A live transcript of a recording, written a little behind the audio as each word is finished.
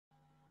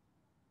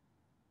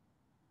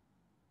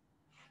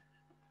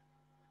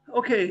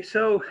Okay,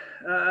 so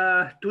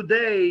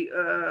today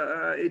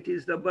it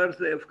is the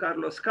birthday of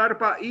Carlo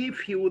Scarpa. If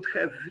he would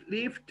have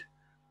lived,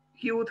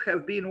 he would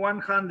have been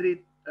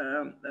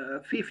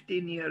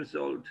 115 years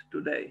old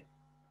today.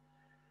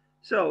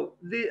 So,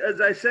 as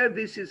I said,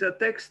 this is a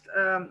text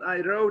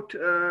I wrote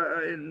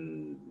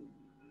in,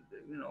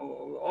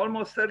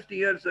 almost 30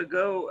 years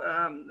ago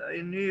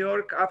in New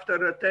York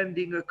after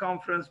attending a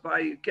conference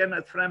by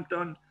Kenneth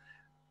Frampton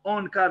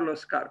on Carlo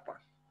Scarpa.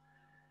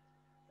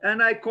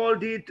 And I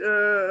called it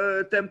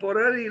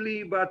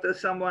temporarily, but as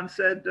someone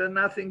said,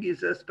 nothing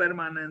is as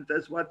permanent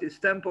as what is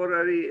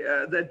temporary,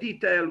 the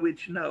detail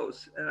which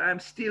knows. And I'm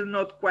still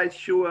not quite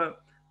sure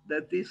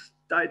that this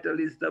title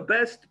is the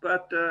best,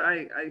 but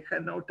I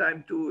had no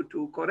time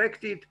to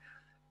correct it,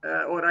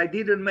 or I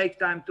didn't make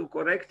time to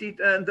correct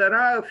it. And there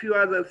are a few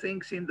other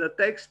things in the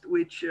text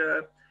which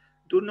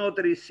do not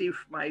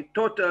receive my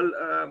total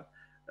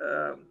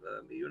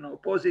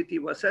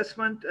positive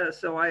assessment.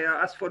 So I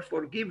ask for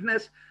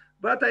forgiveness.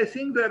 But I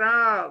think there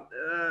are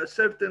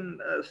certain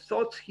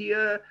thoughts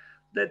here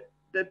that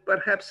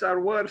perhaps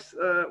are worth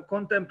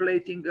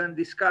contemplating and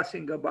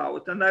discussing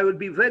about. And I would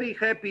be very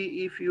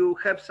happy if you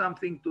have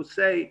something to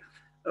say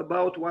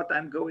about what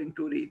I'm going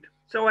to read.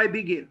 So I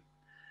begin.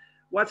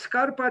 What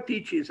Scarpa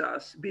teaches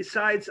us,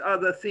 besides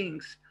other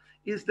things,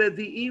 is that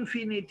the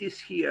infinite is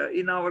here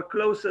in our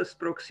closest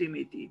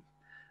proximity.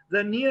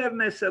 The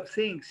nearness of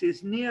things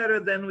is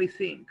nearer than we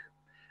think.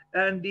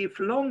 And if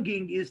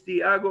longing is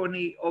the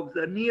agony of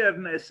the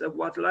nearness of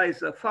what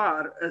lies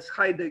afar, as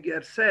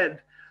Heidegger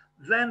said,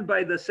 then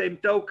by the same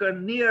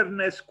token,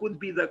 nearness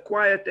could be the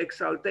quiet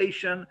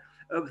exaltation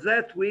of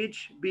that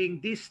which, being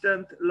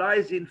distant,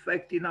 lies in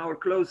fact in our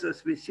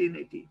closest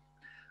vicinity.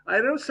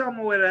 I wrote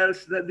somewhere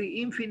else that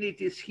the infinite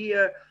is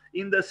here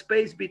in the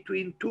space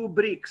between two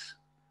bricks.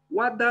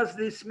 What does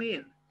this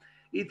mean?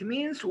 It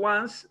means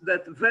once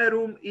that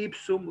verum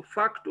ipsum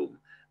factum,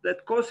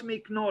 that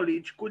cosmic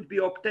knowledge could be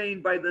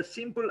obtained by the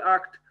simple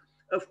act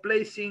of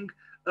placing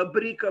a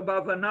brick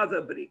above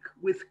another brick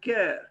with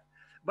care.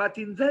 But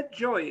in that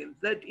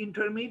joint, that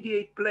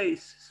intermediate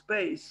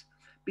space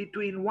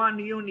between one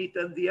unit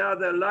and the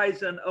other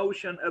lies an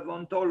ocean of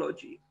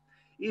ontology.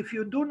 If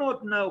you do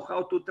not know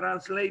how to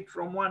translate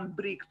from one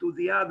brick to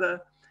the other,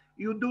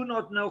 you do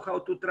not know how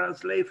to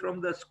translate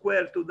from the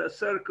square to the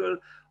circle,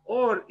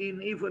 or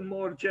in even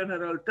more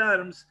general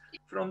terms,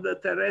 from the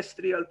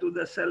terrestrial to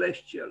the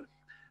celestial.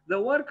 The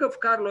work of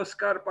Carlo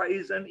Scarpa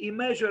is an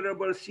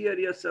immeasurable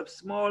series of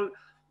small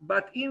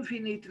but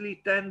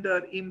infinitely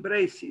tender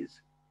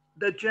embraces.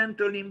 The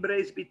gentle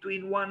embrace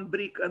between one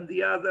brick and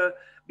the other,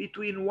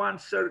 between one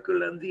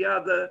circle and the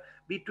other,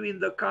 between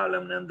the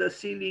column and the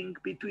ceiling,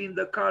 between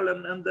the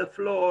column and the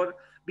floor,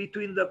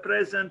 between the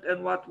present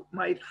and what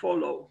might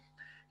follow.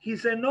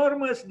 His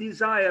enormous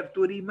desire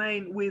to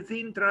remain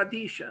within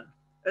tradition,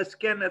 as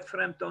Kenneth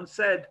Frampton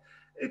said,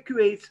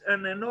 equates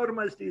an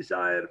enormous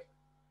desire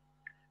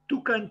to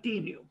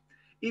continue.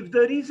 If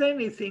there is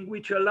anything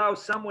which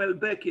allows Samuel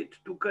Beckett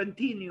to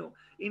continue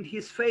in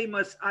his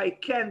famous I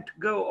can't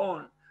go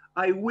on,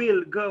 I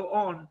will go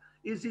on,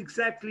 is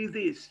exactly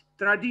this,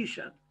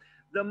 tradition.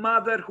 The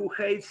mother who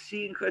hates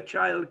seeing her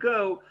child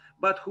go,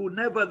 but who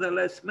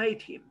nevertheless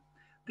made him.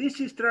 This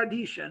is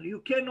tradition.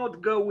 You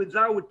cannot go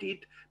without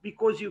it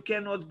because you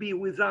cannot be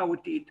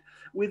without it.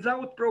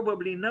 Without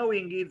probably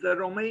knowing it, the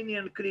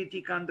Romanian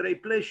critic Andrei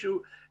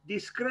Pleșu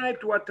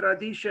described what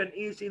tradition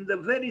is in the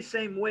very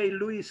same way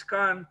Louis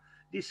Kahn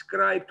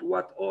described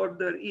what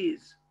order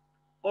is.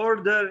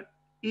 Order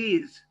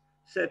is,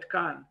 said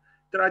Kahn.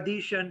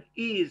 Tradition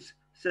is,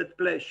 said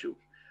Pleșu.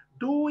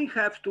 Do we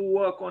have to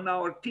work on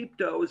our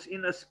tiptoes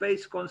in a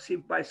space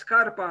conceived by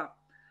Scarpa?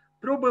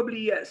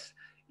 Probably yes,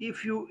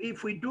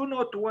 if we do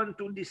not want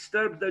to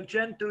disturb the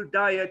gentle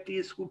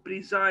deities who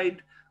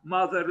preside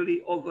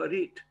motherly over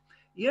it.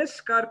 Yes,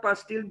 Scarpa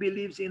still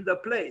believes in the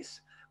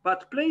place,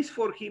 but place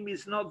for him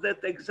is not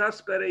that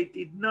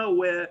exasperated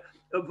nowhere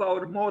of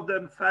our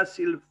modern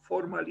facile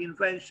formal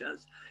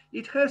inventions.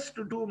 It has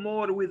to do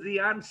more with the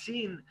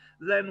unseen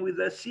than with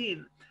the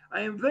seen.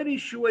 I am very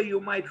sure you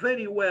might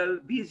very well,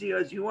 busy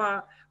as you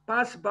are,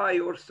 pass by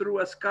or through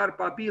a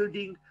Scarpa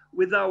building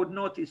without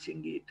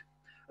noticing it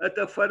at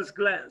a first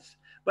glance.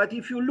 But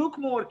if you look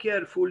more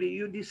carefully,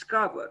 you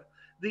discover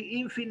the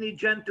infinite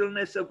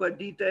gentleness of a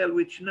detail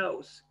which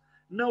knows.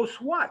 Knows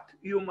what,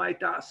 you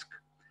might ask?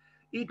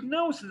 It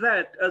knows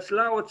that, as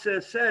Lao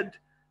Tse said,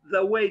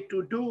 the way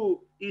to do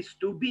is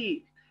to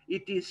be.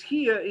 It is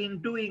here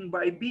in doing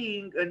by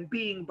being and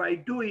being by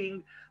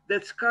doing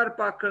that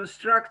Scarpa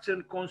constructs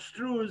and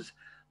construes,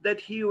 that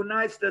he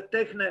unites the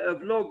techne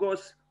of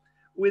logos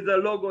with the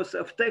logos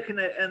of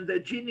techne and the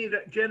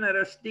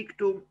generous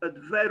dictum ad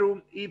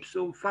verum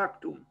ipsum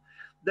factum.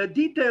 The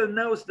detail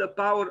knows the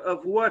power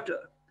of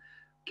water.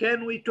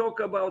 Can we talk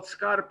about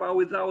Scarpa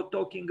without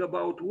talking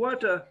about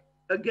water?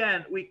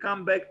 Again, we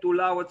come back to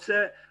Lao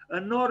Tse, a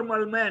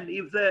normal man,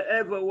 if there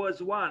ever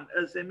was one,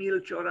 as Emile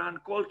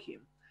Cioran called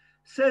him.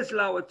 Says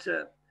Lao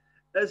Tse,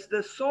 as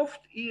the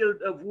soft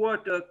yield of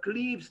water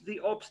cleaves the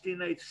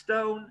obstinate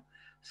stone,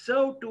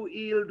 so to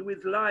yield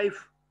with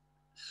life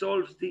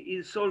solves the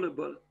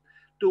insoluble.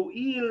 To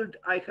yield,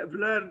 I have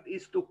learned,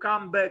 is to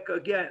come back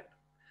again.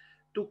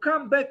 To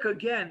come back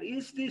again,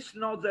 is this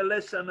not the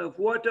lesson of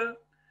water?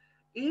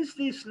 Is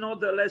this not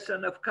the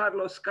lesson of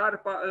Carlo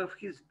Scarpa, of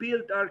his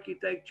built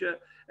architecture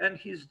and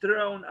his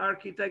drone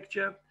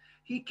architecture?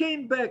 He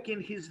came back in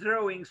his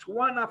drawings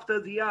one after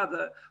the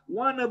other,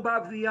 one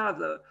above the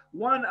other,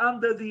 one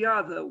under the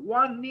other,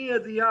 one near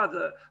the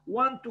other,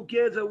 one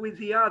together with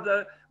the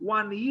other,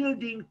 one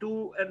yielding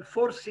to and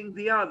forcing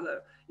the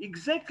other,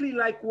 exactly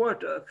like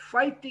water,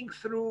 fighting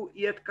through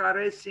yet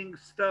caressing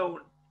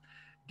stone.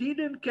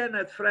 Didn't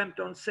Kenneth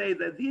Frampton say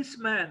that this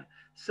man,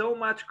 so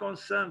much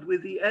concerned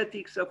with the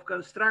ethics of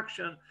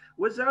construction,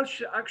 was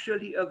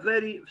actually a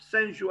very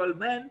sensual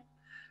man?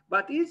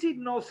 But is it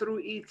not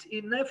through its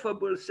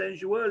ineffable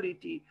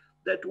sensuality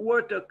that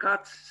water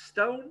cuts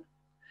stone?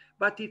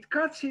 But it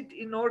cuts it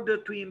in order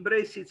to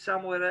embrace it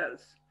somewhere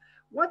else.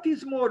 What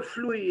is more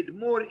fluid,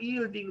 more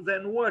yielding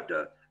than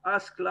water?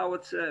 Asked Lao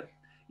Tzu.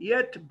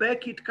 Yet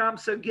back it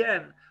comes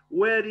again,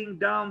 wearing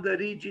down the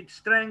rigid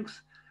strength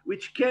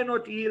which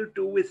cannot yield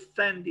to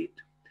withstand it.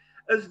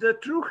 As the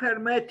true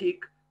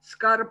hermetic,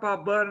 Scarpa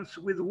burns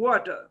with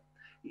water.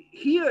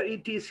 Here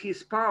it is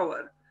his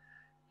power.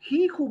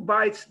 He who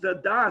bites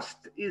the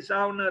dust is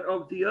owner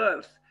of the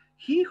earth.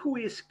 He who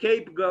is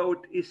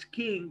scapegoat is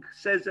king,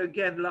 says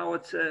again Lao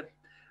Tzu.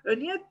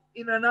 And yet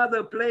in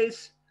another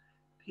place,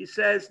 he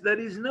says, there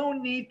is no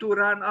need to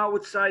run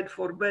outside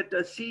for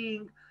better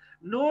seeing,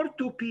 nor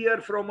to peer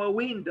from a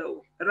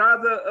window.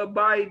 Rather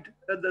abide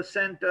at the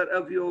center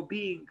of your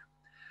being.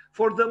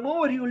 For the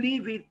more you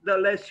leave it, the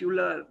less you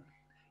learn.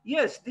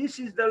 Yes, this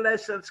is the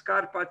lesson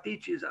Scarpa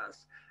teaches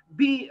us.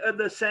 Be at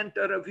the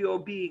center of your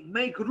being.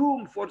 Make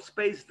room for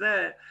space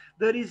there.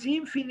 There is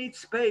infinite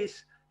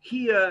space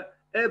here,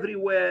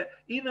 everywhere,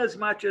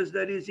 inasmuch as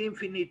there is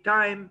infinite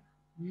time,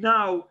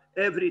 now,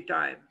 every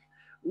time.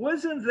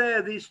 Wasn't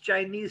there this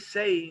Chinese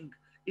saying,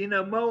 in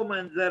a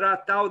moment there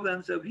are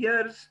thousands of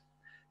years?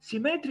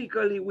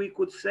 Symmetrically, we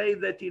could say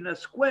that in a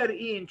square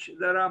inch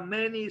there are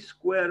many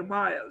square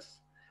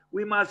miles.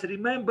 We must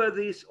remember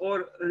this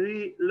or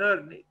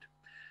relearn it.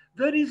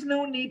 There is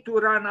no need to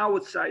run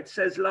outside,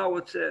 says Lao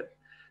Tzu.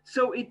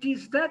 So it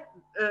is that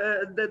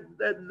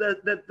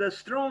the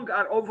strong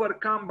are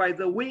overcome by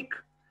the weak,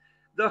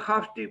 the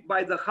haughty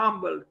by the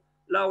humble,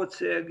 Lao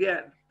Tzu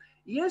again.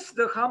 Yes,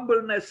 the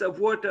humbleness of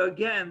water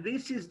again,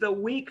 this is the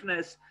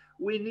weakness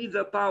we need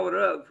the power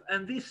of.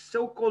 And this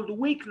so-called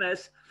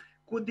weakness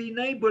could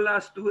enable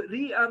us to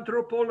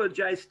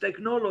re-anthropologize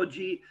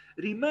technology,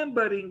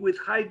 remembering with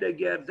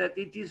Heidegger that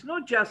it is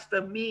not just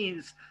a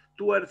means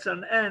towards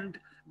an end,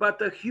 but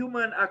a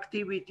human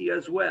activity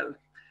as well.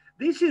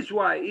 This is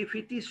why, if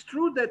it is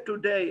true that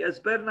today, as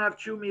Bernard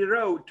Tschumi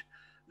wrote,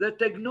 the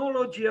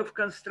technology of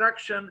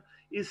construction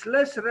is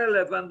less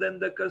relevant than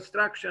the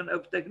construction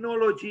of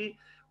technology,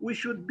 we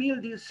should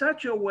build in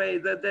such a way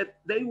that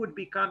they would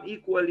become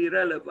equally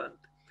relevant.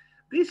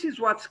 This is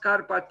what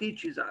Scarpa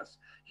teaches us.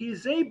 He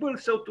is able,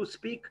 so to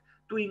speak,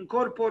 to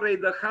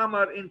incorporate the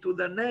hammer into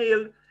the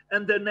nail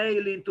and the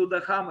nail into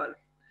the hammer.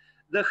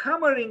 The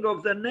hammering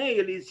of the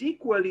nail is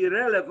equally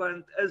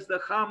relevant as the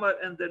hammer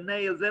and the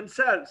nail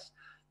themselves.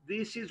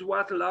 This is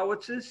what Lao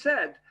Tzu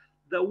said.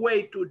 The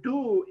way to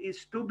do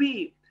is to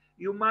be.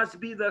 You must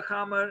be the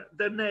hammer,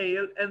 the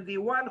nail, and the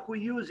one who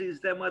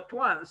uses them at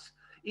once,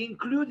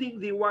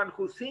 including the one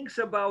who thinks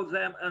about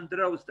them and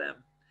draws them.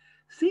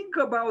 Think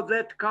about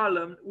that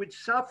column which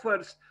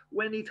suffers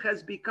when it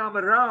has become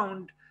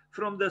round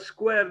from the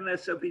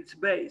squareness of its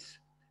base.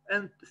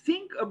 And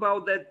think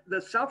about that,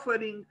 the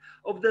suffering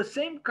of the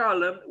same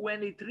column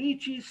when it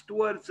reaches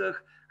towards a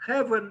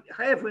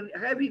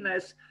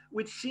heaviness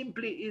which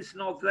simply is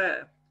not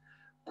there.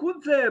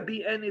 Could there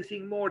be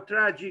anything more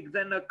tragic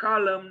than a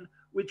column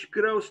which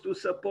grows to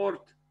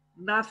support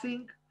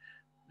nothing?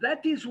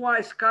 That is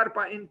why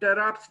Scarpa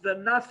interrupts the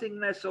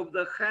nothingness of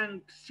the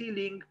hanged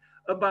ceiling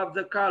above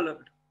the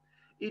column.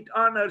 It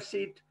honors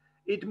it,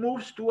 it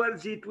moves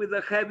towards it with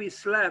a heavy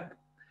slab.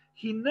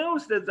 He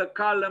knows that the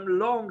column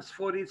longs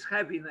for its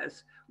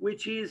heaviness,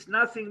 which is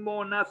nothing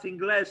more, nothing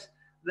less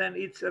than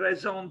its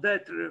raison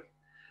d'etre.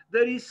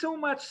 There is so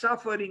much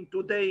suffering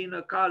today in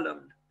a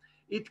column.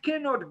 It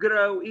cannot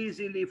grow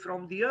easily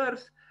from the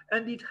earth,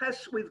 and it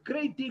has with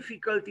great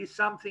difficulty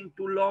something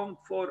to long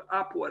for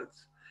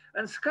upwards.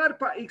 And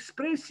Scarpa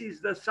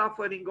expresses the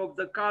suffering of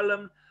the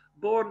column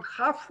born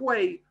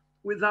halfway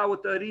without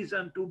a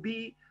reason to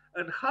be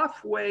and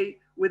halfway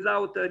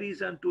without a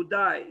reason to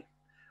die.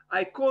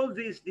 I call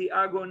this the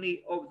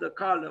agony of the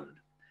column.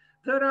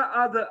 There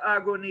are other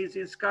agonies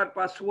in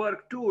Scarpa's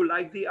work too,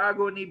 like the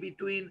agony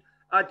between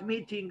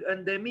admitting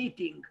and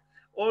demitting,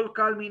 all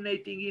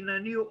culminating in a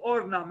new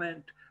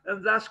ornament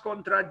and thus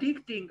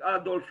contradicting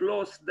Adolf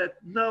Loos that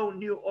no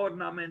new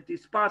ornament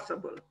is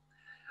possible.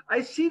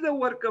 I see the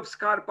work of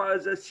Scarpa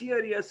as a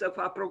series of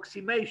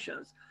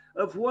approximations,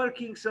 of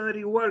workings and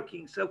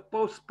reworkings, of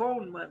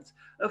postponements,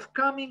 of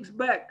comings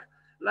back,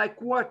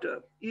 like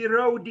water,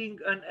 eroding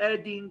and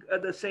adding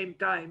at the same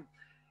time.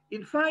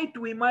 In fact,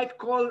 we might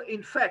call,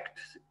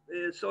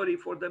 sorry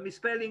for the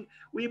misspelling,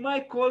 we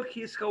might call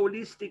his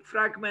holistic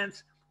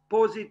fragments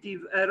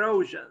positive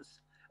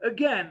erosions.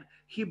 Again,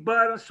 he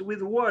burns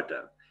with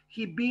water.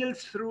 He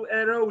builds through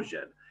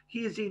erosion.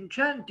 He is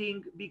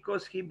enchanting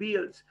because he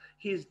builds.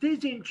 His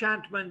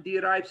disenchantment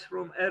derives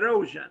from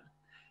erosion.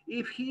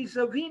 If he is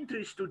of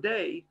interest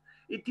today,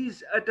 it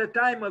is at a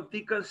time of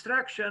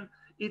deconstruction,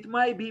 it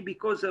might be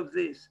because of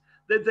this,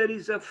 that there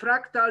is a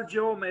fractal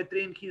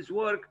geometry in his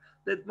work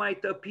that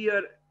might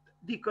appear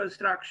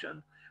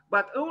deconstruction,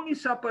 but only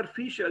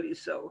superficially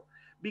so,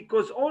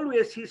 because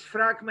always his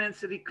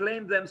fragments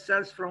reclaim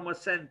themselves from a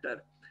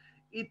center.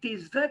 It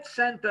is that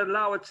center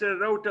Lao Tzu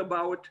wrote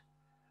about,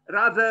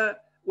 rather,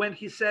 when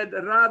he said,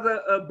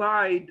 rather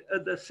abide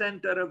at the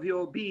center of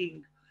your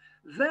being.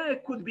 There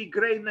could be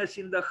greatness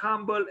in the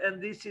humble,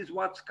 and this is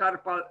what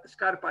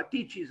Scarpa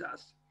teaches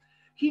us.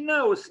 He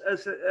knows,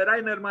 as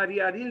Rainer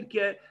Maria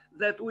Rilke,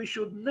 that we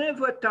should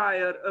never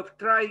tire of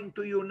trying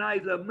to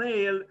unite the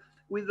male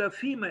with the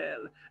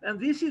female. And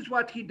this is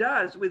what he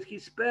does with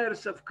his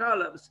pairs of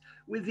columns,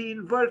 with the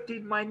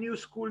inverted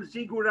minuscule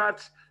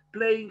ziggurats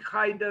playing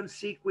hide and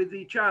seek with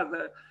each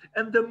other.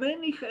 And the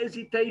many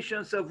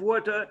hesitations of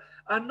water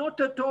are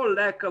not at all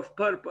lack of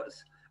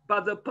purpose,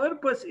 but the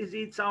purpose is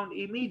its own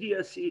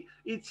immediacy,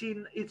 it's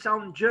in its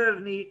own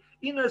journey,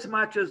 in as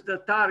much as the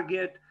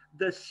target,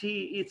 the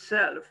sea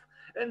itself.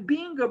 And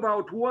being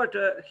about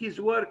water,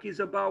 his work is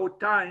about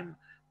time.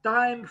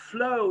 Time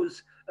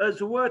flows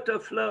as water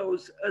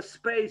flows, as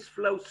space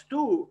flows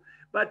too.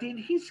 But in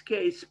his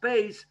case,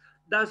 space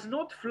does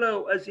not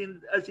flow as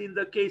in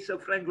the case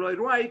of Frank Lloyd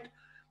Wright.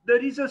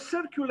 There is a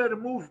circular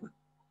movement.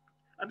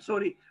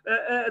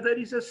 There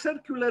is a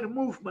circular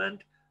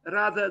movement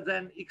rather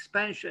than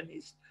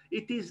expansionist.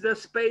 It is the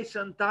space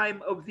and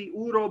time of the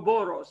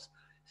Ouroboros,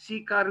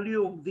 see Carl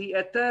Jung, the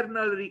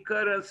eternal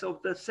recurrence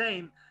of the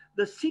same,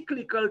 the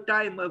cyclical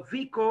time of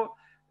Vico,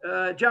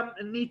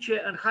 Nietzsche,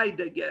 and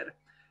Heidegger.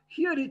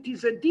 Here it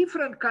is a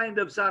different kind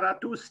of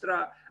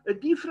Zarathustra, a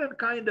different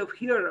kind of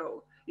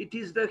hero. It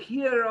is the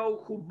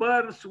hero who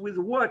burns with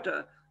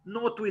water,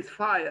 not with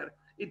fire.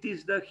 It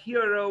is the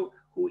hero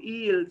who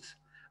yields.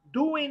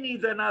 Do we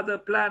need another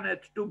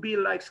planet to be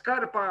like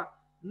Scarpa?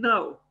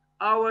 No,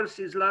 ours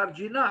is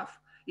large enough.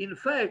 In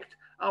fact,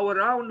 our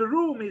own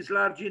room is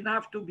large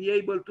enough to be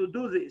able to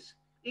do this.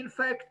 In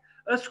fact,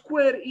 a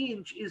square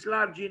inch is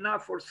large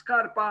enough for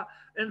Scarpa,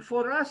 and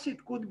for us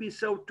it could be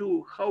so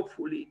too,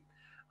 hopefully.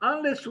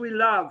 Unless we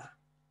love,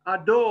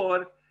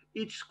 adore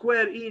each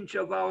square inch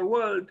of our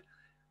world,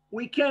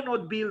 we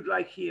cannot build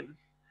like him.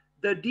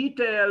 The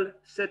detail,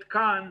 said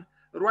Kant,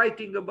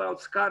 writing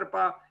about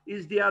Scarpa,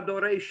 is the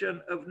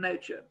adoration of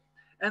nature.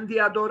 And the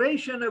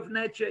adoration of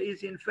nature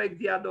is in fact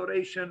the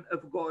adoration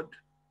of God.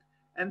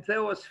 And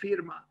Theos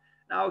Firma.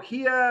 Now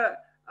here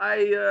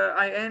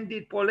I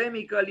ended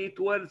polemically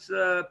towards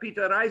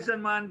Peter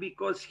Eisenman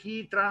because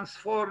he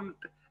transformed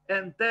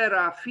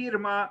Entera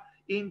Firma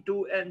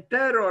into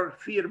Enteror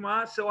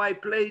Firma. So I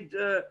played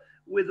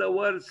with the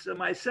words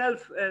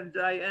myself, and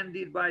I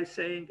ended by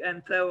saying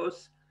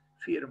Entheos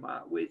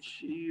Firma,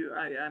 which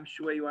I'm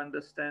sure you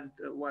understand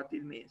what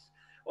it means.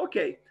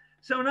 Okay,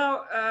 so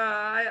now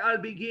I'll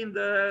begin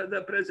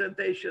the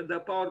presentation, the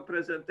power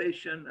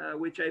presentation,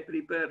 which I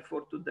prepared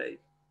for today.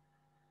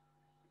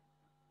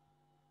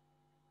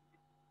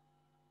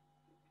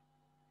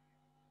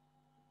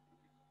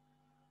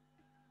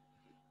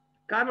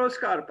 Carlo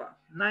Scarpa,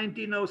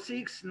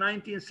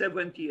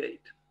 1906-1978.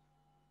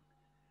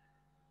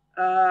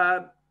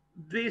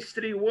 These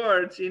three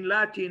words in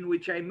Latin,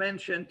 which I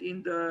mentioned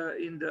in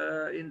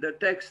the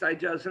text I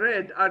just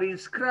read, are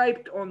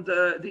inscribed on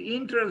the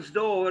entrance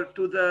door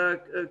to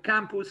the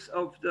campus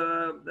of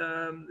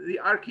the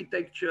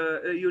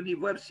architecture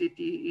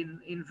university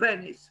in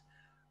Venice,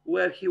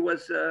 where he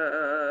was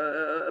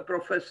a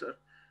professor,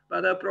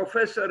 but a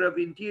professor of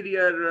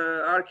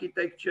interior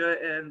architecture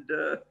and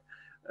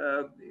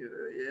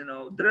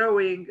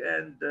drawing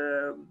and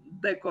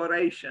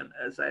decoration,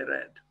 as I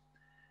read.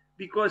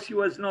 Because he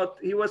was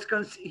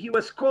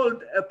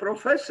called a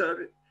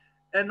professor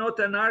and not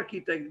an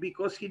architect,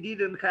 because he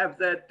didn't have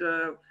that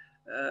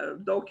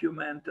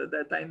document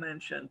that I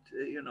mentioned,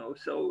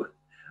 so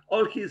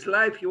all his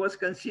life he was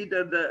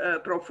considered a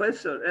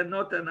professor and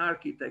not an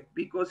architect,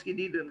 because he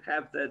didn't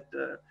have that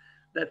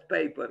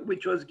paper,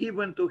 which was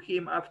given to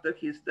him after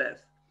his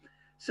death.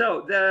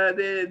 So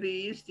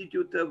the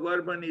Institute of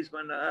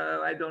Urbanism,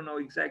 I don't know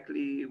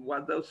exactly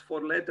what those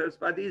four letters,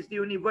 but it's the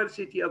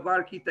University of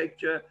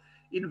Architecture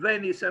in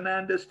Venice, and I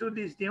understood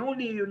it's the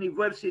only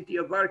university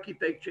of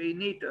architecture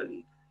in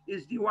Italy,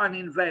 is the one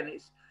in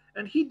Venice.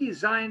 And he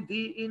designed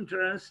the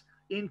entrance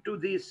into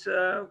this,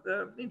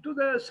 into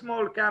the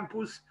small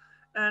campus,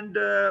 and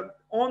in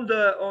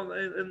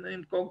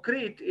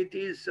concrete, it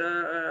is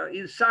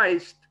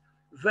incised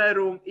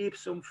verum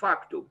ipsum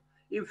factum.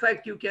 In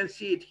fact, you can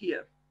see it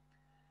here.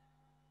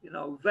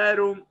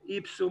 Verum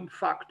ipsum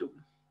factum.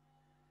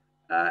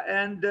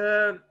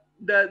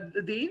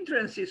 The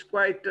entrance is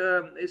quite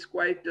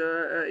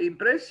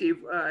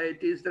impressive.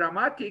 It is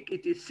dramatic,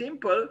 it is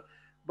simple,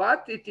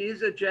 but it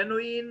is a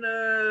genuine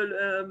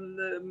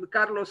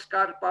Carlo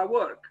Scarpa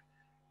work.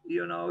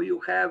 You know, you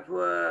have,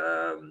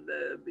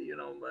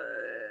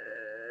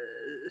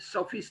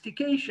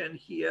 sophistication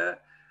here,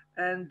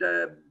 and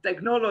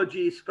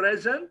technology is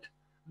present,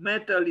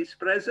 metal is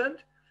present,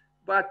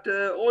 but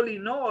all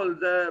in all,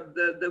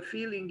 the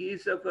feeling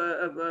is of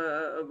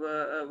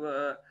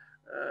a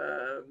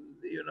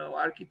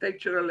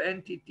architectural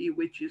entity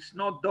which is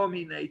not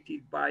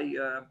dominated by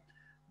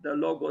the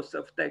logos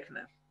of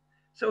Techne.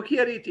 So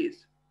here it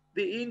is,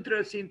 the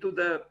interest into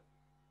the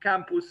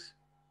campus.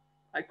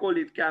 I call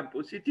it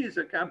campus. It is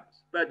a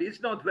campus, but it's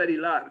not very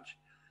large.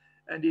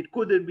 And it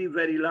couldn't be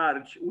very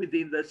large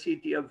within the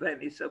city of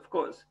Venice, of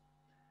course.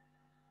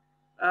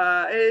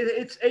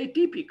 It's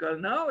atypical,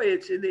 no?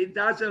 It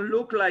doesn't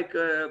look like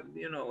a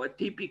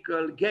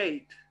typical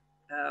gate.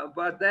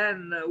 But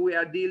then we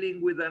are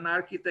dealing with an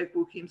architect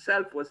who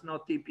himself was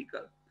not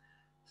typical.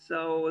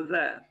 So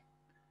there,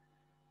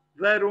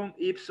 verum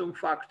ipsum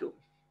factum.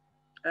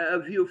 A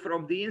view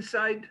from the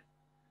inside.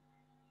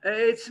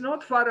 It's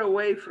not far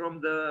away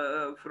from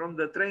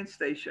the train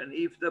station.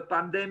 If the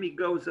pandemic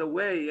goes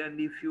away and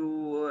if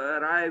you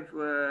arrive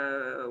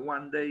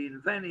one day in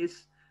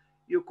Venice,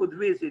 you could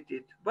visit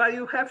it. But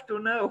you have to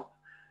know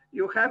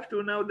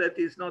that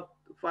it's not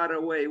far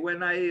away.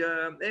 When I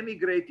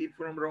emigrated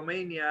from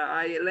Romania,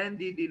 I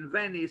landed in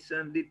Venice,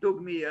 and it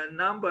took me a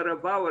number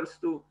of hours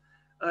to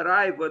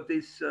arrive at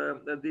this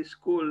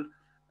school.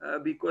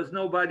 Because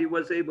nobody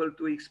was able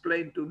to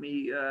explain to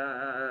me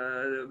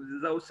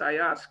those I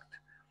asked.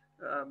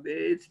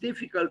 It's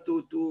difficult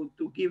to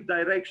give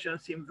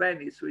directions in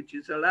Venice, which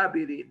is a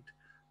labyrinth,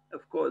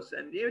 of course.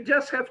 And you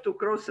just have to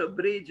cross a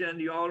bridge and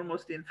you're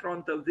almost in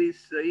front of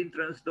this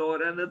entrance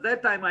door. And at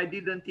that time, I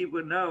didn't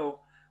even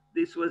know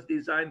this was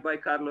designed by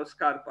Carlo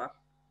Scarpa.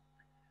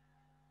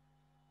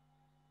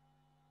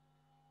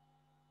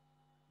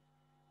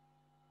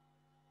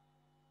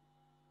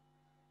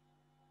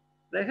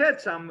 They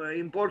had some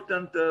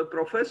important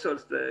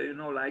professors there,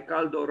 like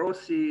Aldo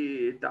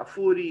Rossi,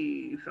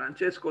 Tafuri,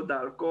 Francesco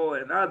Dalco,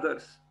 and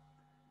others.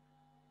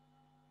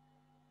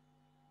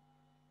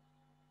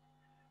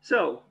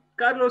 So,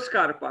 Carlo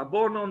Scarpa,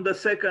 born on the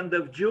 2nd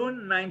of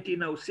June,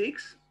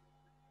 1906,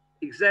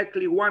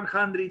 exactly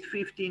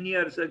 115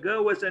 years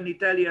ago, was an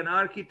Italian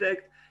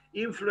architect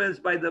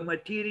influenced by the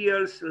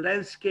materials,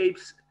 landscape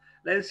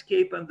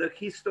and the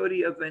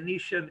history of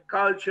Venetian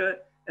culture,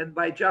 and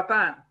by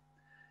Japan.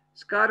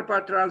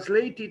 Scarpa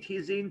translated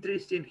his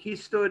interest in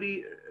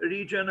history,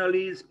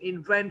 regionalism,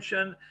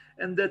 invention,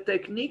 and the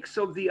techniques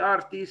of the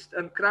artist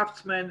and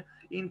craftsman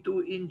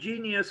into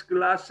ingenious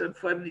glass and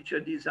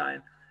furniture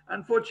design.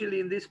 Unfortunately,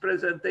 in this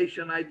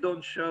presentation, I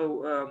don't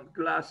show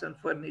glass and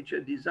furniture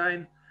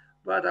design,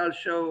 but I'll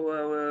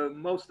show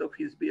most of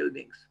his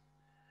buildings.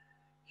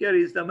 Here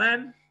is the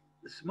man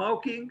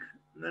smoking.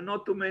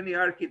 Not too many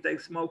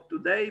architects smoke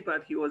today,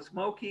 but he was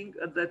smoking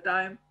at that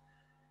time.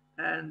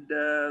 And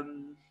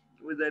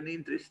with an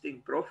interesting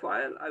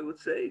profile, I would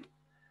say.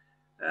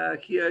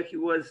 Here he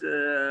was,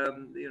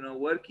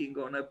 working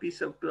on a piece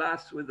of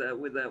glass with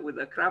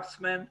a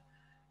craftsman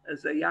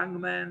as a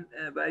young man.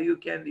 But you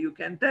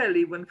can tell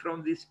even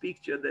from this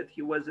picture that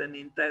he was an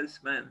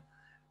intense man,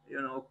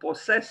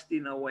 possessed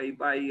in a way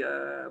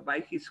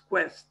by his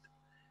quest.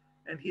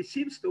 And he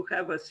seems to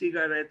have a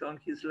cigarette on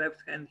his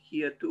left hand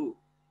here too,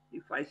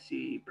 if I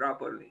see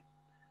properly.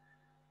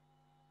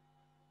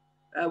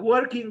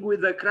 Working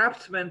with a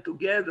craftsman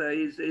together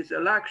is a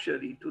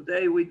luxury.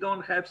 Today we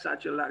don't have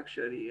such a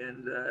luxury,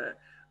 and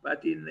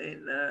but in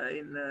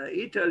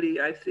Italy,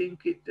 I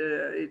think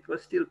it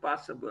was still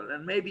possible,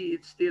 and maybe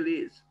it still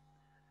is.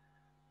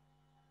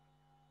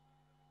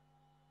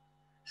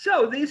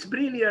 So this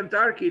brilliant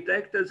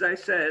architect, as I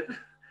said,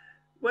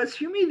 was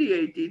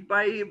humiliated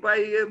by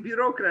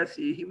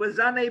bureaucracy. He was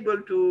unable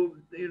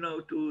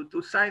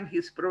to sign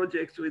his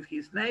projects with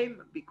his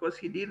name because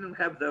he didn't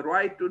have the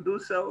right to do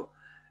so.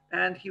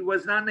 And he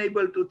was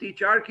unable to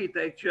teach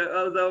architecture,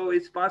 although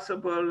it's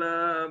possible,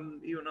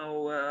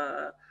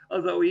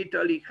 although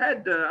Italy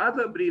had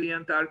other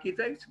brilliant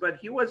architects, but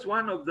he was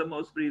one of the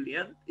most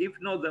brilliant, if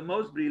not the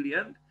most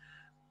brilliant.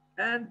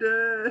 And,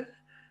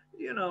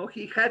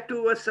 he had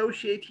to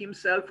associate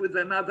himself with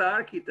another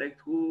architect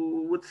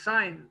who would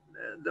sign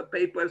the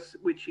papers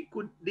which he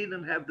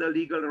didn't have the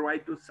legal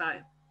right to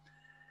sign.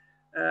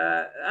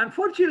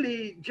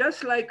 Unfortunately,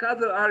 just like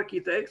other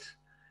architects,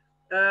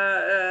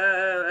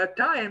 at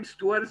times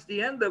towards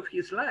the end of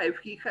his life,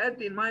 he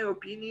had, in my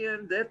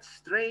opinion, that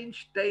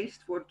strange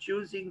taste for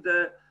choosing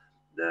the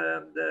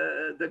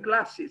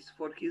glasses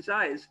for his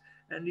eyes.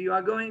 And you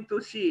are going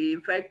to see,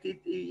 in fact,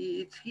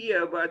 it's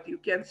here, but you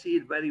can't see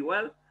it very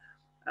well.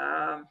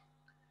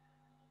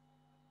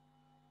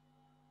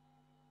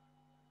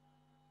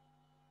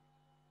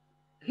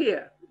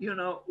 Here,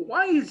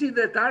 why is it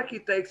that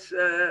architects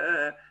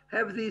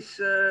have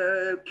this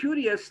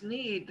curious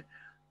need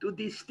to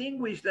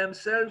distinguish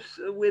themselves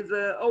with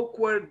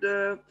awkward,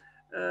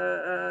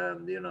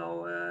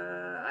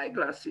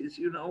 eyeglasses?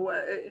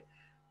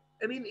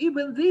 I mean,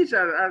 even these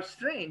are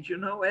strange, you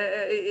know.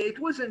 It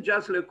wasn't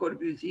just Le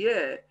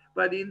Corbusier,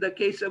 but in the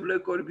case of Le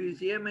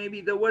Corbusier,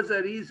 maybe there was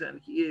a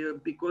reason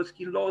because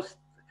he lost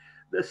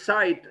the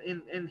sight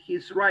in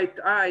his right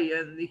eye,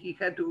 and he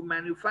had to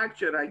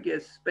manufacture, I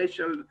guess,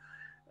 special,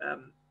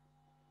 um,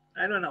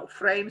 I don't know,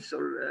 frames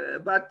or,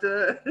 but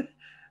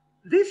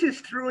this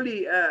is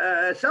truly,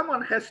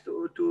 someone has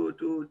to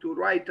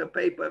write a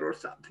paper or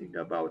something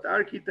about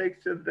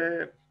architects and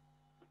the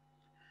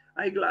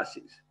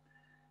eyeglasses.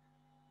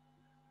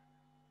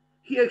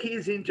 Here he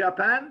is in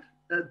Japan,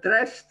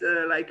 dressed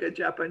like a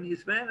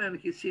Japanese man, and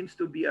he seems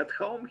to be at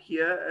home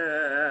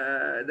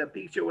here. The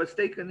picture was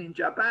taken in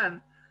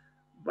Japan,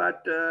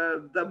 but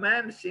the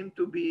man seemed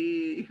to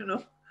be, you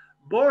know,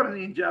 born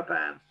in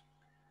Japan.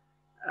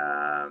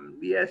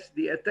 Yes,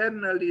 the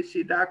eternally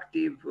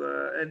seductive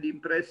and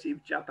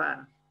impressive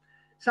Japan.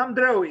 Some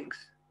drawings.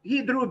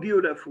 He drew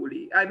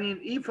beautifully. I mean,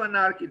 if an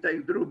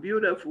architect drew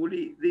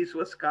beautifully, this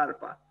was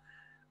Scarpa.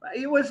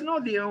 He was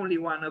not the only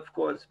one, of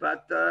course,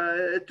 but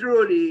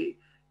truly,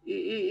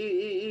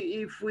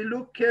 if we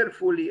look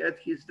carefully at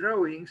his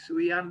drawings,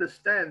 we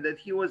understand that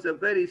he was a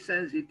very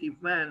sensitive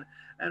man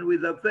and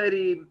with a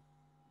very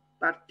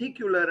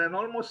particular and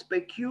almost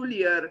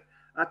peculiar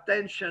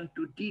attention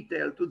to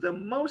detail, to the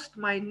most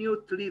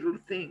minute little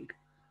thing.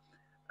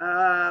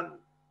 Um,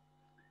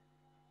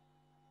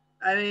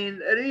 I mean,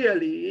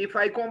 really, if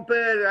I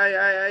compare,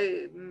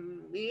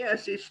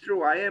 yes, it's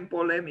true. I am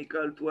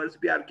polemical towards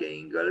Bjarke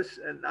Ingels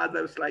and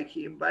others like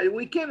him, but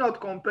we cannot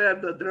compare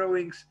the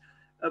drawings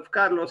of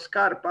Carlo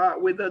Scarpa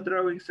with the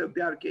drawings of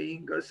Bjarke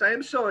Ingels. I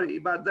am sorry,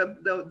 but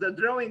the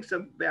drawings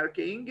of Bjarke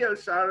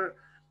Ingels are,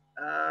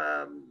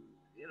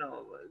 you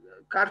know,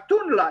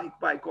 cartoon-like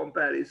by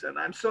comparison.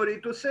 I'm sorry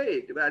to say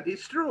it, but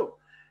it's true.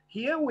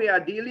 Here we are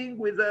dealing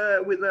with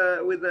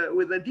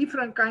a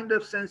different kind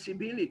of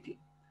sensibility.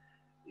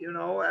 You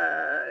know,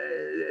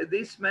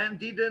 this man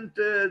didn't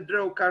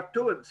draw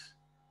cartoons.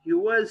 He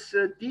was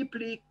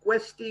deeply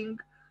questing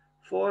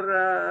for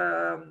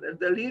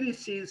the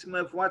lyricism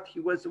of what he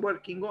was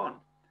working on.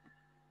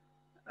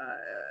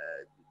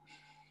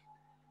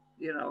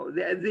 You know,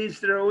 these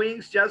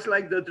drawings, just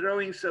like the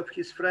drawings of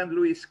his friend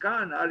Louis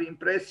Kahn, are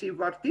impressive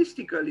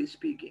artistically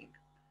speaking.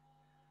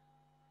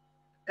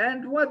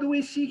 And what do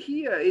we see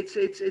here? It's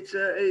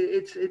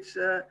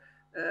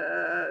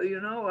you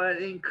know,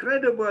 an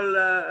incredible.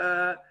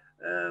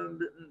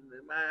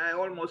 I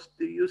almost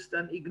used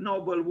an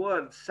ignoble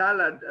word,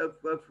 salad of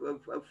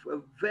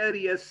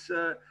various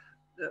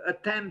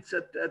attempts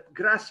at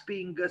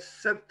grasping a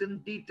certain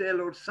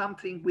detail or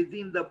something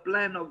within the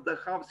plan of the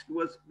house he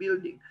was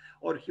building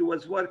or he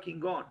was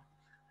working on.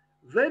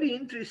 Very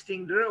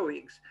interesting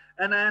drawings.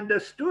 And I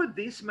understood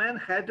this man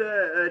had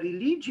a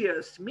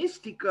religious,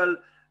 mystical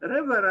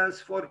reverence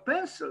for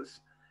pencils.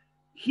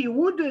 He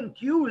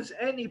wouldn't use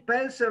any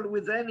pencil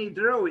with any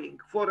drawing.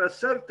 For a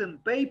certain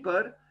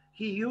paper,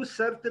 he used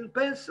certain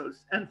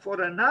pencils. And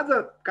for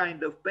another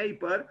kind of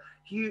paper,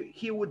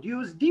 he would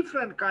use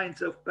different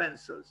kinds of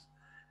pencils.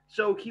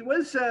 So he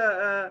was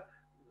a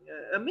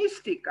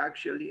mystic,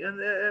 actually, and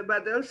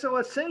but also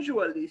a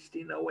sensualist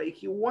in a way.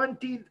 He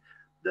wanted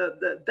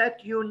that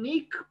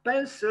unique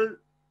pencil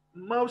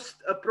most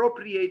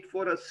appropriate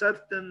for a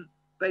certain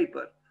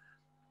paper.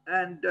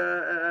 And,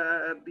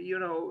 you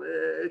know,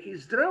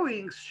 his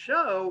drawings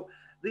show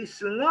this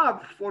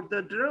love for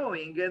the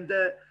drawing and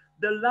the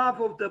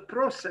love of the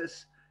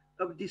process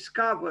of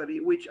discovery,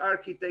 which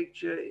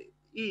architecture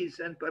is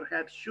and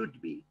perhaps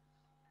should be.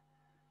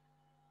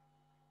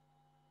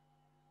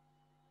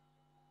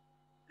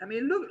 I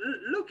mean,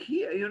 look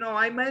here. You know,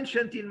 I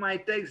mentioned in my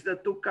text the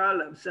two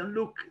columns, and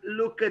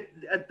look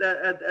at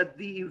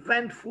the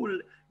eventful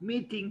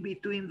meeting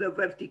between the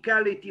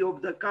verticality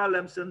of the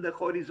columns and the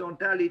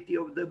horizontality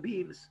of the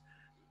beams.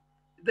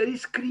 There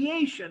is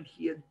creation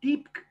here,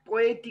 deep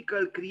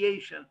poetical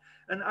creation,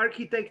 and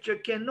architecture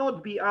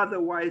cannot be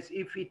otherwise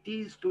if it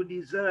is to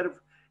deserve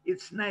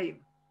its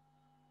name.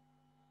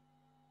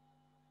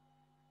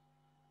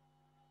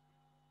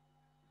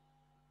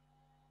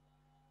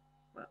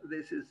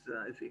 This is,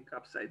 I think,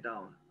 upside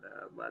down,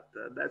 but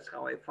that's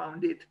how I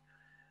found it.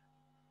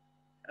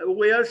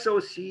 We also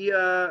see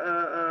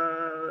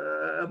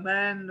a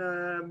man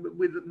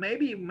with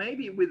maybe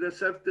with a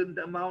certain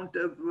amount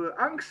of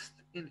angst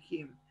in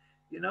him.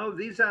 You know,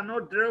 these are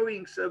not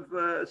drawings of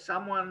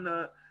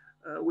someone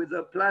with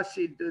a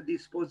placid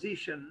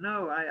disposition.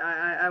 No,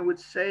 I would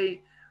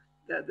say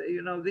that,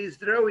 you know, these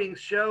drawings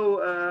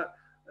show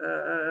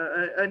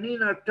an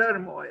inner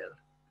turmoil.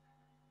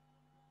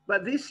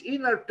 But this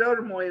inner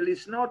turmoil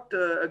is not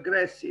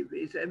aggressive.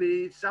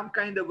 It's some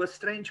kind of a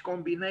strange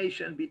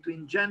combination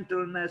between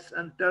gentleness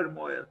and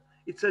turmoil.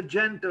 It's a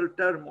gentle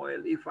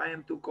turmoil, if I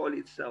am to call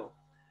it so.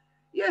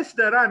 Yes,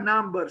 there are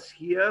numbers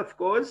here, of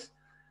course,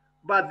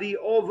 but the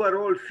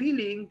overall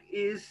feeling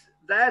is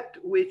that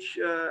which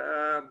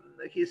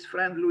his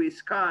friend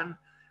Louis Kahn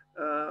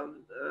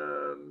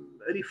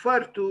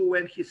referred to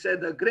when he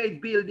said a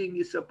great building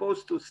is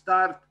supposed to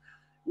start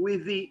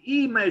with the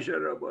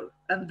immeasurable,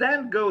 and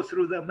then go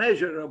through the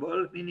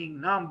measurable,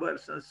 meaning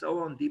numbers and so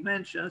on,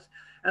 dimensions,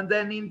 and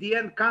then in the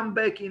end come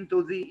back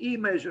into the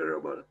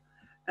immeasurable.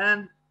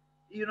 And,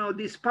 you know,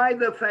 despite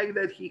the fact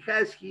that he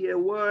has here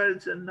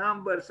words and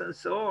numbers and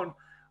so on,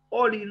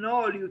 all in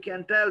all, you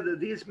can tell that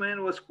this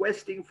man was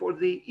questing for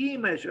the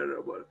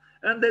immeasurable.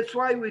 And that's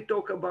why we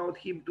talk about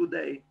him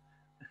today.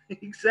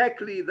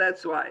 Exactly,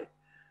 that's why.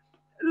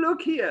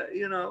 Look here,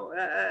 you know,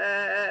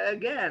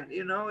 again,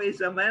 you know, is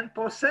a man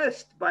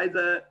possessed by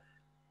the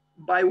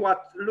by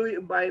what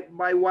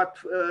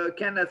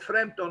Kenneth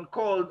Frampton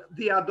called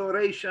the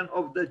adoration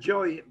of the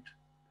joint.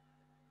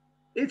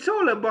 It's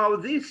all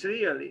about this,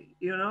 really,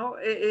 you know.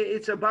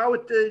 It's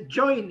about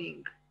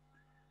joining,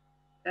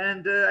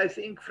 and I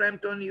think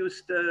Frampton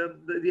used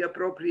the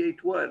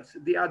appropriate words: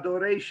 the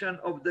adoration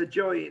of the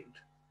joint.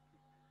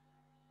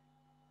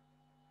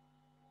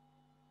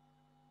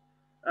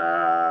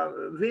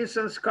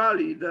 Vincent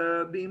Scully,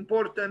 the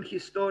important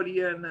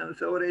historian and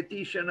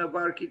theoretician of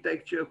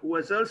architecture, who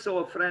was also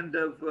a friend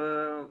of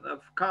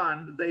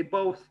Kahn, they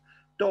both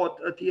taught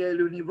at Yale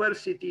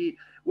University.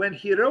 When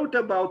he wrote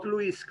about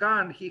Louis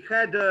Kahn, he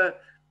had a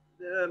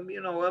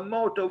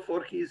motto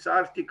for his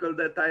article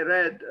that I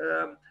read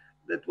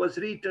that was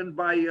written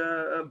by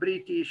a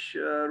British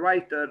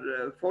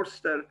writer,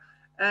 Forster,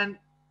 and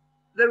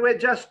there were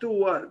just two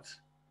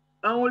words: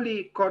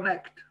 only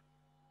connect.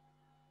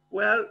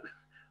 Well,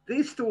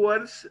 these two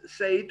words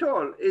say it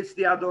all. It's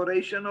the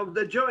adoration of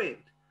the joint.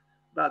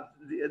 But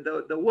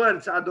the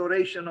words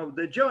adoration of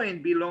the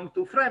joint belong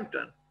to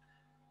Frampton.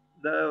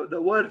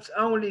 The words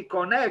only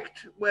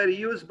connect were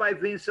used by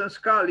Vincent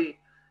Scully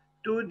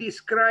to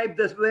describe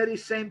the very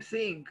same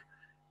thing.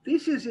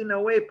 This is in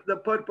a way the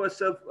purpose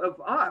of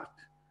art.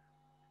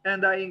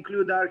 And I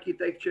include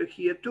architecture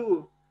here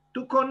too,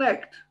 to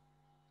connect,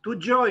 to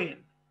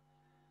join.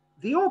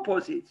 The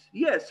opposites,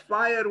 yes,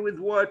 fire with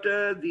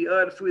water, the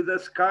earth with the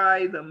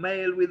sky, the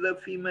male with the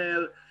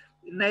female,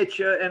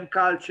 nature and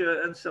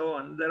culture, and so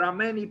on. There are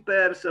many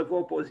pairs of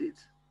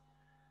opposites.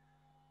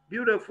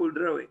 Beautiful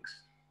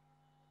drawings.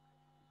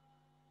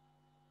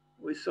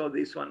 We saw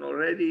this one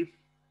already.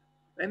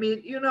 I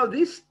mean, you know,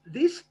 this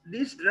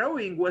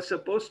drawing was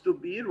supposed to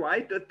be,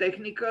 right, a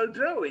technical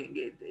drawing.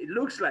 It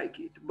looks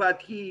like it,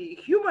 but he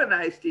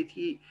humanized it.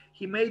 He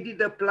made it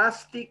a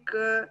plastic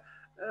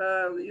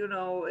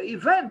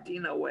event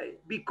in a way,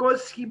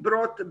 because he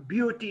brought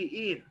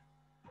beauty in.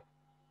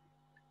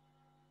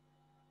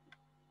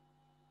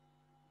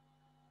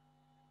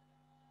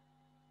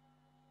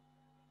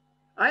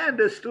 I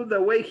understood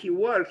the way he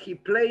worked. He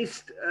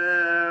placed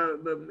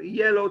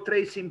yellow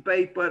tracing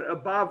paper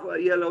above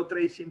yellow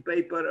tracing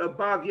paper,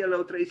 above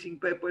yellow tracing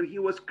paper. He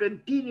was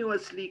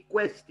continuously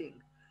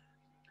questing.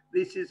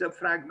 This is a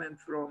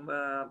fragment from,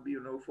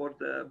 for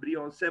the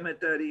Brion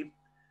Cemetery.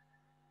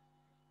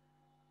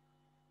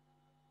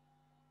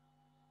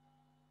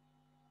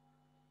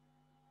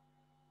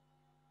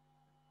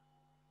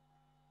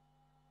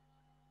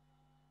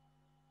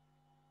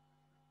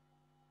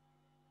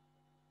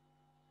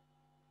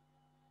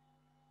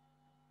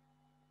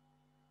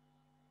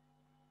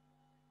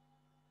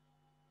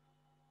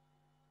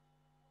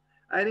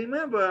 I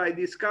remember I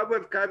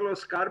discovered Carlo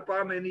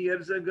Scarpa many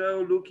years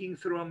ago looking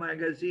through a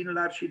magazine,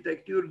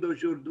 L'Architecture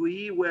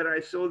d'aujourd'hui, where I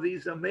saw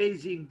these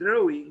amazing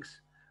drawings,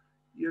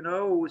 you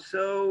know,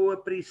 so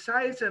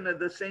precise and at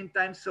the same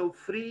time so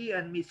free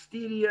and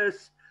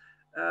mysterious.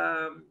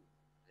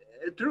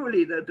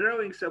 Truly, the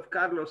drawings of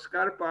Carlo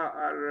Scarpa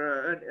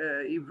are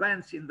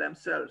events in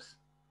themselves.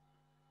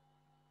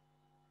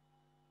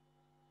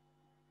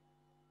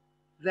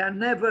 They are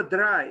never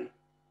dry.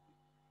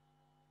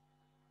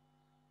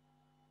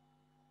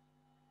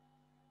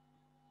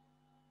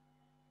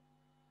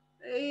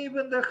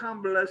 Even the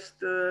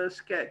humblest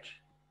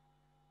sketch,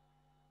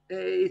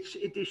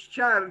 it is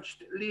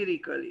charged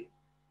lyrically.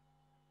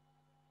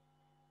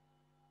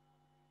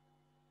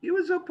 He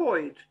was a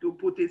poet, to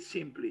put it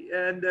simply.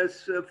 And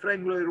as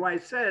Frank Lloyd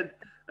Wright said,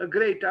 a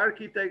great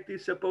architect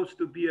is supposed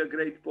to be a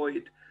great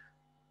poet.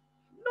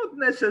 Not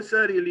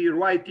necessarily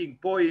writing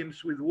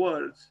poems with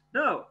words,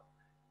 no.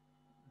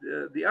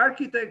 The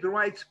architect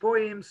writes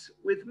poems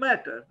with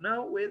matter,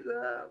 no, with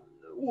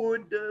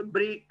wood,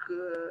 brick,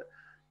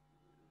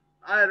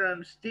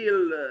 iron,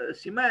 steel,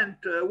 cement,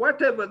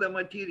 whatever the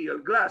material,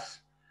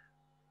 glass.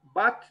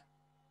 But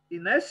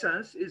in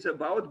essence, is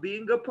about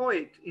being a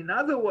poet. In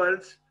other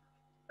words,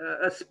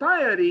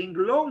 aspiring,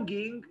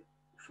 longing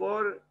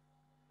for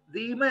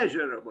the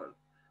immeasurable.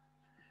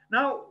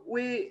 Now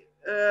we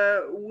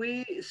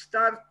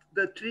start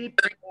the trip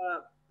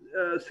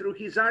through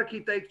his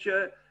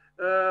architecture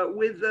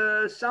with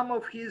some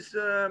of his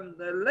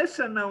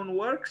lesser known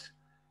works,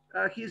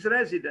 his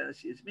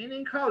residences,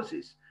 meaning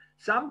houses.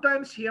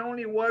 Sometimes he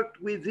only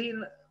worked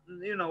within,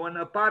 you know, an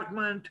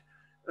apartment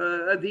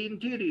at the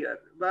interior,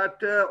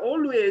 but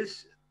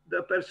always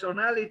the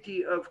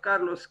personality of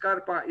Carlo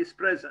Scarpa is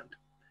present.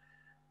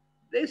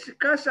 This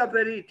Casa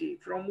Veriti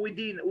from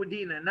Udine,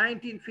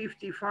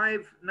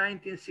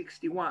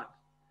 1955-1961.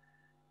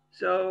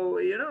 So,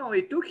 you know,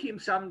 it took him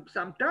some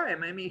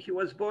time. I mean, he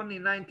was born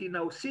in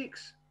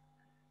 1906.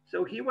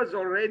 So he was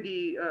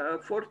already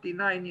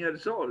 49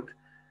 years old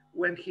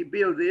when he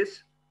built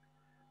this.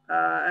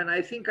 And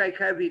I think I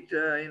have it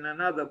in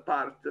another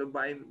part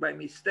by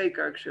mistake.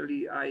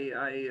 Actually,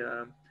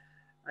 I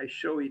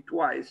show it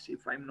twice,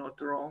 if I'm not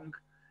wrong.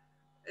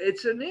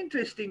 It's an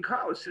interesting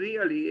house,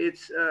 really.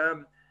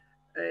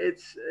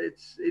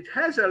 It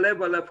has a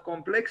level of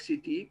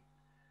complexity,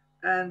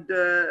 and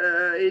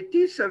it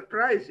is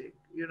surprising.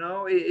 You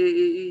know,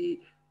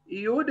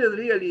 you wouldn't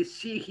really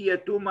see here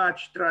too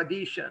much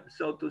tradition,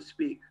 so to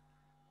speak.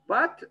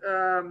 But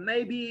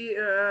maybe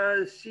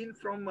seen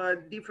from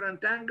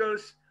different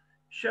angles,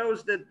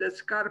 shows that the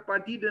Scarpa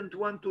didn't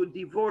want to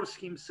divorce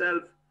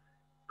himself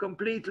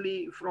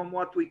completely from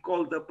what we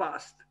call the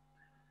past.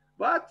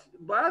 But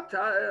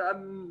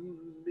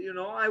you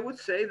know, I would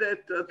say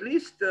that at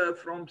least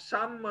from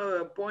some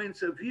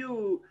points of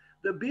view,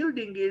 the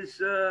building is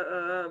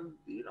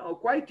you know,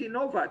 quite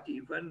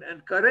innovative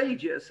and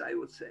courageous, I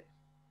would say.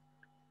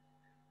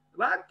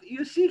 But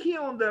you see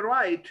here on the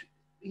right,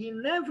 he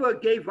never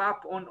gave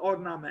up on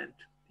ornament.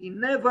 He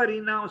never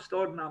renounced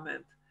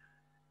ornament.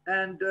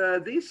 And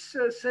this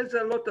says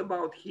a lot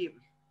about him.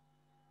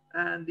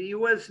 And he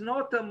was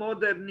not a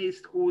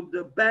modernist who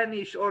would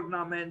banish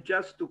ornament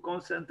just to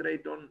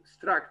concentrate on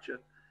structure.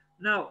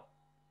 No.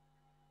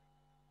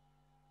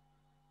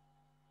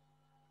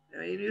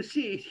 And you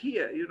see it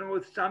here, you know,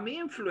 with some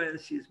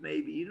influences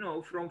maybe, you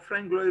know, from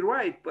Frank Lloyd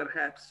Wright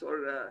perhaps,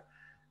 or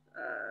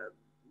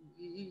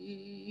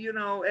you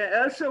know,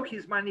 also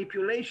his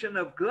manipulation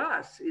of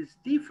glass is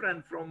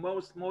different from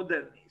most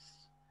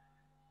modernists.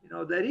 You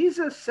know, there is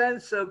a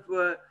sense of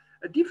a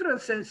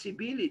different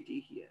sensibility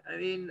here. I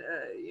mean,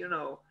 you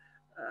know,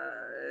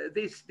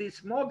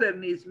 this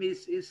modernism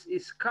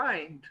is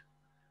kind,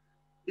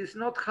 is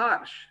not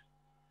harsh.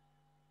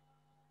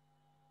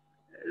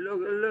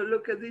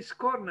 Look at this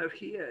corner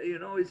here, you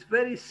know, it's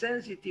very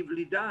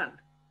sensitively done.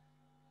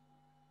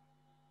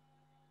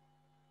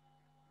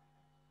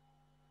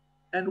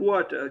 And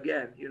water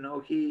again, you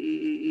know,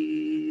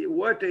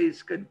 water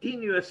is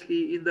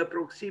continuously in the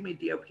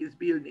proximity of his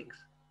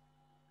buildings.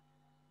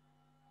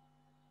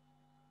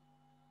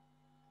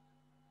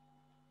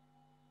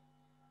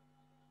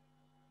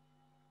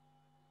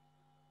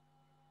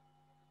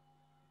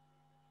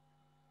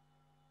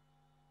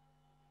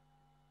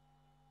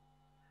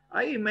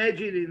 I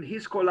imagine in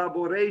his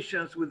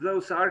collaborations with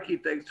those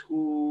architects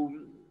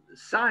who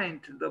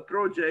signed the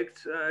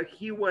projects,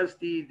 he was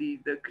the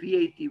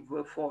creative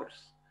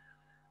force.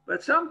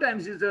 But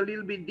sometimes it's a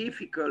little bit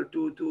difficult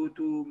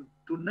to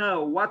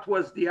know what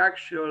was the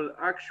actual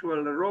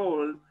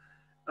role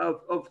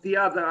of the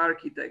other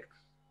architect.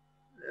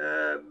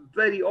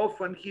 Very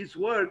often his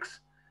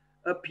works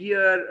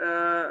appear,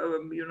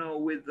 you know,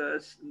 with a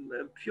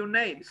few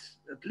names,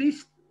 at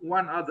least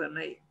one other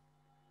name.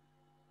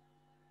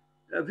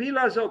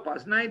 Villa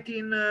Zopas,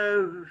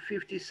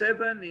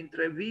 1957 in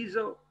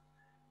Treviso.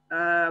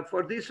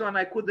 For this one,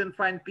 I couldn't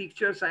find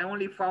pictures. I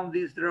only found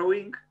this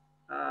drawing.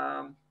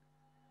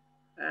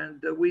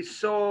 And we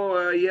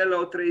saw a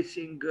yellow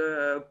tracing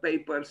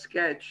paper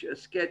sketch, a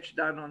sketch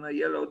done on a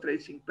yellow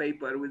tracing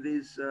paper with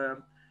these,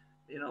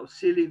 you know,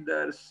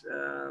 cylinders.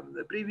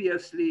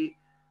 Previously,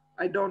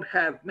 I don't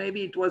have,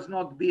 maybe it was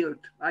not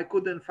built. I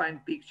couldn't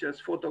find pictures,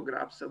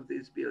 photographs of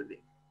this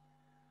building.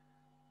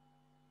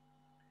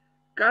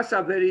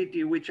 Casa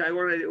Veriti, which we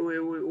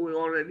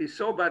already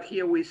saw, but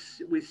here we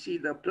see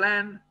the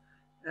plan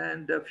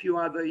and a few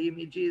other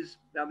images.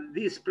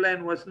 This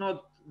plan was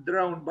not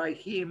drawn by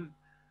him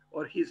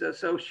or his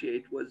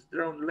associate, was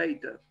drawn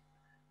later,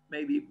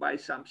 maybe by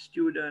some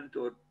student,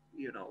 or,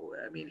 you know,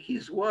 I mean,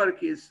 his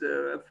work is,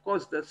 of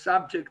course, the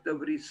subject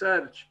of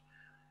research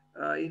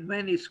in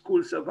many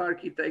schools of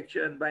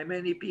architecture and by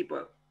many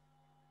people.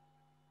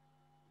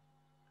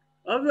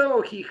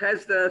 Although he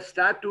has the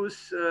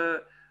status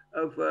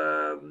of,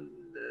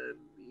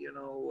 you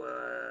know,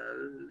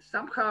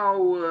 somehow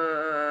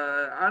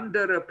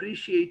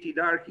underappreciated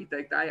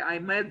architect. I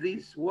met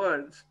these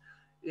words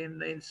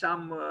in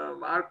some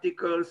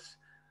articles.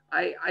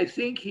 I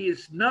think he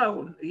is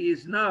known,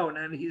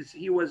 and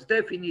he was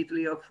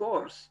definitely a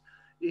force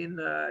in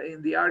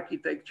the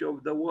architecture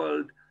of the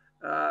world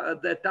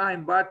at that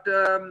time. But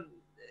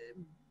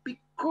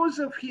because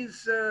of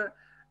his,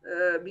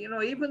 you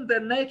know, even the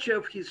nature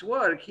of his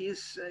work,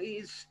 he's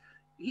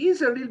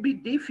a little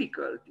bit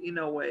difficult in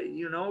a way,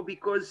 you know,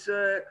 because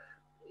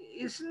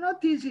it's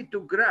not easy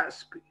to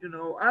grasp, you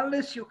know,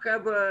 unless you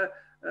have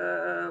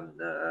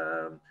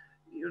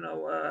you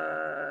know,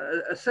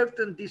 a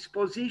certain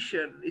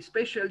disposition,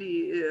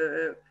 especially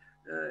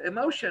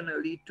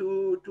emotionally,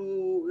 to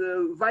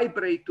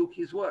vibrate to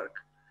his work.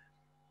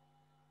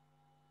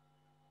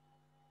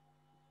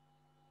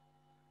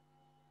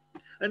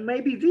 And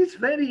maybe this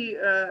very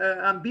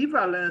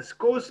ambivalence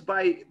caused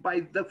by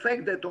the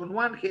fact that on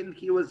one hand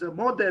he was a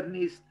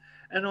modernist,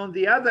 and on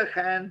the other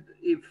hand,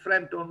 if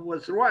Frampton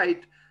was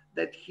right,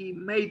 that he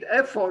made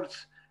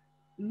efforts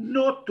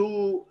not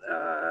to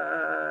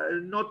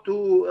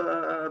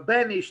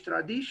banish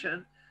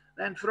tradition,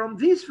 and from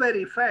this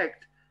very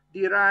fact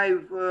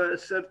derive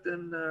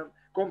certain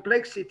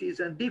complexities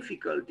and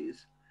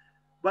difficulties.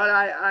 But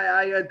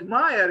I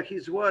admire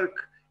his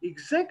work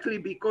exactly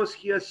because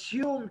he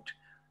assumed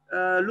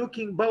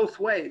looking both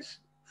ways,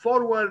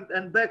 forward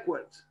and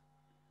backwards.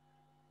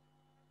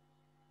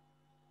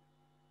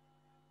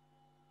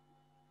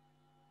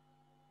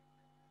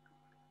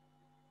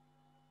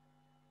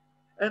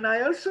 And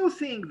I also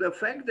think the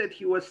fact that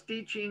he was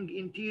teaching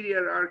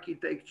interior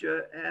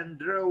architecture and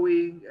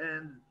drawing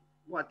and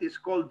what is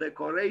called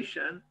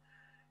decoration,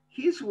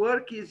 his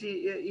work is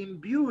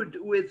imbued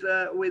with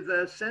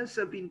a sense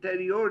of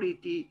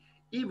interiority,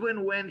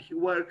 even when he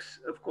works,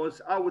 of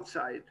course,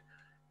 outside.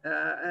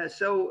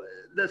 So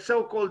the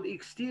so-called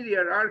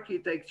exterior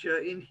architecture,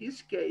 in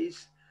his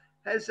case,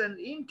 has an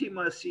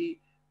intimacy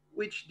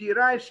which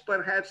derives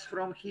perhaps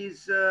from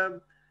his,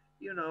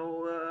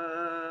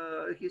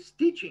 his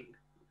teaching.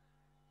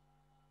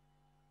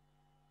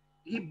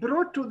 He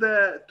brought to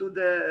the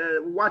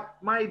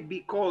what might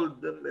be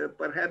called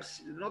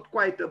perhaps not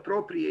quite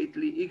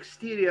appropriately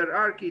exterior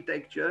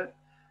architecture,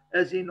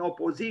 as in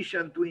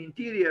opposition to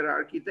interior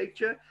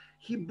architecture.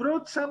 He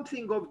brought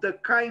something of the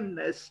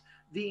kindness,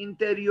 the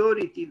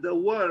interiority, the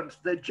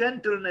warmth, the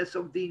gentleness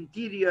of the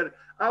interior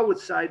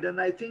outside, and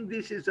I think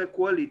this is a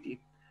quality.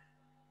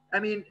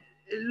 I mean,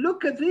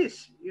 look at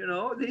this,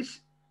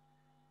 this.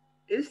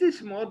 Is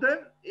this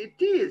modern? It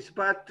is,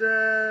 but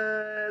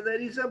there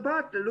is a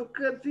but. Look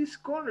at this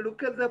corner.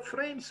 Look at the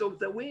frames of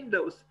the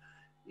windows.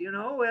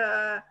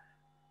 I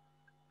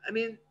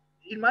mean,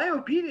 in my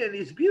opinion,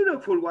 it's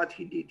beautiful what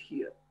he did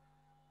here.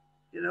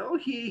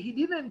 He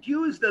didn't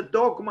use the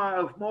dogma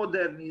of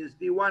modernism,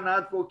 the one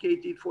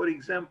advocated, for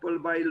example,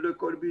 by Le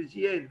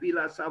Corbusier in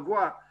Villa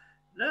Savoye.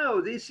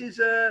 No, this is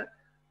an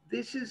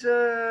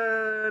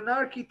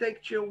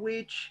architecture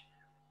which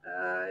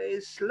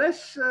is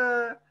less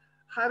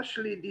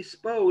harshly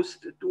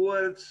disposed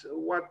towards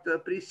what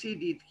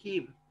preceded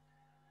him.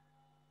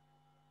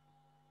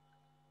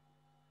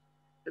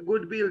 A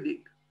good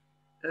building,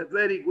 a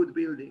very good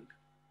building.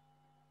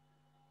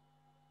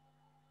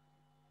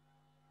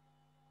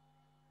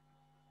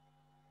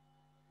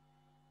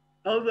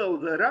 Although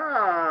there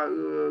are,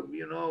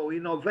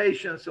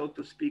 innovations, so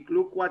to speak.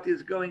 Look what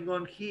is going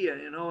on here,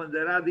 and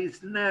there are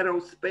these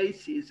narrow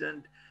spaces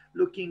and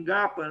looking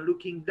up and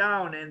looking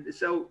down. And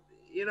so,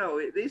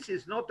 this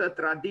is not a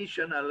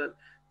traditional and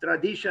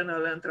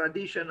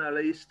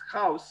traditionalist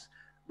house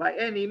by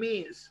any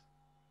means.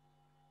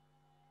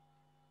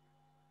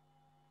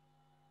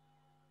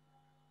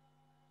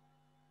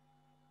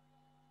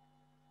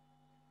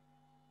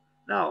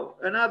 Now,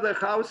 another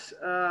house,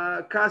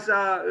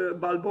 Casa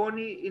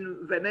Balboni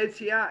in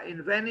Venezia,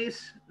 in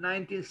Venice,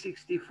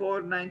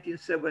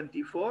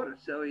 1964-1974.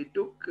 So it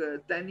took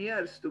 10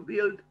 years to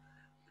build.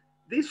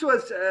 This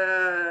was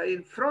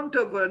in front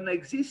of an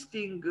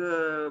existing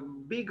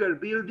bigger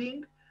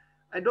building.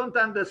 I don't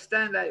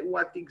understand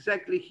what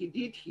exactly he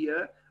did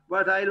here,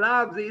 but I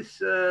love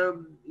this,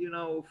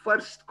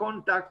 first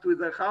contact with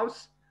the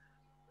house.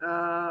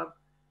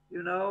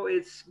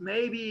 It's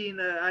maybe in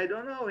I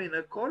don't know, in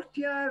a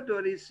courtyard,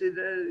 or is it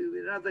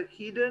rather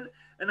hidden?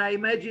 And I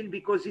imagine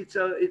because it's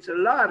a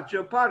large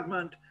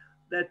apartment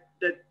that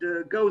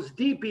goes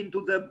deep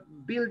into the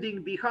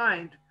building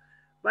behind.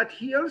 But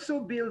he also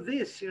built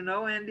this,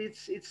 and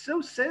it's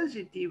so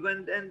sensitive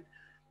and I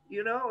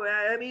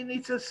mean,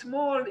 it's a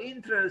small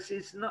entrance.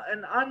 It's not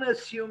an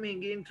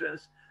unassuming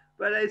entrance,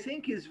 but I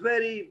think it's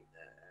very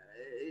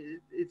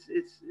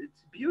it's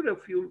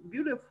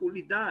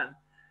beautifully done.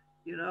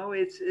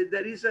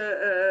 There is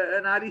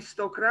an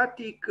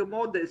aristocratic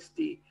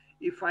modesty,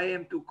 if I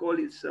am to call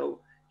it so,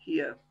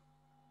 here.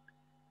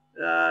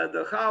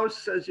 The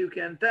house, as you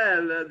can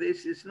tell,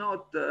 this is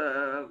not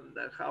the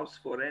house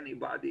for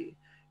anybody.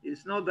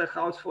 It's not the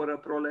house for a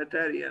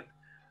proletarian,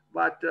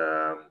 but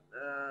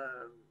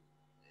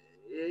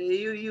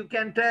you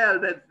can tell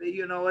that,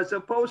 as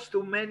opposed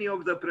to many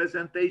of the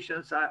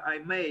presentations I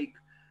make,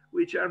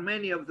 which are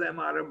many of them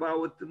are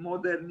about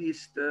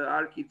modernist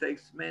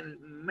architects,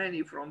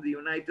 many from the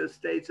United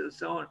States and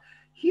so on.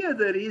 Here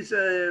there is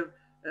a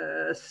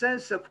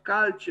sense of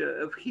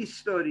culture, of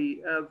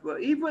history, of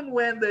even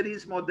when there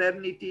is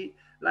modernity,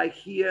 like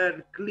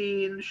here,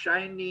 clean,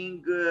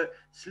 shining,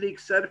 slick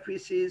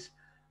surfaces.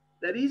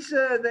 There is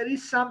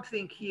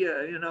something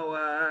here,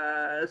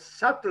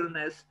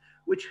 subtleness,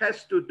 which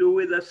has to do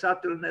with the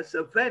subtleness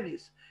of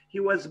Venice.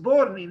 He was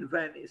born in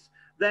Venice.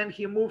 Then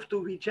he moved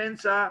to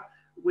Vicenza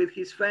with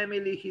his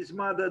family. His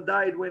mother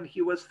died when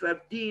he was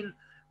 13.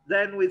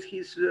 Then with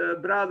his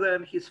brother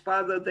and his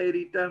father, they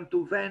returned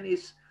to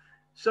Venice.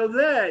 So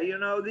there,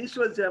 this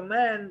was a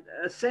man,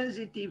 a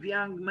sensitive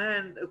young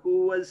man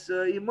who was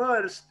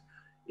immersed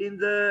in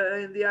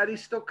the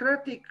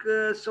aristocratic,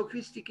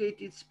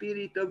 sophisticated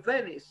spirit of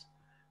Venice.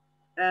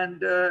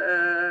 And,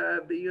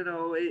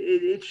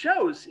 it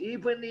shows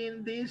even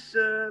in these,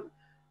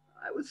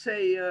 I would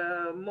say,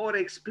 more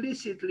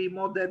explicitly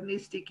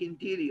modernistic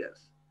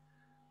interiors.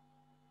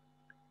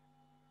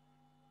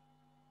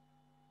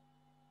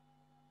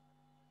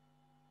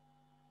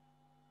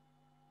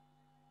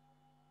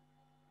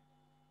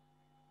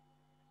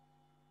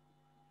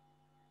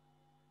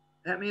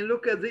 I mean,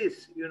 look at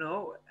this, you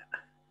know,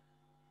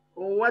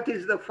 what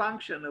is the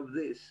function of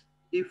this?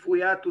 If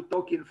we are to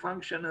talk in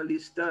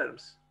functionalist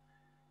terms,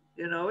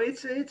 you know,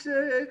 it's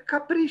a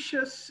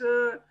capricious,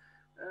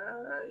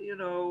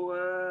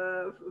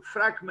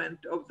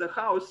 fragment of the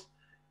house.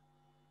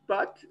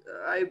 But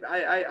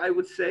I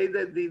would say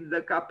that in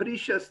the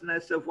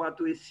capriciousness of what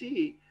we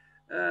see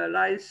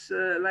lies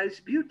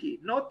beauty.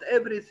 Not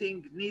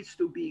everything needs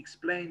to be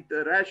explained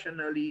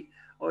rationally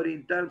or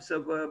in terms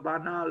of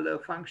banal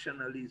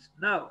functionalism.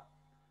 No,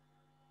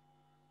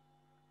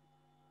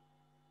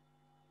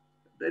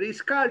 there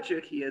is culture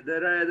here.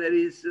 There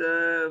is,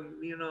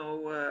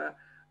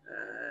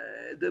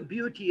 the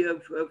beauty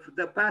of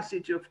the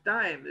passage of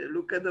time.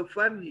 Look at the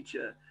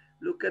furniture.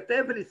 Look at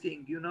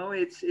everything. You know,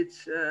 yes,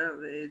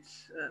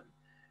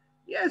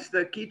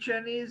 the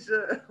kitchen is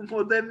a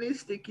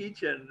modernistic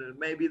kitchen.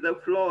 Maybe the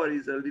floor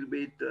is a little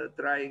bit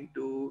trying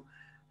to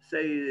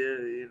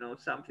say,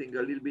 something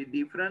a little bit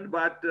different,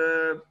 but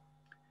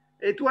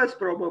it was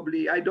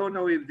probably, I don't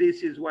know if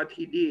this is what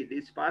he did.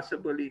 It's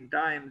possible in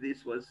time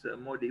this was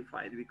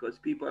modified because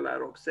people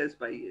are obsessed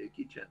by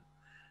kitchen.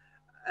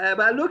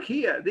 But look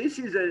here, this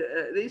is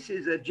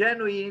a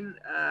genuine,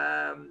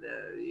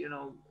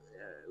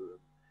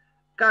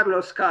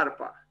 Carlo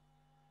Scarpa.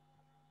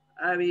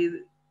 I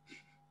mean,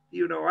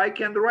 I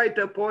can write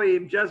a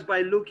poem just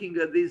by looking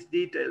at this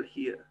detail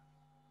here.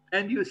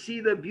 And you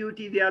see the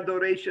beauty, the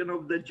adoration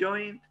of the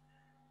joint.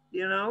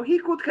 He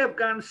could have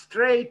gone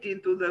straight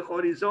into the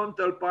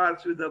horizontal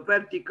parts with the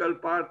vertical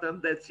part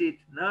and that's it.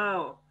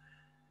 No,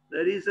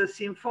 there is a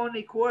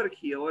symphonic work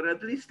here, or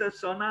at least a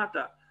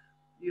sonata.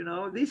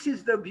 This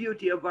is the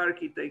beauty of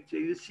architecture.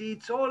 You see,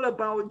 it's all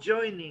about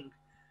joining.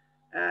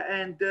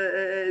 And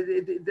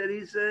there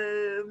is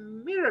a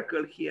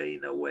miracle here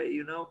in a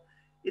way,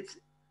 It's,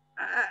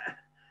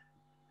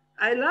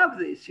 I love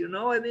this,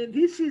 I mean,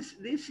 this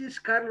is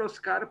Carlos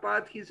Scarpa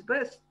at his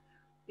best.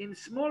 In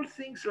small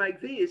things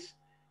like this,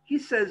 he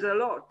says a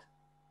lot.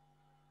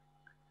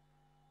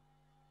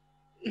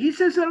 He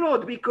says a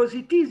lot because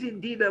it is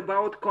indeed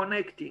about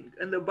connecting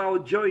and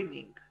about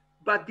joining,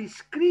 but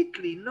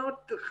discreetly,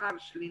 not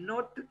harshly,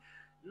 not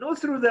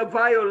through the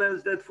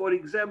violence that, for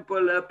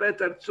example,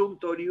 Peter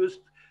Zumthor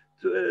used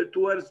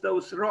towards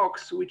those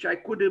rocks, which I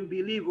couldn't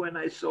believe when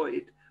I saw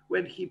it,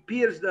 when he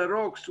pierced the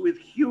rocks with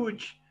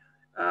huge,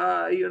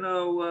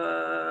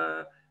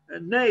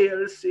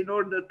 nails in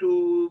order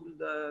to,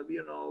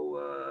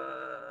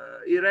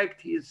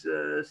 erect his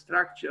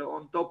structure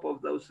on top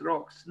of those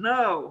rocks.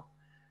 No,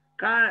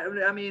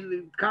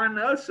 Khan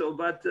also,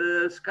 but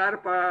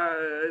Scarpa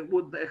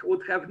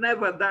would have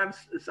never done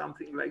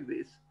something like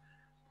this.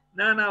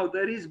 No,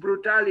 there is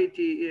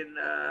brutality in,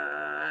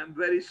 I'm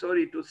very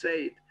sorry to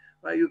say it,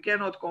 but you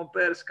cannot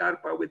compare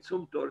Scarpa with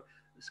Zumthor.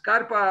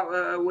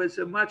 Scarpa was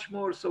a much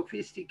more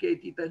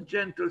sophisticated and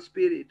gentle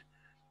spirit.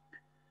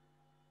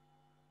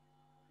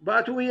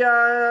 But we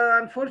are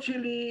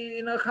unfortunately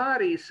in a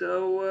hurry,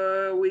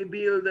 so we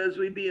build as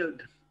we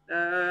build.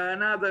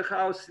 Another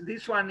house,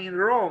 this one in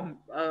Rome,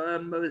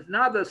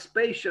 another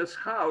spacious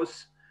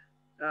house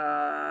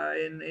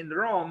in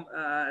Rome.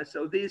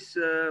 So this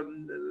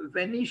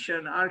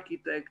Venetian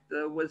architect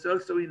was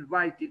also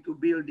invited to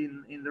build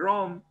in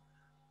Rome.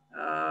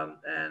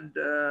 And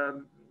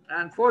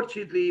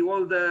unfortunately,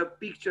 all the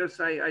pictures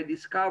I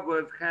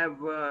discovered have,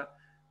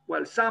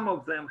 well, some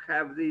of them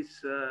have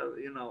this,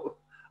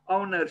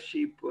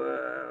 ownership,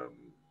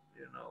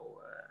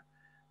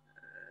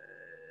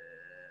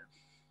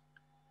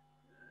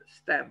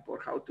 stamp, or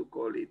how to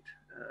call it.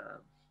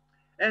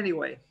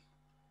 Anyway,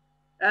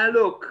 and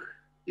look,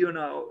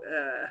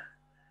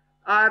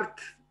 art,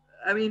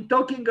 I mean,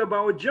 talking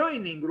about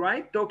joining,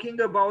 right?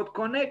 Talking about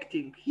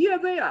connecting. Here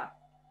they are.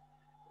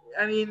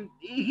 I mean,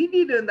 he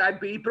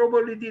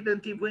probably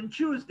didn't even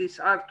choose this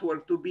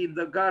artwork to be in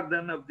the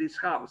garden of this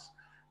house.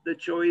 The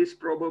choice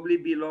probably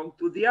belonged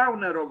to the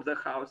owner of the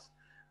house.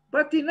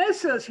 But in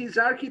essence, his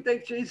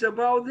architecture is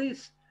about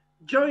this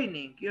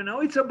joining,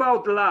 it's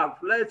about love.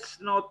 Let's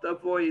not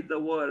avoid the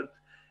word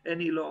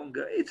any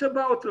longer. It's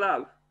about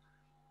love.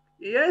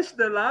 Yes,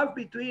 the love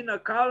between a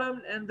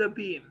column and the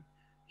beam.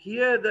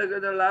 Here,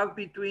 the love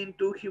between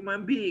two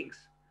human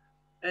beings.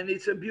 And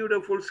it's a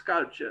beautiful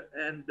sculpture.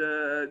 And,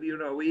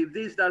 if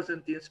this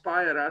doesn't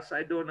inspire us,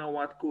 I don't know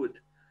what could.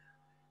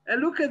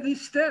 And look at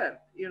this stair,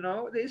 there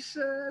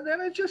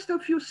are just a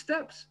few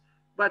steps,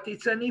 but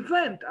it's an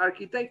event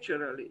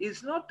architecturally.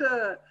 It's not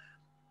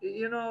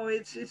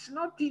it's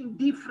not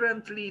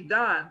indifferently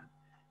done.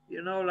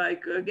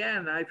 Like,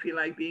 again, I feel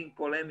like being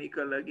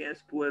polemical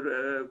against poor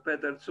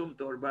Peter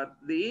Zumthor, but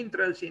the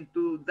entrance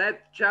into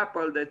that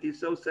chapel that is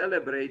so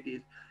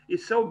celebrated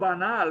is so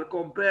banal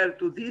compared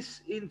to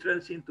this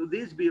entrance into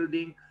this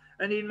building,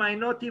 and it might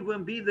not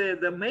even be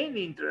the main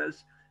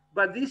entrance,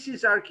 but this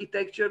is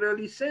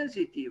architecturally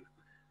sensitive.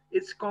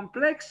 It's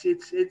complex.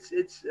 It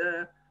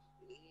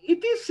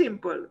is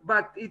simple,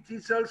 but it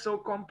is also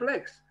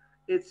complex.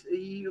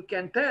 You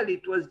can tell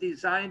it was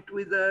designed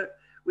with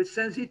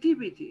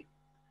sensitivity.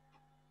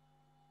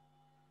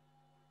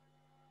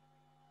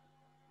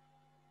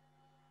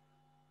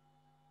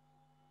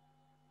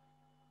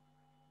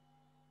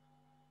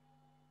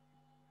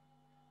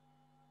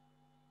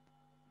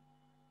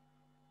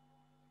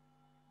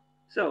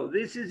 So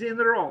this is in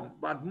Rome,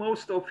 but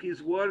most of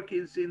his work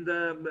is in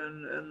the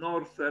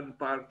northern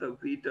part of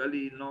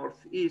Italy,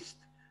 northeast.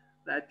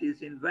 That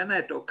is in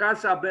Veneto.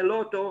 Casa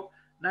Bellotto,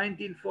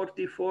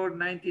 1944,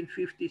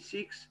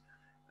 1956.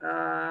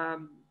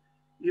 Um,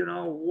 you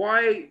know,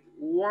 why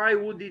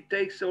would it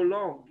take so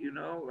long? You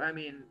know, I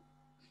mean,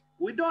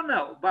 we don't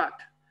know, but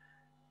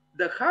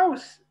the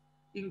house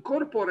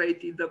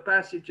incorporated the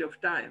passage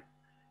of time,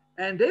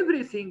 and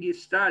everything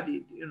is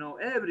studied. You know,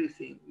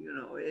 everything. You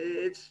know,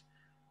 it's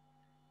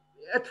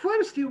at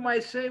first you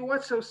might say,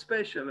 what's so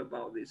special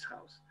about this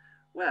house?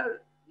 Well,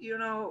 you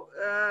know,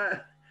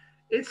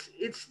 it's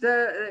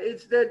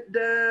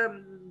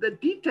the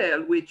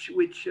detail which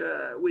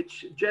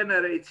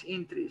generates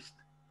interest.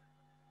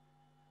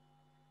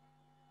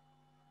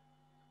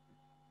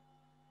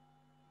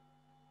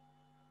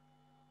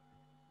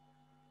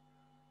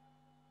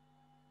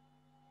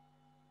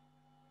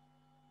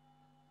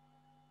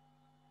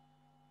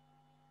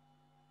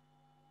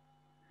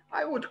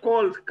 I would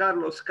call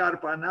Carlo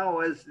Scarpa now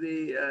as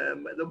the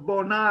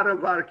Bonnard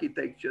of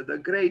architecture, the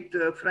great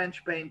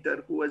French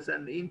painter who was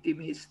an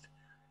intimist,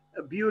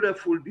 a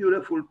beautiful,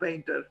 beautiful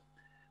painter.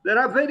 There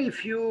are very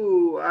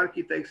few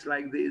architects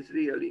like this,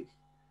 really,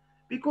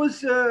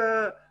 because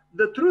the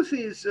truth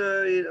is,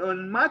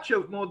 on much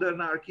of modern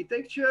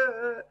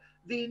architecture,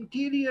 the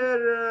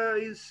interior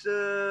is,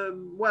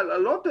 well, a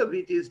lot of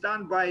it is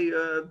done by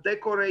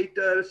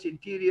decorators,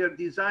 interior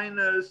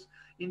designers,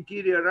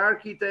 interior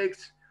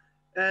architects,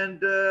 and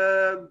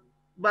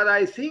but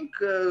I think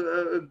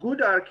a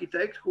good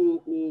architect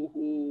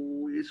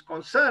who is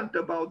concerned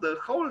about the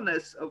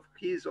wholeness of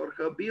his or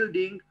her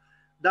building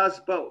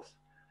does both.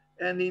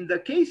 And in the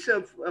case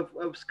of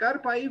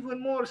Scarpa,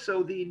 even more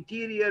so, the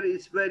interior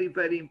is very,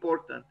 very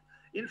important.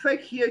 In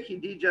fact, here he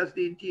did just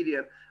the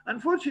interior.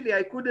 Unfortunately,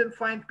 I couldn't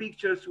find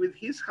pictures with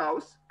his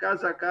house,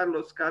 Casa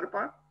Carlo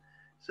Scarpa.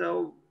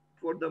 So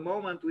for the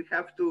moment, we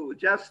have to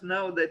just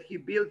know that he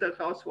built a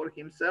house for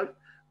himself,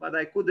 but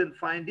I couldn't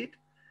find it.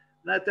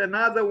 That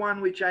another one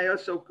which I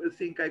also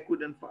think I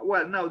couldn't find.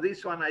 Well, no,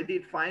 this one I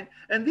did find.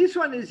 And this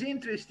one is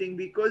interesting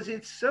because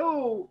it's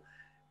so,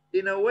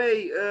 in a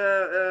way,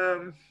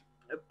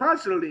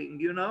 puzzling.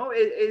 You know,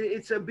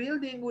 it's a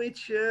building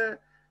which, you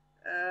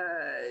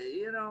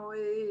know,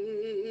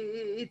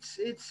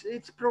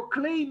 it's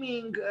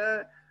proclaiming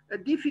a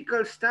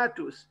difficult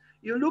status.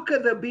 You look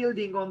at the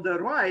building on the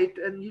right,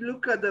 and you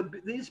look at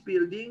this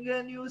building,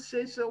 and you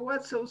say, so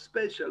what's so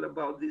special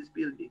about this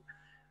building?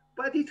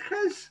 But it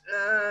has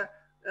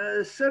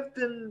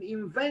certain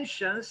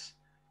inventions,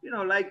 you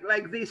know,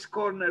 like this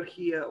corner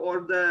here,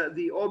 or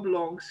the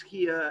oblongs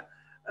here,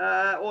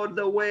 or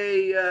the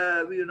way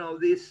you know,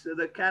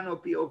 the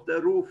canopy of the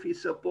roof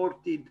is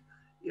supported,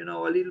 you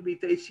know, a little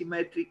bit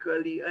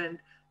asymmetrically, and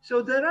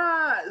so there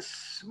are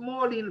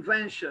small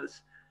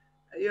inventions.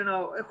 You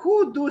know,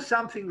 who do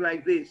something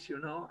like this? You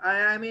know,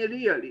 I mean,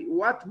 really,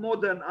 what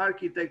modern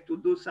architect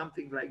would do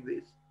something like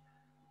this?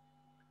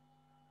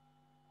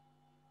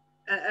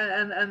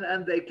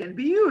 And they can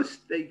be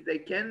used.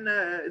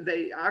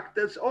 They act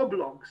as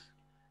oblongs,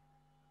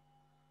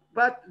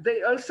 but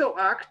they also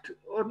act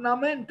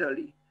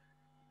ornamentally.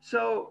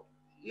 So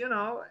you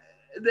know,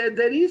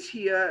 there is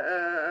here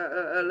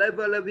a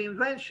level of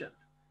invention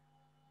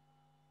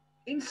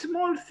in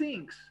small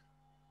things.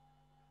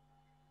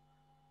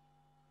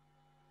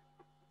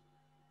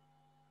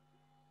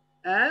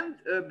 And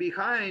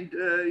behind,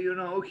 you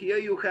know, here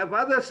you have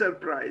other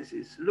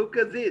surprises. Look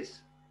at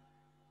this.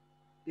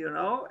 You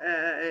know,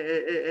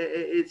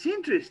 it's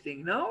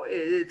interesting. No,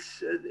 it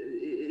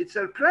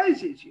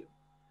surprises you.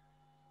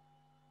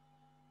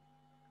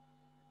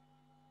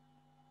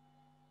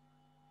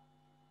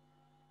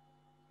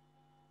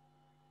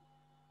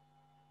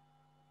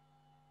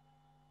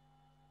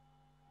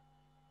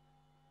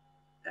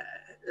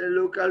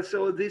 Look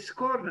also this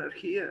corner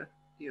here.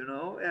 You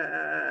know,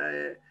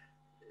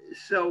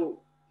 so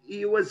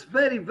he was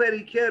very,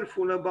 very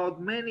careful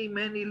about many,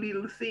 many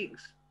little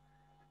things.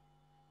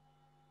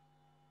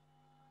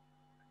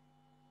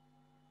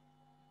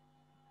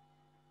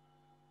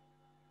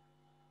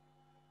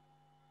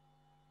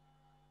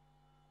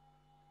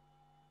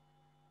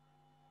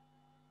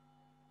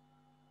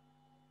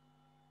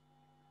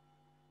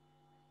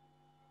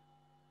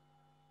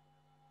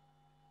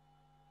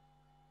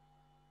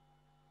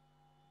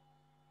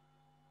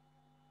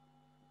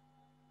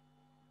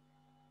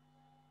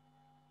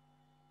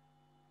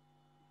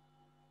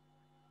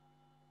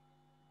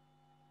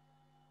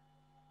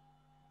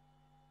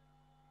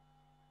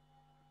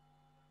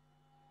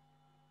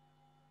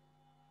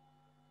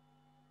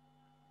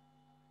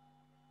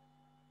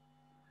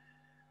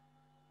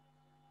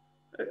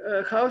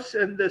 House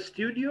and the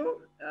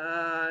studio.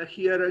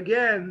 Here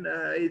again,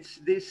 it's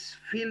this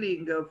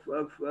feeling of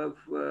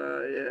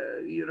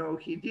you know,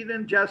 he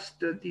didn't just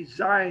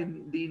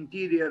design the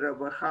interior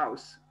of a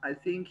house. I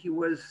think he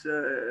was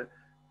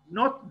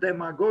not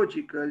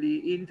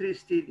demagogically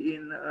interested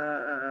in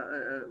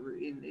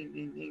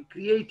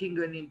creating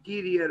an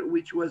interior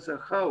which was a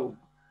home.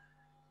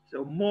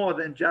 So more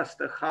than just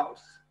a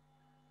house.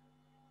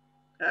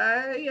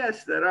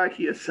 Yes, there are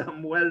here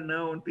some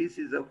well-known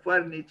pieces of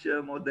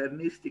furniture,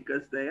 modernistic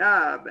as they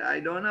are. But I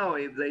don't know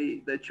if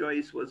the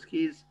choice was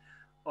his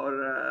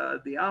or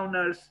the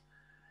owner's.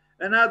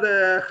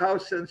 Another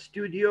house and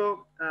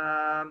studio.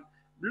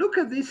 Look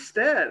at this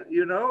stair.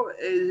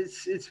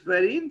 It's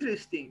very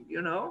interesting.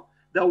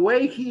 The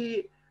way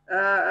he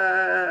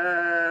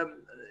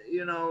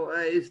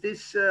is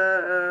this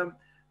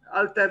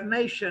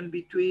alternation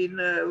between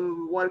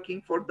working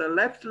for the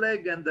left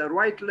leg and the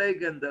right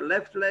leg and the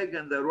left leg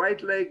and the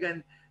right leg,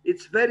 and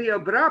it's very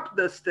abrupt,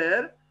 the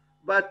stair,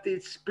 but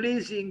it's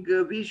pleasing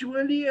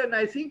visually, and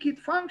I think it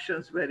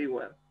functions very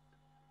well.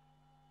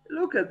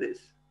 Look at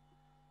this,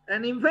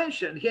 an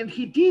invention, and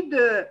he did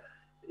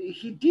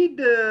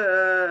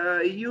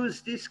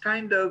use this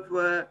kind of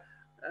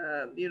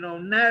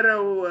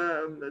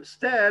narrow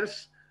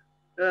stairs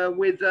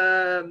with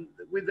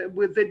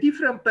a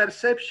different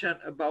perception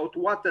about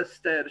what a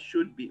stair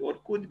should be or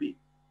could be.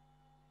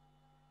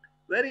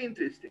 Very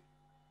interesting.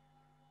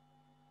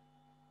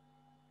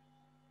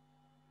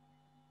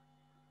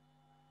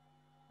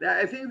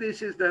 I think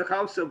this is the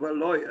house of a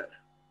lawyer,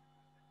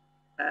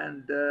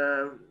 and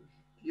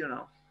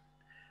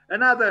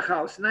another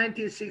house,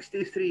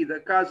 1963, the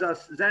Casa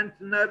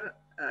Zentner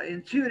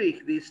in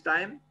Zurich this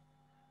time.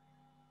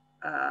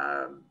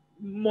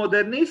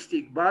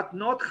 Modernistic, but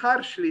not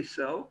harshly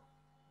so.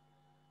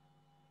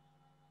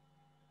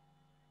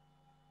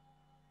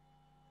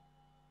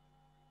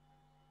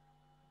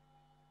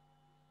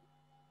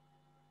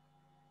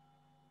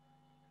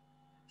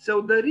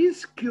 So there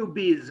is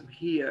cubism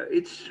here,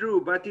 it's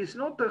true, but it's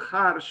not a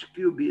harsh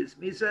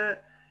cubism. It's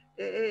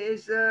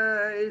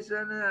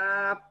an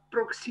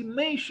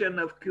approximation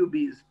of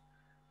cubism.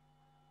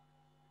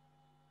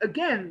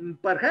 Again,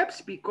 perhaps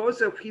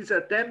because of his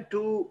attempt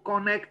to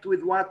connect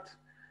with what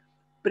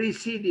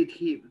preceded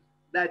him,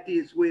 that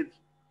is, with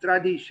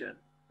tradition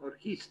or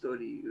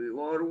history,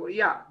 or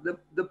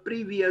the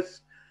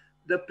previousness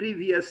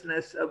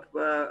of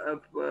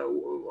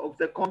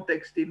the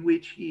context in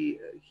which he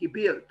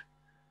built.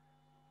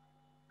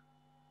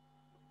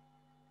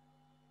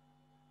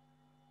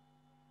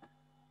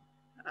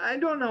 I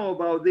don't know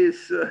about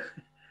this.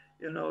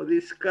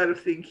 This curve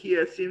thing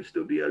here seems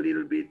to be a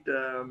little bit,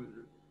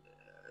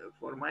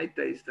 for my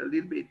taste, a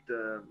little bit,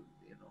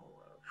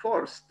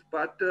 forced.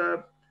 But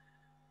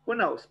who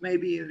knows?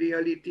 Maybe in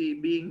reality,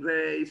 being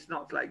there is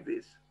not like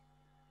this.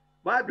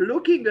 But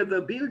looking at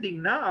the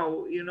building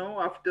now,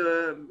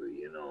 after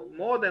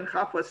more than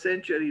half a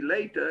century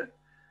later,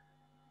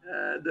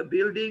 the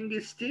building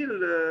is still,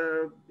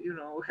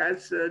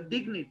 has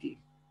dignity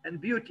and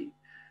beauty.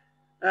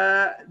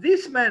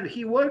 This man,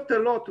 he worked a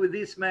lot with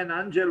this man,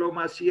 Angelo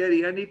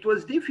Massieri, and it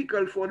was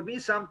difficult for me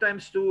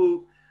sometimes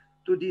to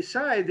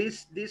decide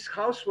this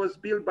house was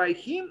built by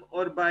him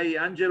or by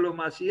Angelo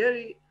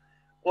Massieri,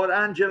 or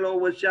Angelo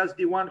was just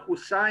the one who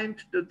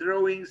signed the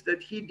drawings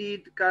that he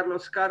did, Carlo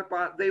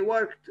Scarpa. They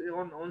worked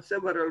on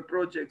several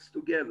projects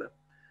together.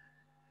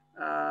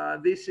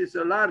 This is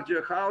a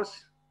larger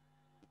house,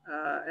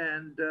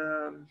 and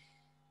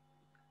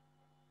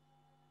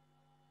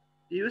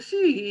you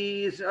see,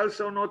 he is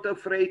also not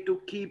afraid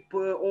to keep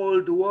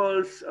old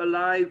walls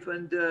alive,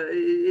 and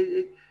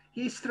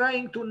he's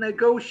trying to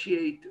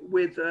negotiate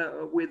with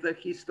the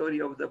history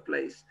of the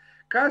place.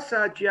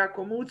 Casa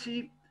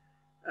Giacomuzzi,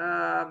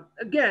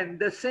 again,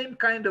 the same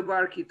kind of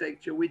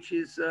architecture, which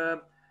is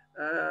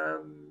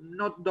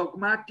not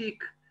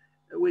dogmatic,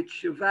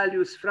 which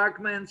values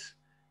fragments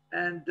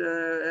and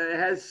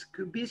has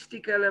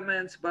cubistic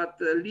elements, but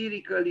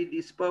lyrically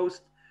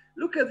disposed.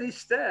 Look at this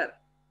stair.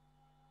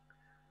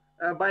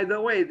 By the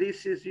way,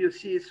 this is, you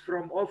see, is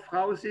from Off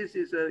Houses,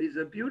 is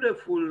a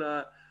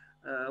beautiful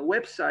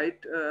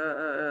website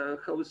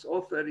whose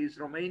author is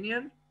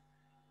Romanian.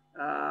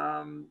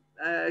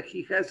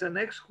 He has an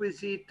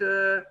exquisite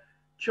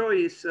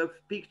choice of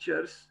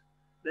pictures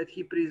that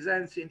he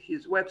presents in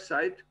his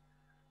website.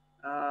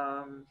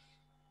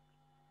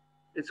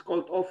 It's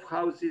called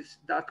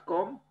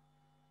offhouses.com.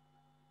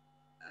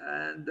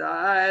 And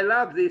I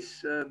love this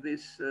stair.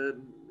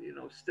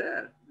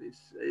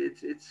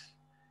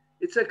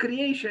 It's a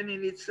creation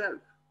in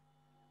itself.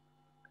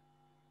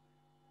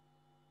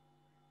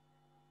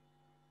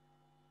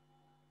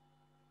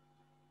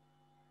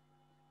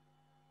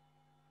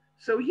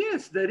 So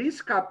yes, there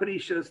is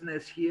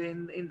capriciousness here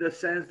in the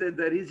sense that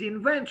there is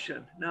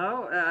invention.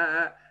 No,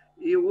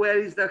 where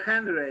is the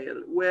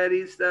handrail? Where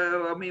is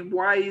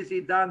why is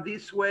it done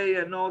this way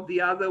and not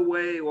the other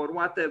way or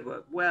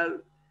whatever?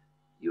 Well,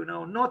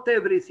 not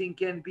everything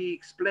can be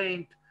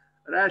explained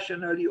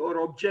rationally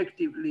or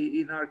objectively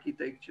in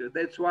architecture.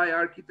 That's why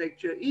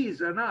architecture is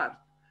an art.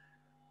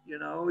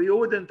 You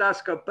wouldn't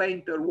ask a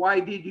painter, why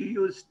did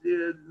you use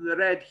the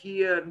red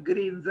here and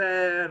green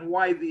there and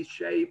why this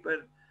shape?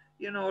 And,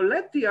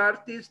 let the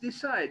artist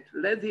decide,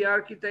 let the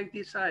architect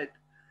decide.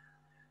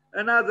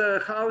 Another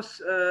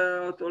house,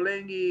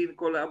 Ottolenghi, in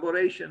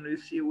collaboration, you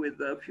see, with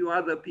a few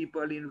other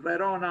people in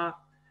Verona,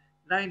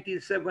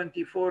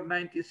 1974,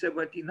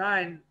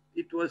 1979,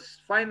 it was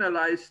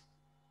finalized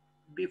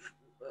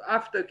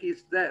after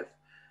his death.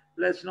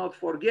 let's not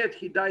forget,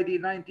 he died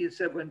in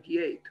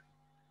 1978.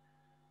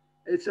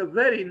 It's a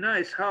very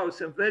nice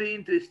house, a very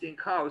interesting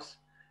house,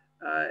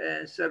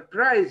 and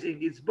surprising.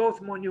 It's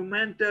both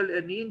monumental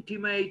and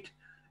intimate,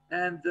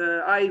 and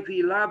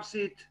Ivy loves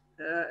it.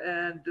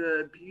 And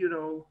you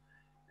know,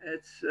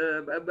 it's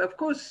of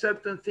course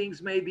certain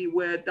things maybe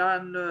were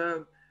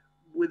done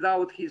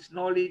without his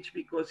knowledge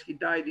because he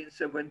died in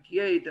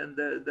 78 and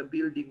the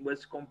building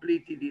was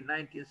completed in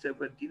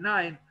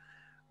 1979.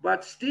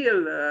 But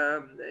still,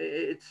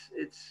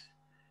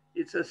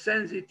 it's a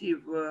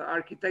sensitive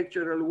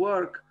architectural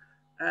work,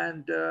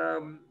 and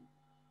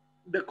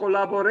the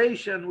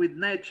collaboration with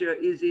nature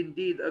is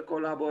indeed a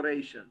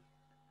collaboration.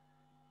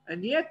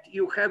 And yet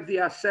you have the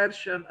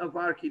assertion of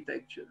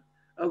architecture,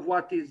 of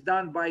what is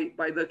done by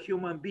the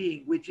human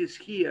being, which is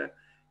here.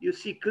 You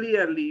see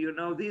clearly, you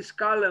know, these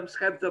columns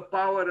have the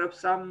power of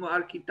some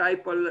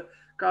archetypal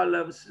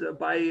columns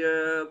by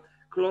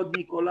Claude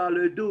Nicolas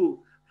Ledoux,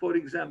 for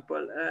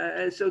example.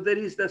 So there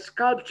is the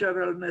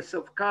sculpturalness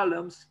of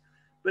columns,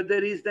 but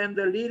there is then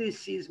the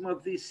lyricism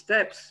of these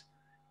steps,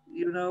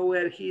 you know,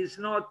 where he is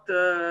not,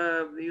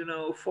 you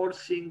know,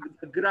 forcing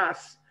the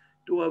grass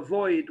to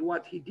avoid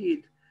what he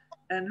did.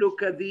 And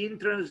look at the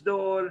entrance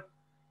door,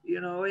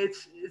 you know,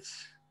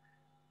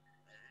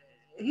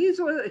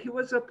 he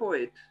was a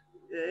poet.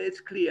 It's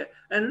clear.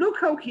 And look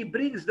how he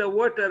brings the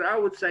water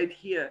outside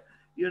here,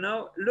 you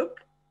know,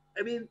 look,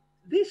 I mean,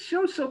 this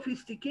shows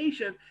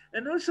sophistication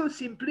and also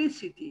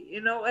simplicity,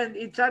 you know, and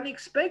it's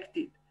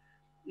unexpected,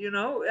 you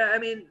know. I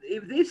mean,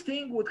 if this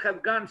thing would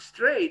have gone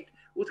straight,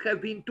 would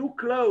have been too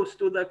close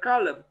to the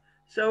column.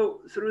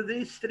 So through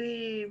these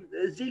through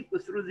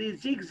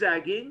this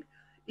zigzagging,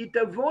 it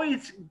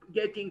avoids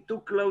getting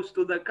too close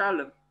to the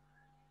column.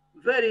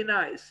 Very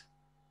nice.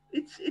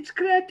 It's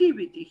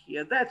creativity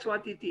here. That's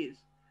what it is.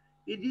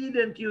 He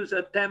didn't use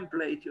a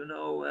template, you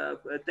know,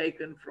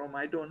 taken from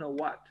I don't know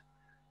what.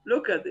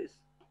 Look at this.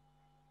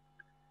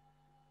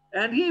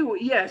 And he,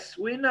 yes,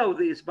 we know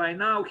this by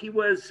now. He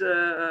was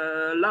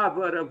a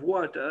lover of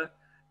water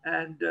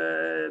and,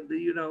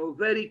 you know,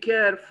 very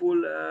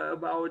careful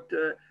about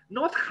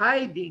not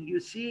hiding. You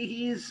see,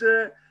 he's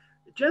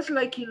just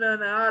like in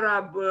an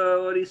Arab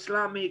or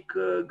Islamic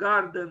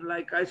garden,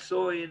 like I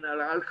saw in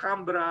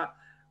Alhambra,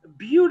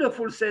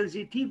 beautiful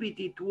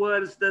sensitivity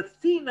towards the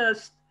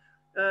thinnest,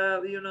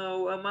 you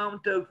know,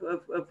 amount of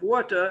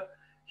water.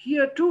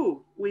 Here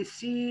too, we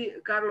see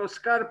Carlo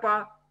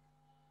Scarpa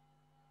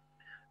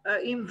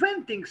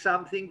inventing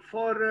something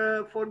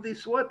for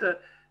this water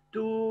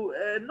to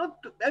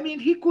not. I mean,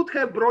 he could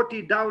have brought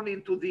it down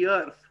into the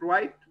earth,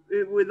 right,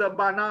 with a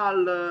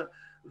banal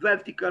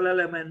vertical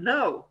element.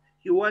 No,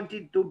 he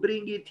wanted to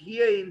bring it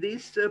here in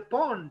this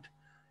pond,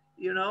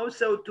 you know.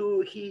 So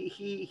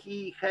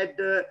he had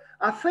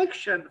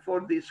affection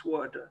for this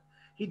water.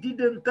 He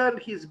didn't turn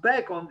his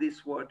back on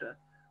this water.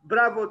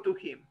 Bravo to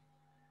him.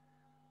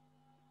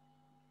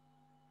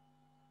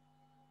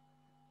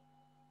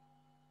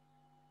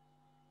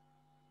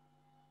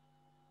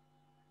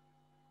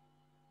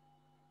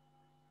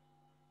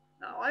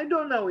 Now, I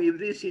don't know if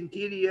this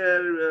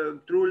interior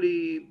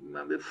truly,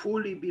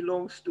 fully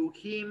belongs to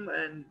him,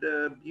 and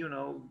you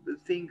know,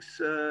 things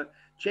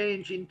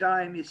change in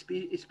time,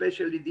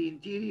 especially the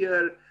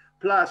interior.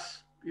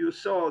 Plus, you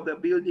saw the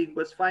building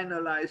was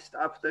finalized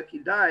after he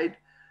died,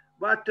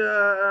 but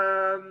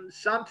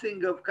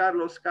something of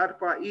Carlos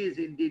Scarpa is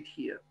indeed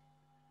here.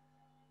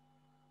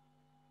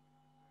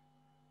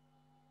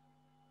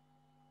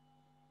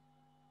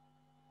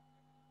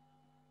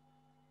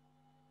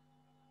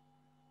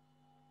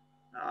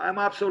 I'm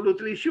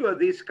absolutely sure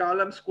these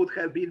columns could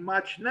have been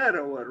much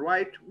narrower,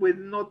 right?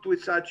 Not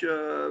with such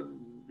a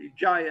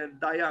giant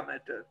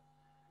diameter.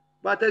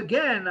 But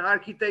again,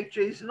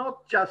 architecture is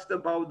not just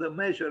about the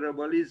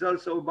measurable, it's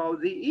also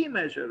about the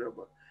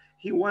immeasurable.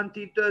 He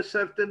wanted a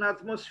certain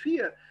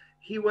atmosphere.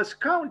 He was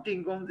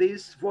counting on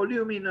these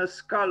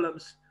voluminous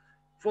columns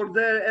for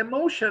their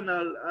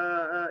emotional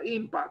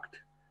impact.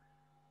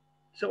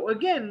 So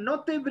again,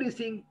 not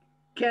everything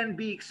can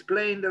be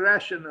explained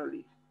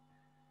rationally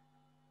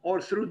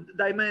or through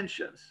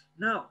dimensions.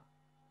 No.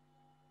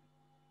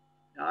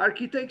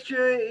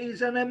 Architecture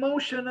is an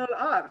emotional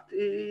art.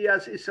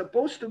 It is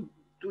supposed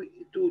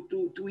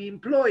to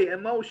employ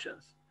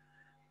emotions.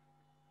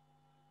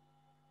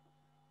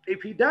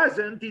 If it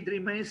doesn't, it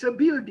remains a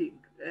building,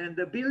 and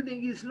the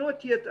building is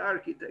not yet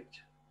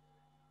architecture.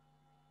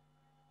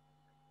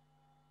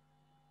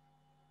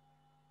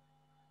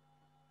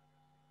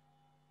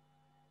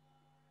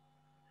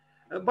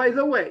 By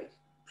the way,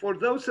 for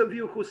those of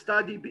you who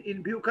study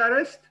in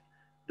Bucharest,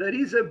 there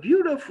is a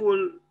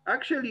beautiful,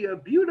 actually a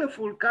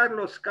beautiful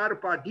Carlos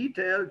Scarpa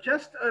detail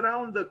just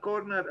around the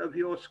corner of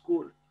your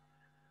school.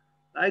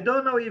 I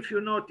don't know if you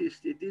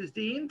noticed it. It's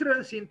the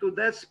entrance into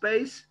that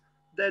space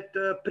that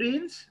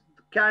Prince,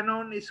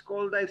 Canon is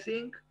called, I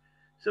think.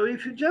 So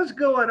if you just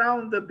go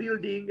around the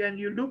building and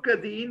you look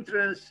at the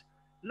entrance,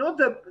 not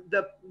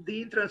the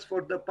entrance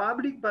for the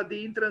public, but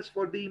the entrance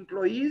for the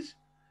employees,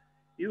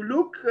 you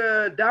look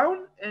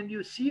down and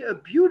you see a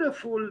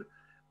beautiful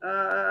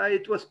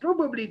It was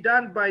probably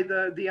done by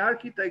the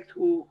architect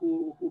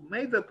who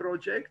made the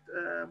project,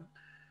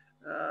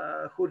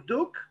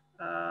 Hurduk.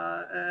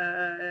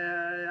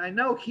 I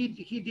know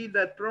he did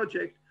that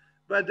project,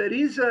 but there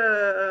is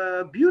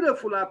a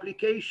beautiful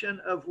application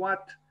of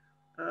what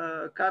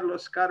Carlo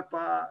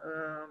Scarpa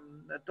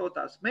taught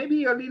us.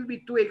 Maybe a little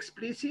bit too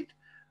explicit,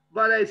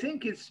 but I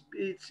think it's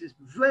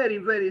very,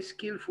 very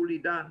skillfully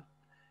done.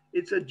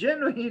 It's a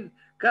genuine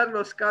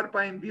Carlo Scarpa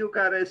in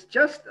Bucharest,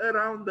 just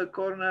around the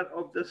corner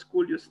of the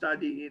school you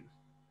study in.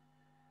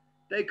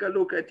 Take a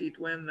look at it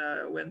when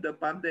the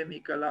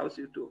pandemic allows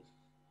you to.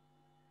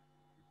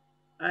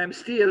 I'm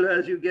still,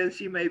 as you can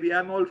see, maybe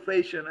I'm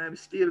old-fashioned. I'm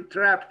still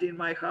trapped in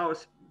my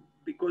house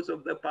because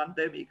of the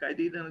pandemic. I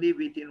didn't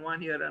leave it in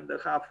 1 year and a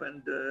half,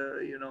 and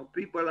you know,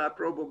 people are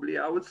probably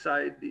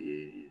outside,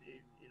 you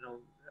know,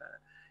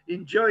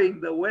 enjoying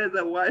the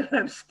weather while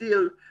I'm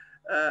still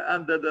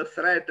under the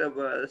threat of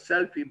a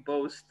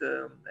self-imposed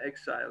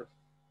exile.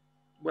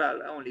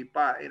 Well, only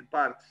in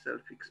part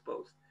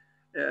self-exposed,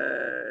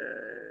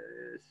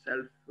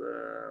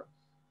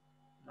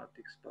 not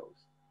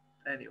exposed.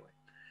 Anyway.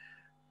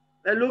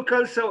 Look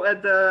also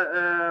at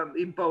the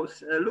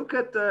imposed. Look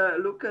at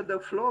the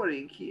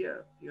flooring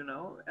here. You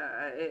know,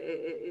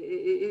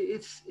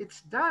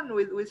 it's done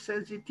with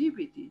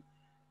sensitivity,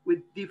 with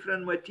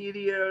different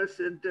materials,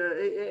 and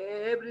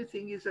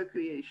everything is a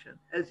creation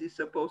as it's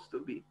supposed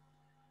to be.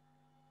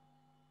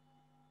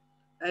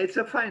 It's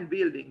a fine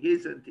building,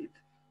 isn't it?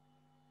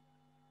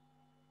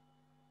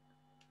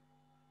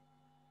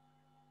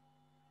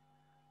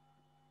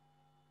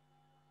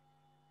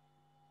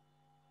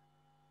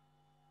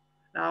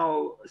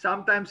 Now,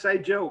 sometimes I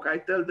joke, I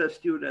tell the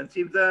students,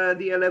 if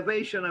the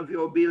elevation of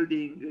your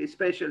building,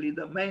 especially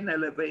the main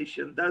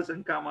elevation,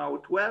 doesn't come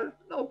out well,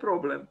 no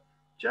problem.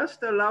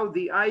 Just allow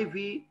the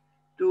ivy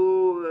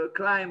to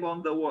climb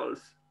on the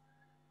walls,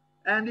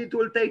 and it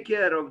will take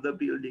care of the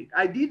building.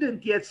 I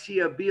didn't yet see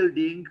a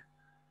building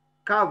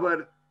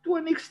covered to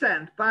an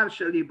extent,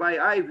 partially by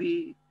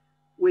ivy,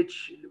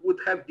 which would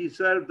have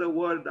deserved the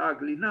word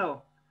ugly.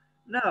 No,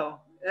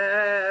 no.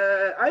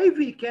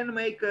 Ivy can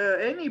make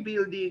any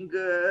building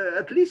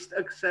at least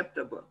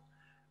acceptable.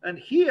 And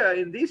here,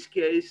 in this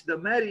case, the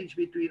marriage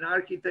between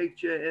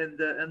architecture and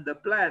the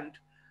plant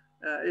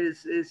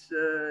is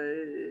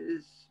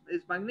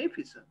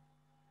magnificent.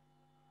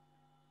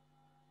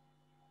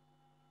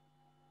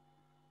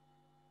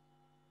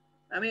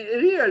 I mean,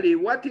 really,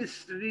 what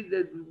is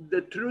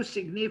the true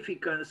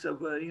significance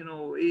of, you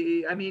know,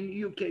 I mean,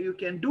 you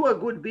can do a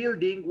good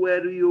building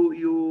where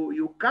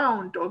you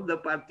count on the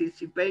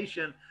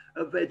participation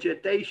of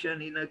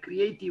vegetation in a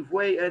creative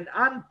way, an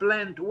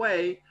unplanned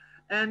way,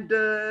 and,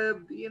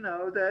 you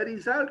know, the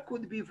result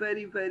could be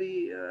very,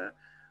 very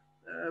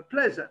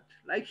pleasant,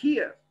 like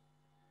here.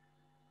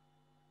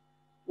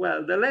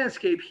 Well, the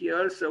landscape here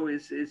also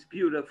is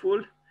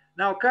beautiful.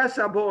 Now,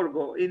 Casa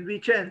Borgo in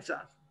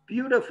Vicenza.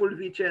 Beautiful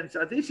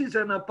Vicenza. This is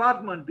an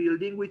apartment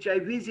building which I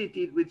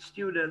visited with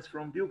students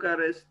from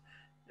Bucharest.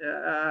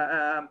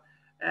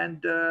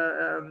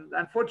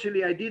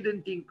 Unfortunately, I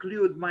didn't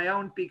include my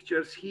own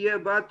pictures here,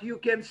 but you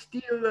can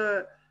still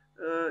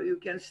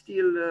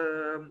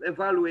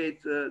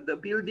evaluate the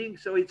building.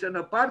 So it's an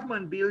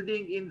apartment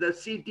building in the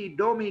city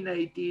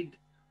dominated,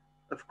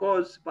 of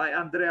course, by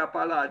Andrea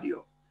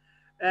Palladio.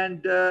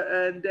 And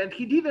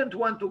he didn't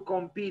want to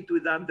compete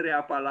with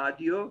Andrea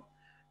Palladio,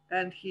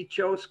 and he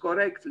chose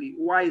correctly,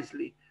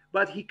 wisely.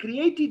 But he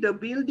created a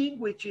building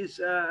which is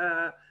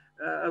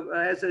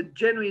has a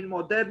genuine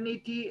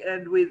modernity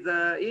and with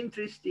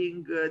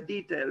interesting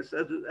details,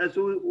 as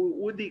we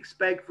would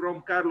expect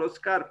from Carlo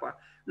Scarpa.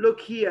 Look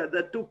here,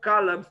 the two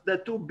columns, the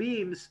two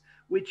beams,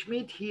 which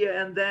meet here,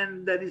 and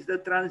then there is the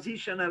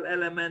transitional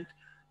element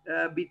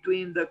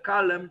between the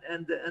column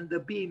and the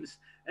beams.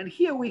 And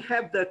here we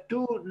have the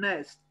two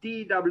nests,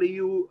 TWONESS,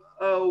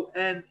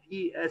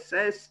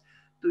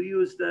 to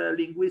use the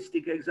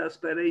linguistic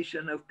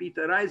exasperation of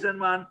Peter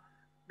Eisenman,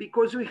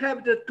 because we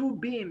have the two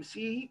beams.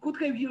 He could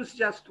have used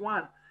just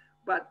one,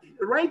 but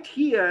right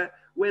here,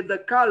 where the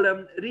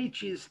column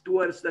reaches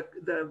towards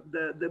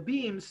the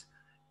beams,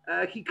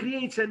 he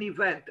creates an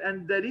event.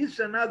 And there is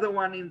another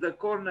one in the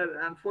corner.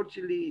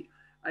 Unfortunately,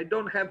 I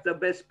don't have the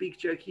best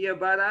picture here,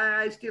 but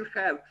I still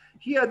have.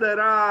 Here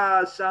there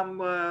are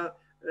some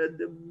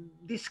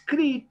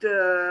discrete,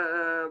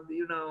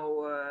 you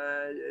know,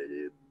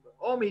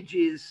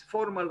 homages,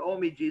 formal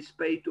homages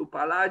paid to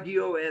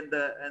Palladio and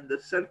the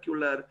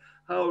circular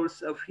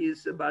halls of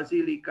his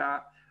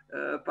Basilica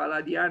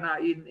Palladiana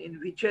in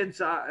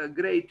Vicenza, a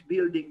great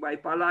building by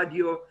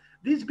Palladio.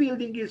 This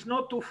building is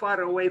not too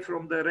far away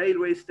from the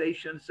railway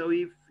station, so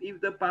if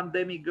the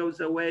pandemic goes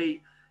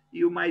away,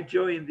 you might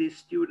join these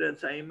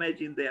students. I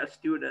imagine there are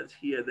students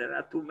here. There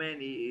are too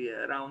many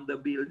around the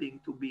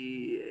building to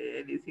be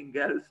anything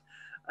else,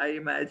 I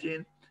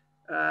imagine.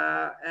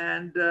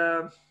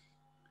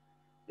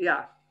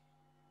 Yeah.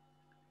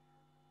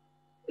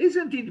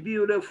 Isn't it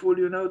beautiful,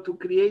 you know, to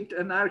create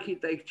an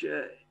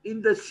architecture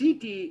in the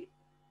city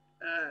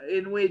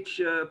in which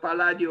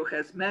Palladio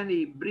has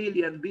many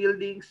brilliant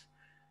buildings,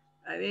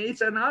 I mean,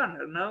 it's an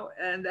honor, no?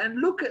 And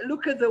look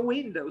at the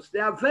windows; they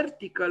are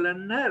vertical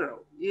and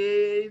narrow.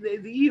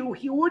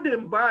 He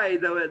wouldn't buy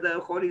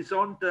the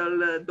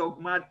horizontal,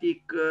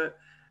 dogmatic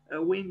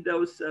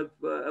windows of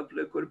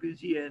Le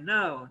Corbusier.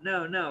 No,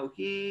 no, no.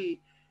 He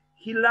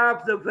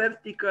loved the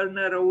vertical,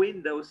 narrow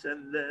windows,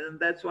 and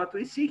that's what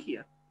we see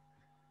here.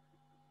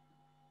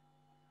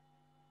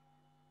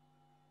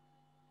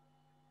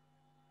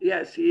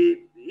 Yes,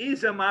 he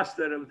is a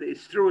master of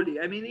this,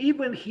 truly. I mean,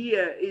 even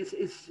here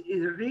is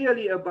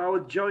really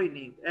about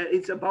joining.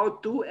 It's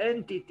about two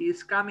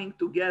entities coming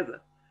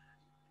together.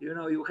 You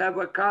know, you have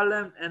a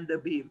column and the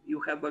beam. You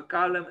have a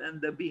column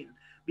and the beam.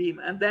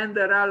 And then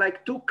there are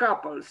like two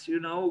couples, you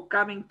know,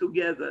 coming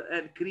together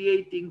and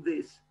creating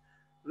this.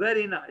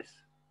 Very nice.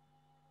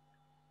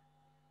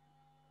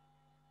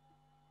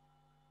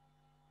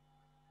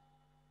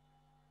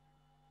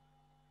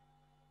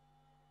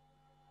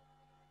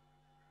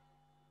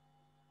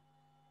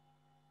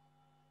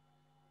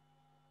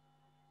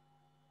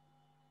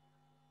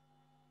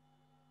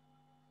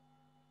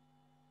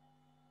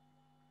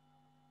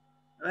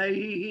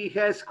 He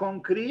has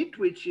concrete,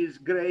 which is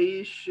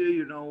grayish,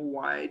 you know,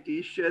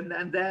 whitish,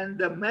 and then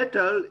the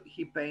metal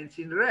he paints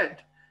in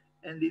red.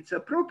 And it's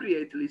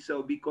appropriately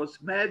so because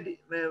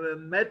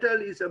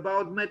metal is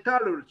about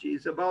metallurgy,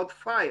 it's about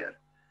fire.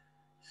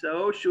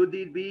 So could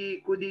it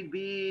be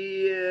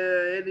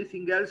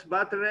anything else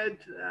but red?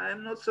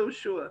 I'm not so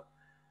sure.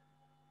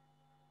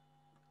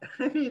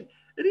 I mean,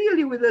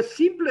 really with the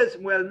simplest,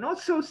 well, not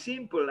so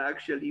simple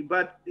actually,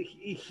 but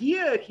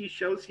here he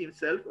shows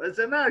himself as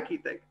an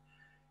architect,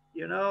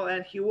 you know,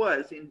 and he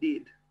was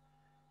indeed.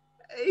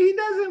 He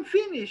doesn't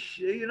finish,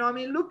 you know. I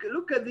mean,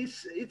 look at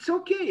this. It's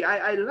okay.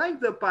 I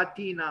like the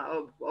patina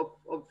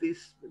of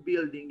this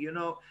building, you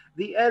know,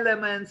 the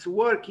elements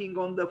working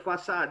on the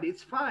facade.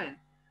 It's fine.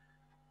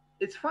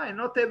 It's fine.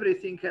 Not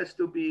everything has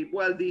to be,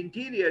 well, the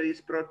interior is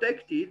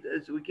protected,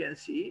 as we can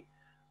see,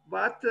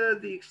 but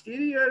the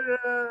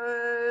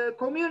exterior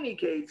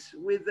communicates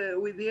with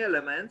the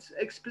elements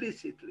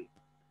explicitly.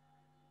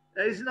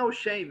 There is no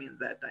shame in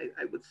that,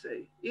 I would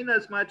say, in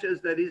as much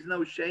as there is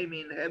no shame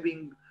in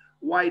having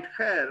white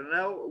hair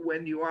now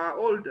when you are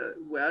older.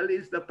 Well,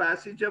 it's the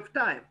passage of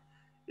time.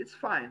 It's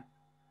fine.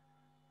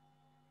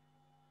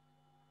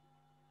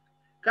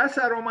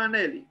 Casa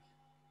Romanelli.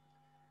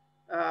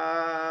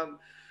 Uh,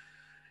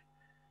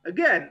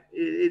 Again,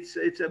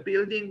 it's a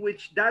building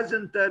which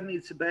doesn't turn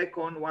its back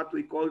on what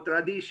we call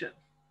tradition.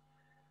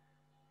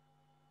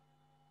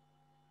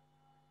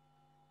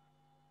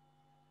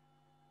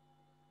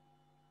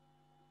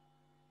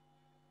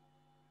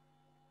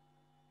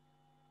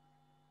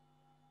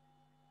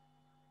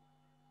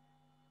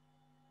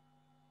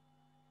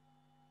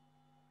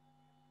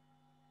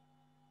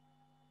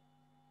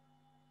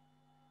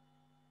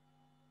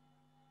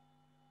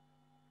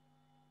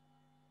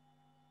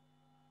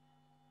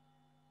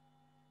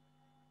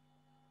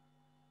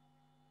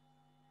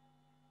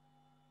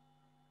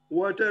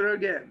 Water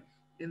again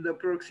in the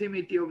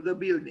proximity of the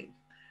building.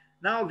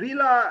 Now,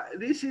 Villa,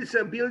 this is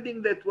a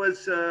building that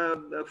was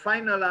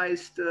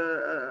finalized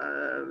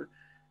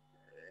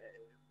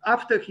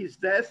after his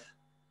death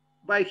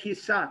by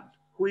his son,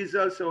 who is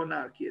also an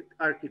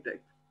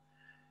architect.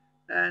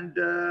 And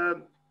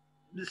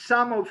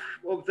some of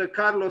the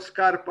Carlo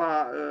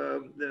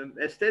Scarpa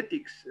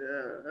aesthetics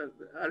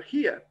are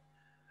here.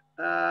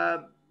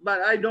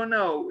 But I don't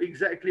know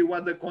exactly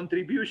what the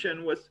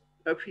contribution was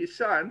of his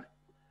son.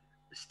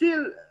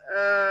 Still,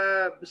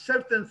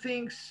 certain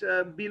things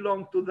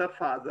belong to the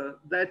father,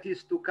 that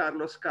is to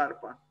Carlo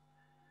Scarpa.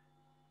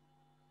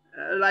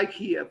 Like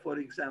here, for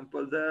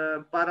example,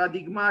 the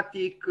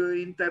paradigmatic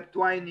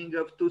intertwining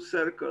of two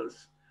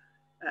circles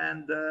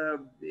and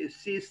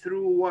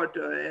see-through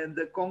water and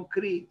the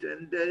concrete.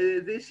 And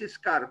this is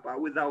Scarpa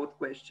without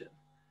question.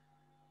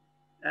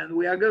 And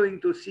we are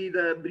going to see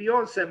the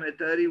Brion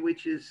Cemetery,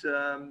 which is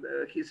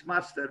his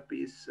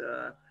masterpiece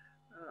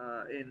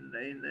in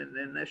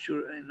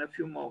a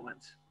few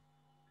moments.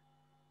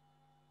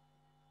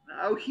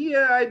 Now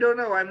here, I don't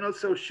know, I'm not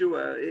so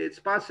sure. It's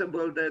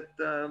possible that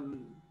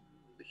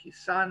his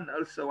son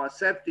also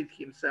asserted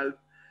himself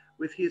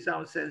with his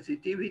own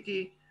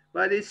sensitivity,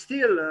 but it's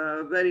still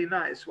very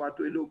nice what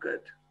we look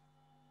at.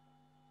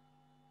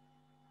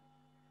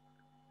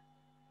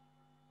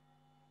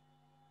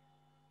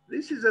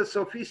 This is a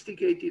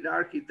sophisticated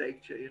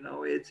architecture, you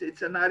know,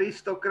 it's an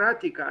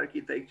aristocratic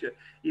architecture,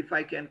 if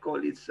I can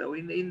call it so,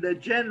 in the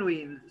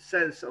genuine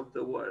sense of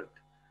the word.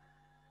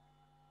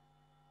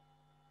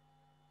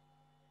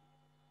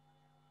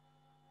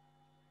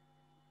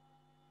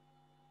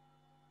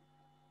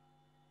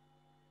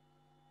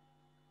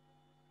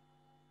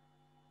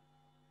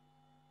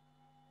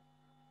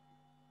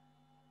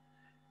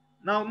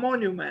 Now,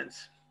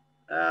 monuments.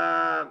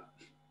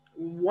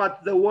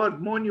 What the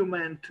word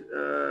monument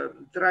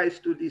tries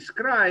to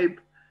describe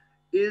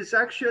is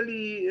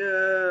actually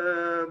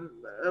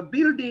a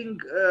building,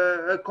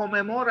 a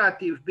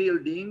commemorative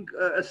building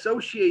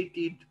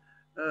associated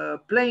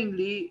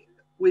plainly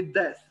with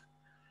death.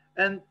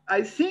 And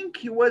I think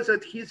he was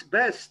at his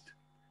best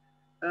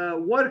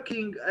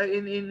working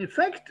in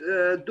fact,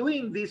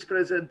 doing this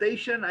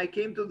presentation, I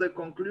came to the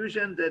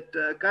conclusion that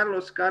Carlo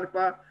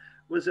Scarpa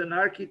was an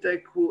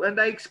architect who, and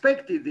I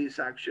expected this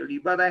actually,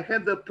 but I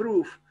had the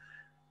proof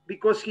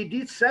because he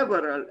did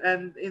several,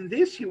 and in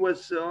this he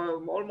was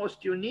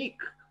almost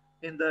unique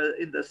in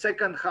the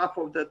second half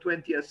of the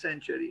 20th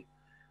century.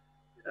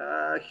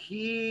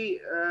 He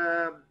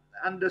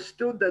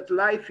understood that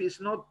life is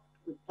not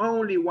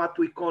only what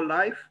we call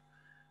life,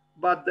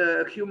 but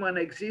the human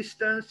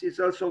existence is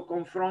also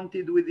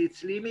confronted with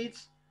its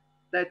limits,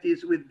 that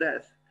is with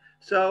death.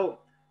 So,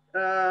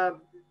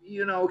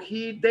 you know,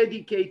 he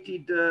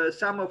dedicated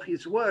some of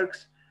his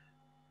works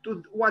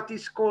to what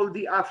is called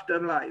the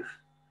afterlife.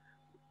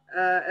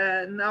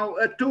 And now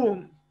a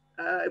tomb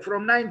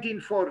from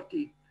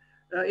 1940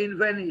 in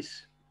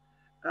Venice.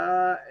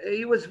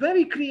 He was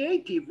very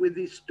creative with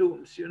these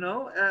tombs, you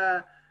know.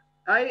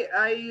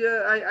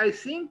 I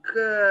think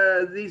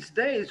these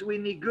days we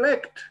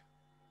neglect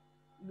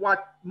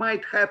what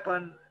might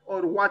happen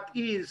or what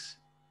is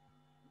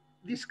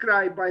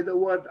described by the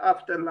word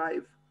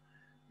afterlife.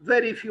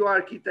 Very few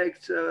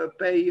architects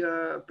pay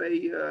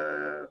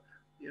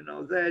you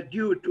know, their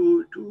due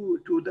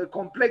to the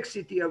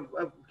complexity of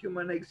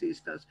human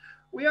existence.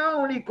 We are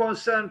only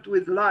concerned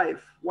with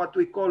life, what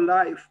we call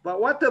life.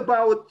 But what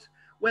about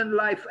when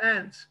life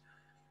ends?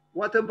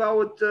 What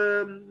about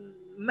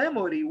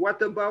memory?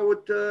 What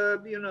about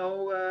you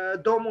know,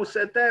 domus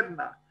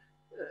aeterna?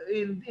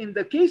 In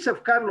the case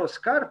of Carlo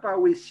Scarpa,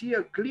 we see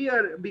a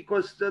clear,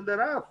 because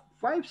there are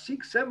 5,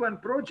 6, 7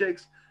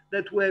 projects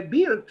that were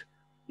built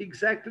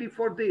exactly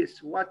for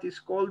this, what is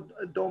called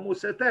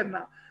domus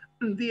aeterna,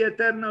 the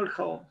eternal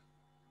home,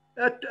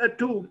 a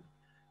tomb,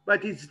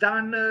 but it's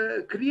done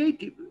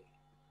creatively.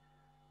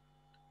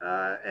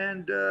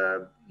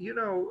 You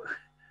know,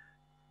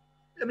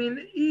 I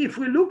mean, if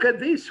we look at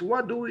this,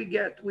 what do we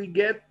get? We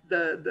get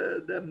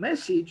the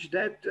message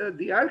that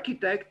the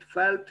architect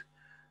felt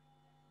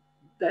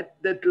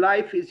that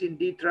life is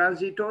indeed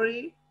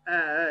transitory,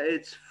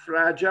 it's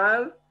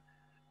fragile,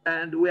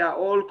 and we are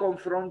all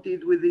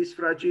confronted with this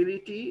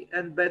fragility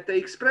and better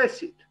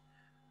express it.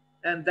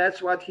 And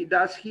that's what he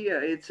does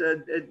here. It's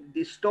a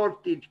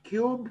distorted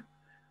cube,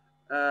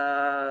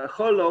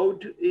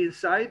 hollowed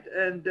inside,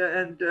 and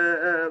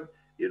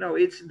you know,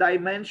 its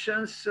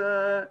dimensions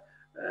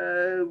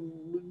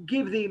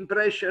give the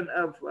impression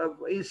of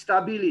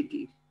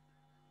instability.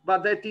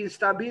 But that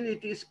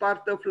instability is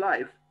part of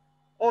life.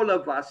 All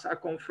of us are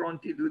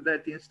confronted with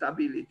that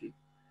instability.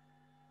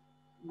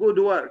 Good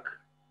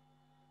work.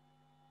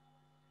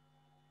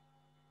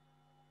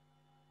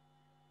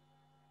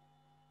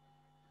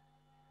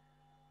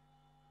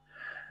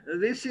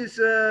 This is,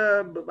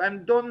 I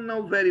don't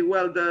know very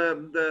well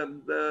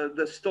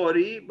the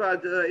story,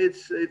 but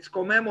it's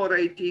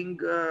commemorating,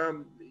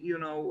 you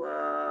know,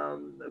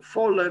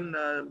 fallen,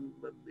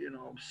 you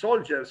know,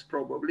 soldiers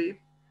probably.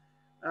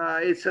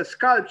 It's a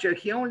sculpture.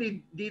 He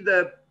only did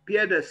a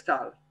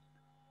pedestal,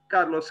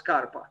 Carlo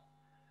Scarpa.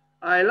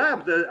 I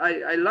love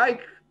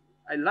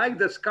I like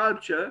the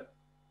sculpture,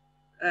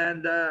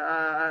 and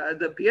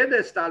the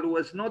pedestal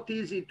was not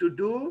easy to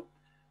do.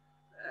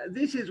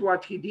 This is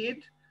what he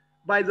did.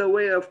 By the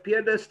way of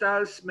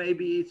pedestals,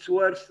 maybe it's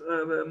worth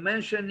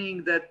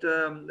mentioning that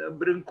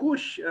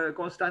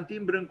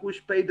Constantin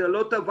Brâncuș paid a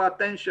lot of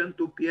attention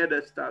to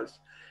pedestals,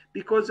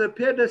 because a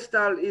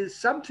pedestal is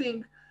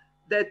something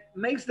that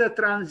makes the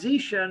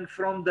transition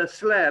from the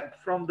slab,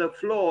 from the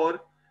floor,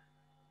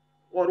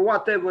 or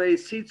whatever it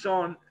sits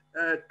on,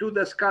 to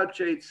the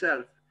sculpture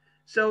itself.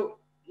 So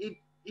it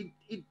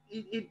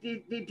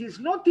is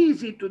not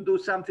easy to do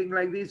something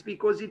like this,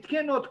 because it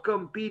cannot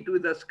compete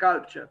with the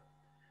sculpture.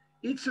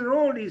 Its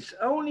role is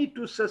only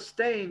to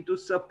sustain, to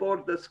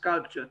support the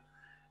sculpture.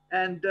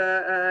 And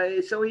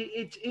so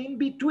it's in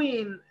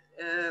between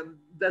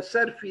the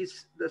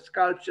surface the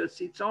sculpture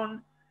sits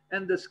on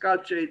and the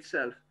sculpture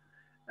itself.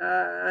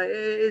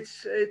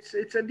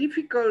 It's a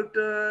difficult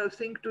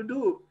thing to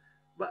do,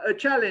 but a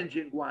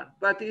challenging one,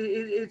 but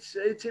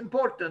it's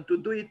important to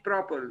do it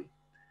properly.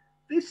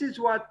 This is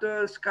what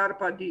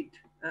Scarpa did.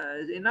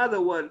 In other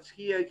words,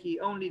 here he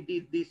only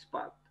did this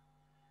part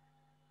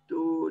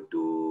to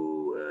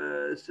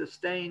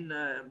sustain,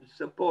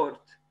 support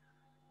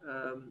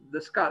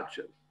the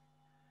sculpture.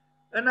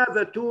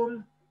 Another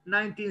tomb,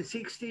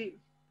 1960,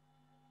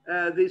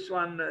 this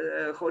one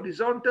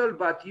horizontal,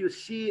 but you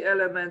see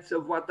elements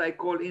of what I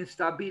call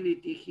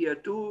instability here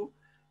too.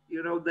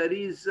 You know, there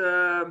is,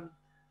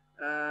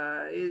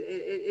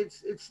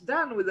 it's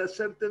done with a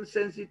certain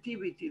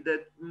sensitivity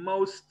that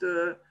most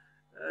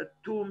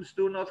tombs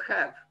do not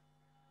have.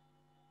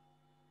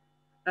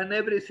 And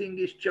everything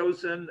is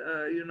chosen,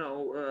 you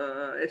know,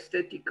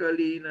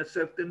 aesthetically in a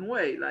certain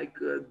way, like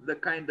the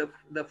kind of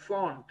the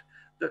font,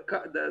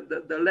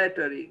 the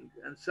lettering,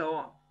 and so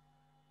on.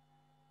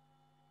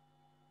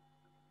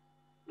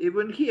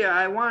 Even here,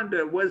 I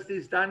wonder, was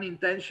this done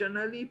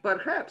intentionally?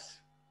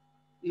 Perhaps,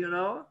 you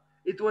know,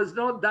 it was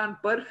not done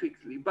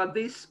perfectly, but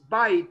this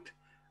bite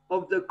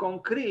of the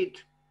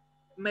concrete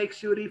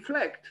makes you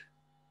reflect.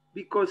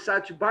 because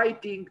such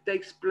biting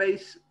takes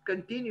place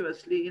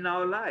continuously in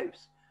our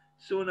lives,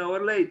 sooner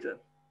or later.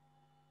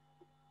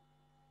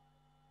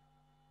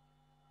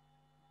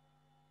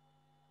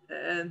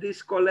 And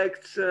this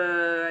collects,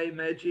 I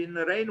imagine,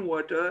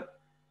 rainwater.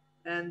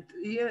 And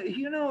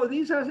you know,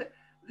 these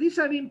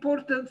are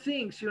important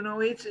things. You know,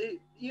 it's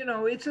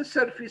a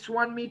surface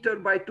 1 meter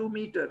by 2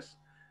 meters,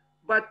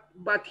 but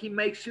he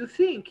makes you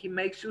think. He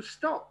makes you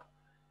stop.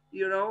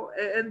 You know,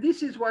 and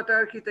this is what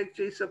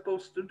architecture is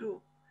supposed to do.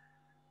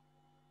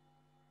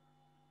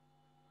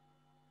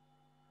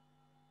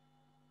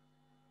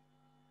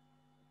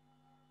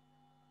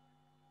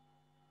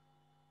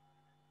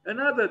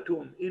 Another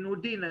tomb in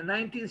Udine,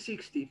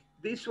 1960.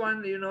 This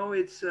one, you know,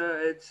 it's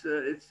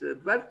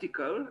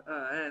vertical,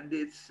 and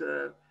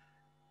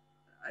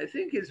I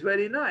think it's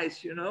very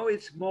nice. You know,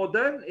 it's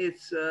modern,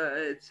 it's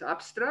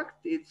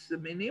abstract, it's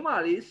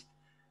minimalist,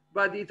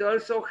 but it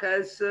also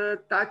has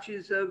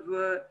touches of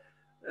you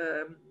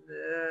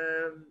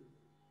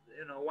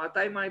know, what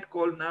I might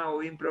call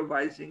now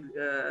improvising,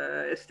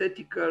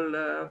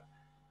 aesthetical.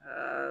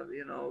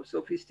 You know,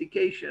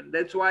 sophistication.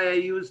 That's why I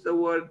use the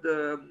word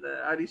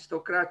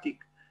aristocratic.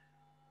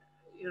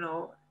 You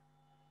know,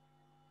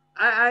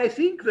 I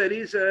think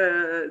this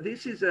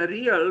is a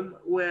realm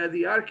where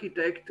the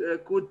architect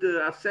could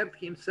accept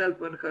himself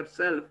and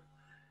herself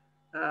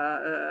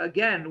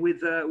again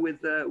with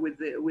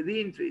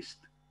interest.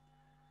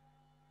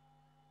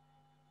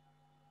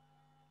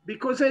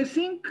 Because I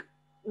think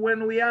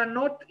when we are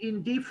not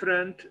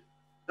indifferent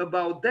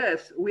about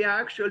death, we are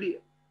actually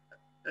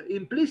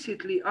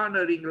implicitly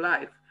honoring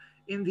life.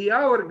 In the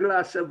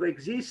hourglass of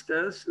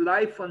existence,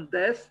 life and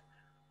death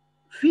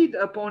feed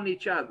upon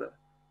each other.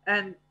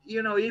 And,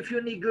 you know, if you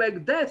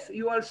neglect death,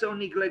 you also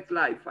neglect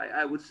life,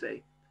 I would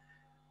say.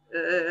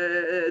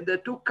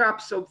 The two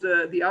cups of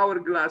the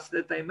hourglass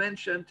that I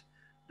mentioned,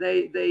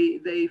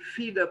 they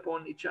feed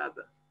upon each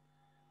other.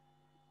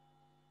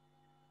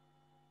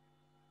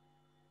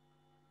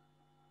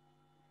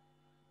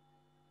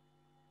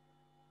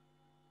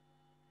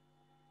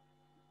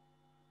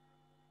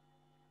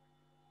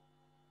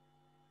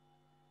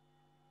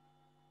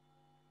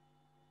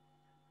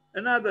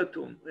 Another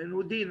tomb in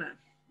Udine.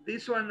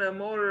 This one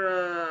more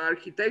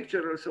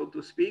architectural, so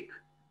to speak.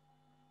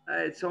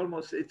 It's a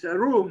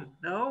room,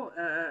 no,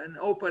 an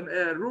open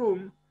air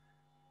room,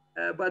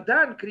 but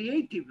done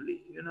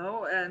creatively, you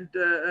know, and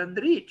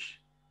rich.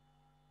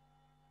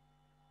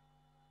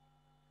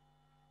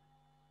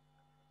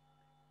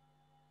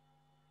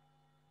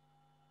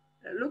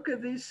 Look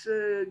at this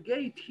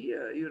gate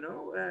here, you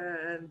know,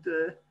 and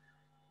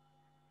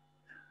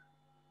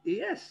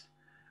yes,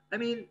 I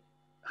mean,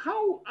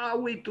 how are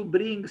we to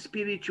bring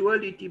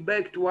spirituality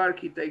back to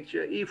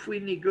architecture if we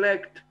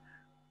neglect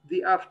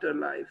the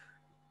afterlife?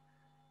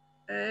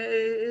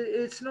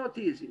 It's not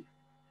easy.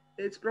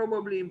 It's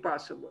probably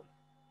impossible.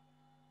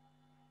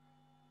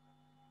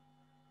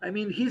 I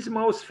mean, his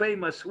most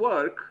famous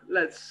work,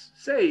 let's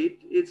say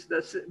it, it's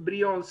the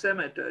Brion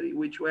Cemetery,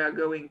 which we are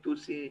going to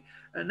see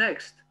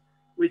next,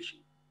 which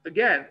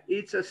again,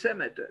 it's a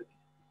cemetery.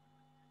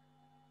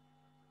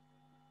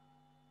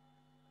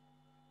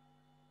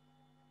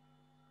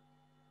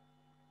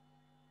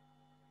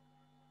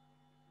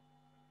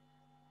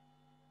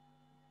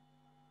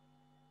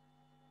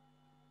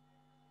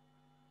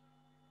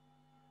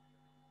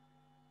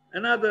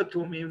 Another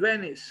tomb in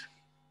Venice,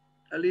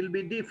 a little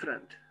bit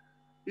different.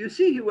 You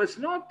see, he was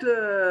not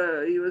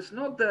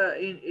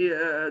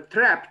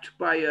trapped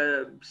by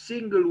a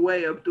single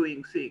way of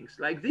doing things.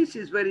 Like this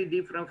is very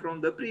different from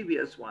the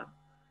previous one.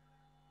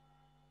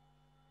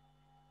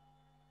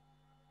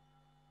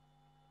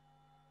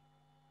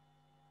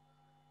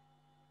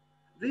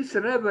 This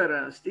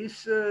reverence,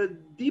 this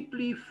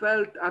deeply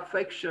felt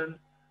affection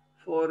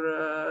for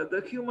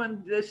the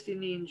human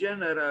destiny in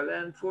general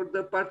and for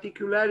the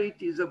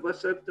particularities of a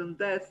certain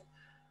death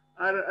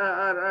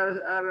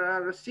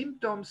are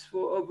symptoms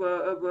of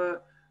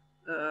a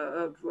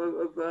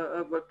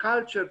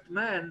cultured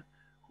man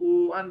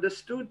who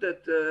understood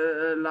that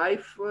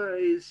life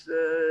is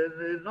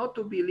not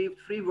to be lived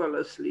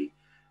frivolously.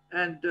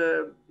 And,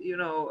 you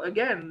know,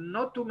 again,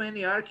 not too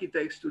many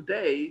architects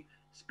today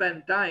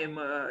spend time,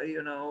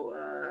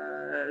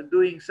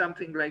 doing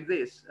something like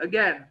this.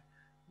 Again,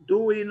 do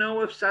we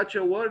know of such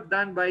a work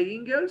done by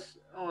Ingels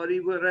or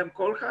even Rem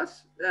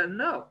Koolhaas?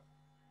 No,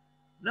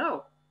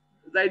 no,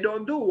 they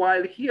don't do.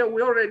 While here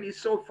we already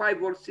saw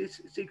 5 or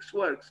 6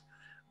 works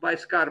by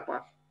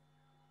Scarpa.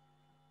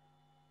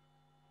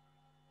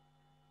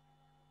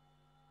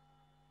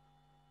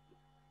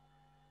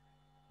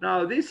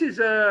 Now, this is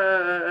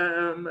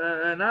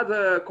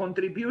another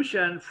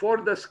contribution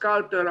for the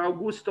sculptor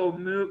Augusto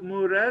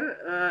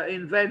Mürer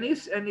in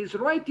Venice, and is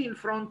right in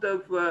front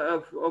of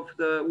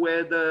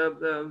where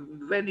the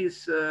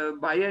Venice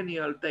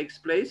Biennial takes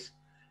place.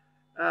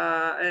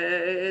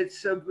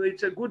 It's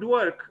a good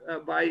work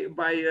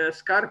by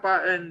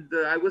Scarpa, and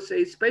I would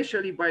say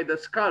especially by the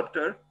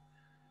sculptor.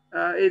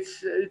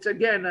 It's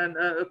again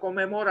a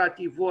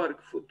commemorative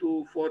work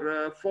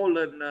for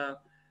fallen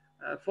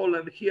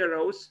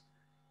heroes.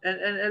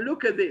 And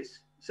look at this.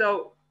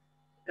 So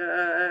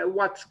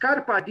what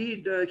Scarpa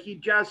did, he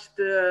just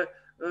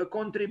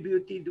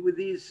contributed with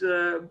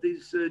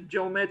this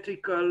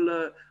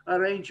geometrical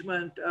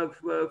arrangement of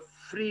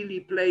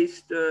freely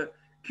placed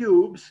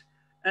cubes,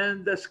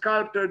 and the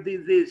sculptor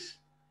did this.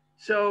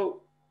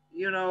 So,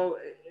 you know,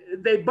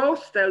 they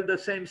both tell the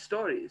same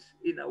stories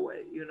in a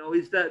way. You know,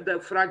 is the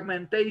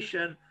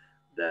fragmentation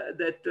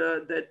that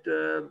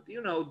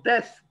you know,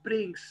 death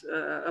brings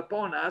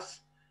upon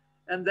us,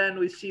 and then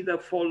we see the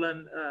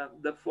fallen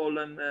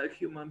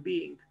human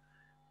being.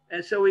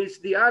 And so it's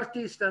the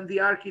artist and the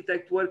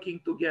architect working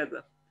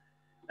together.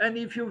 And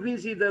if you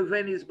visit the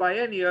Venice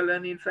Biennial,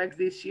 and in fact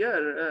this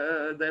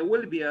year there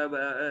will be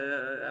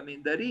I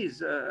mean, there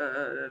is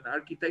an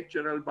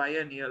architectural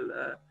biennial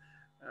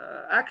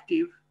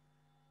active.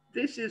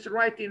 This is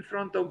right in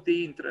front of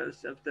the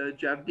entrance of the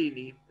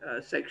Giardini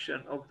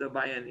section of the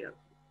biennial.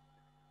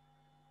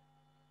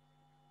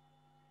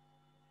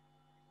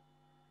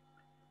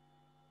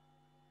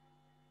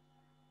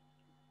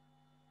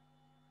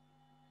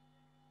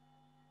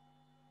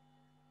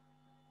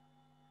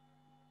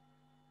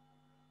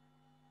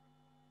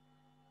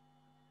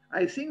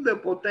 I think the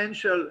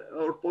potential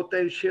or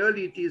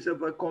potentialities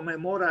of a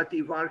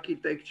commemorative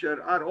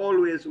architecture are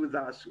always with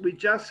us. We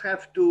just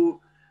have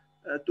to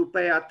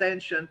pay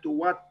attention to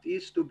what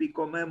is to be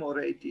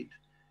commemorated,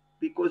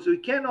 because we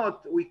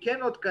cannot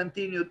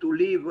continue to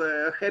live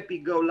a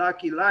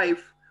happy-go-lucky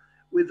life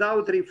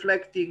without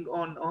reflecting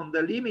on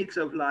the limits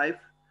of life.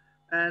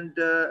 And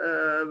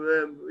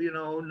you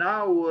know,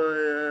 now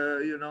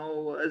you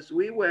know, as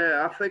we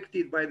were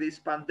affected by this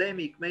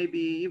pandemic, maybe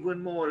even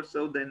more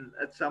so than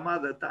at some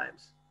other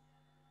times.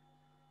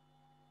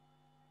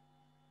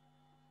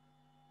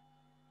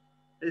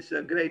 It's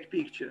a great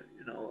picture,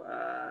 you know.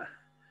 I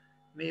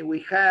mean,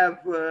 we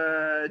have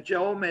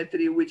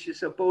geometry which is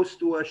supposed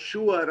to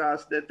assure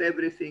us that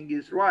everything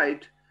is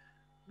right,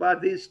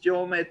 but this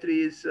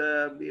geometry is,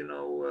 you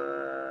know,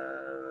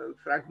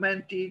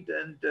 fragmented,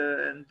 and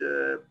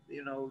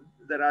you know,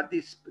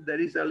 there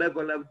is a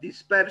level of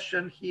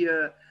dispersion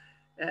here,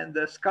 and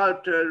the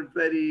sculptor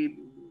very,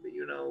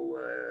 you know,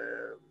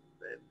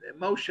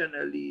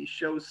 emotionally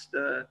shows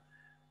the,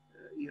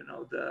 you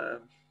know, the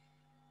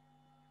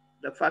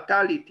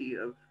fatality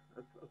of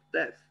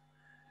death.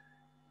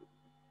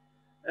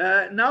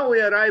 Now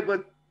we arrive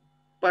at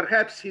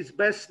perhaps his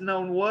best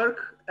known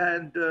work,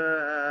 and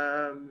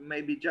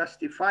maybe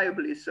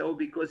justifiably so,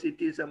 because it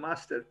is a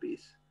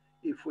masterpiece,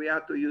 if we are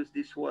to use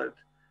this word.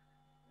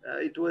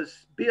 It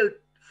was built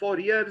 4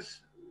 years.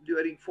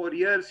 During 4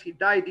 years, he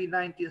died in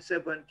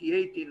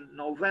 1978 in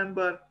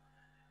November.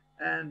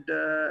 And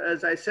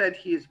as I said,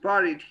 he is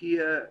buried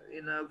here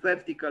in a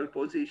vertical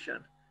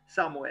position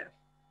somewhere.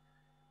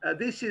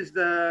 This is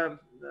the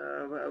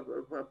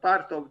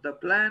part of the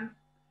plan.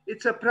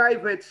 It's a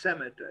private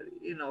cemetery,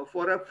 you know,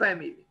 for a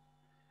family.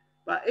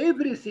 But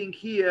everything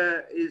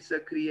here is a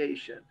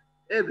creation,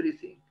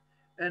 everything.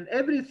 And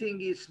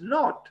everything is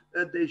not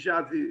a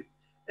déjà vu.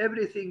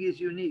 Everything is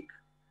unique.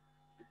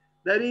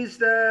 There is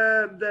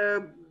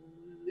the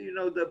you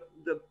know, the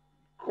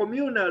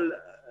communal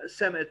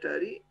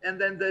cemetery,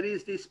 and then there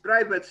is this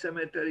private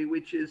cemetery,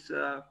 which is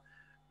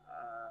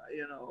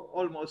you know,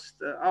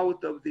 almost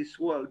out of this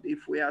world,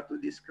 if we are to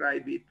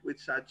describe it with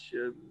such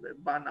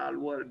banal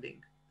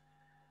wording.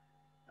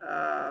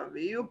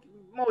 You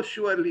most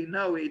surely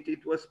know it.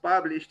 It was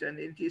published, and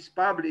it is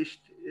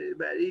published,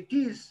 but it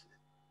is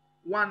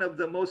one of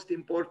the most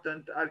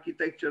important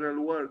architectural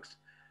works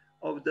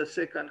of the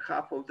second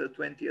half of the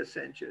 20th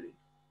century.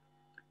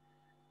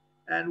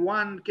 And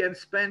one can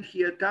spend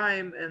here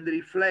time and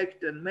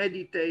reflect and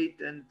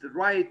meditate and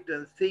write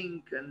and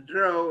think and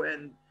draw,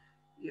 and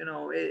you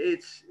know,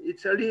 it's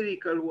a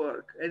lyrical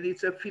work, and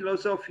it's a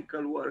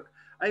philosophical work.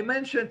 I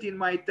mentioned in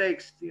my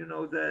text, you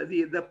know,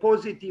 the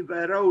positive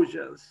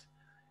erosions.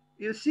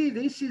 You see,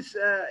 this is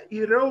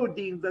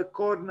eroding the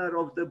corner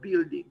of the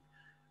building.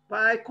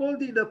 But I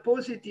called it a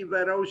positive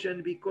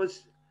erosion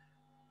because,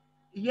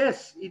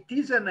 yes, it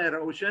is an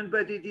erosion,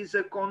 but it is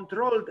a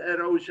controlled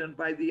erosion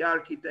by the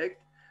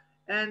architect.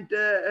 And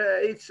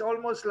it's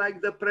almost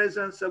like the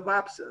presence of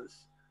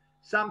absence.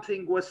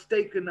 Something was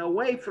taken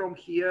away from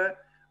here,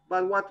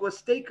 but what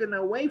was taken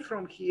away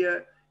from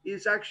here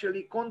is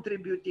actually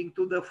contributing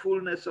to the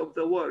fullness of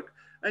the work.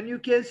 And you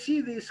can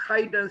see this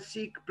hide and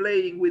seek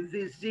playing with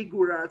these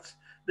ziggurats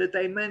that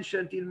I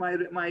mentioned in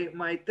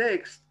my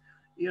text.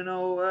 You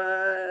know,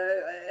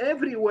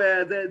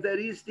 everywhere there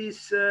is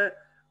this,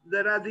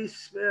 there are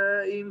these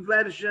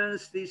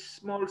inversions, these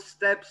small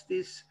steps,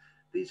 these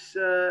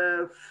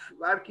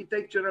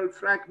architectural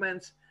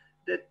fragments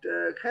that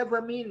have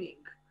a meaning.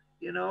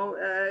 You know,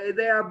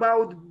 they are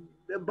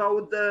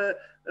about the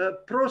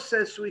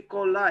process we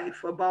call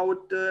life,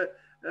 about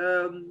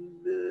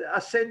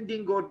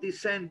ascending or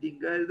descending.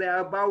 They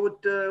are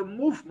about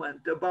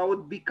movement,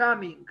 about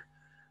becoming.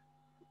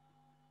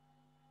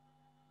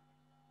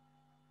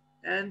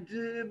 And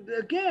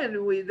again,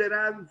 there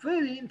are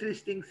very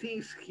interesting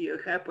things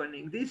here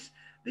happening.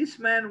 This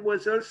man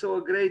was also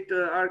a great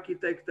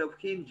architect of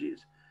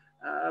hinges.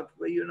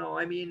 You know,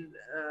 I mean,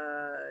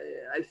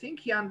 I think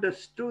he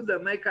understood the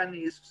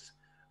mechanisms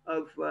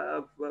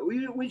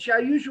which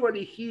are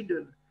usually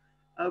hidden,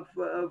 of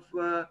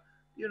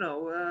you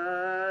know,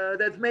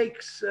 that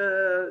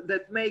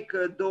make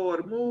a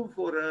door move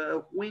or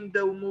a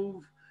window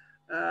move.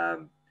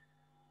 Um,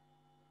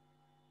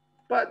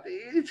 but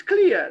it's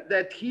clear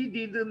that he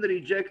didn't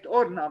reject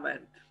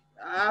ornament.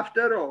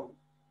 After all,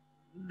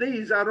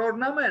 these are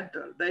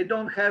ornamental. They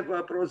don't have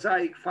a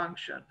prosaic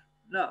function.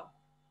 No,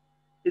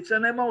 it's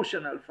an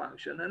emotional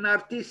function, an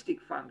artistic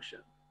function.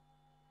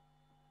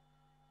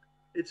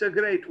 It's a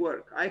great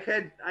work. I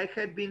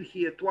had been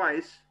here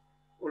twice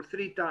or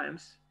three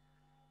times,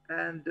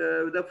 and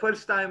the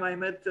first time I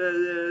met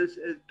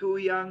two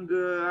young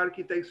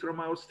architects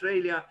from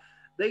Australia.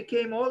 They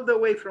came all the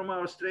way from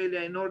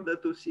Australia in order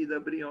to see the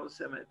Brion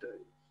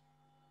Cemetery.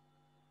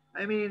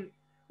 I mean,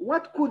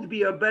 what could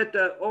be a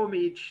better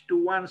homage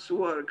to one's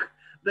work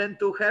than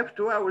to have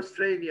two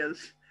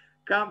Australians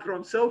come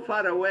from so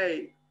far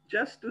away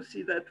just to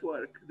see that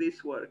work,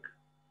 this work?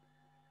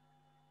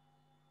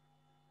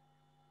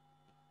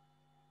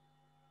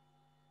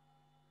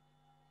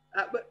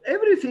 But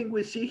everything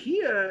we see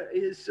here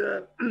is,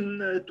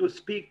 to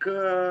speak,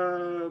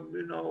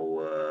 you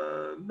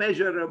know,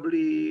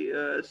 measurably,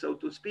 so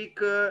to speak,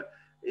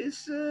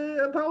 is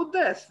about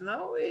death.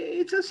 No,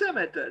 it's a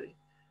cemetery.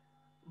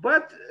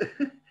 But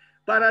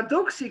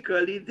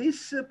paradoxically,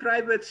 this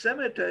private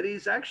cemetery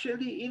is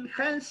actually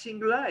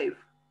enhancing life.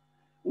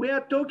 We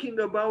are talking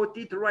about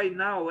it right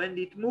now, and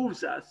it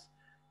moves us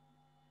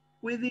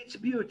with its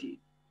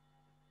beauty.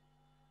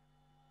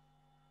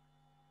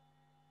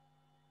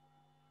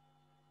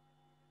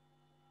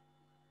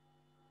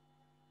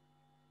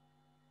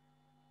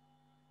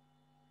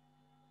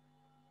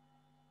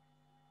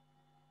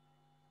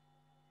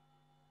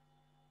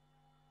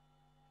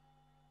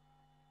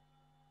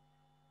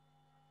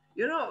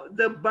 You know,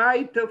 the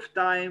bite of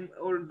time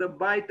or the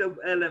bite of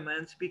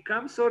elements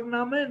becomes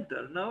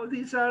ornamental. No,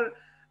 these are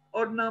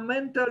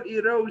ornamental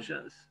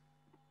erosions,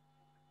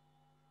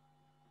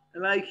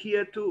 like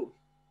here too.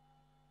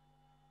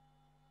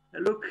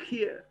 Look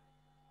here.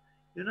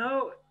 You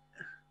know,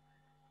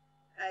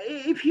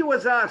 if he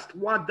was asked,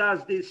 what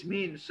does this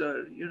mean,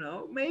 sir? You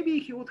know, maybe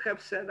he would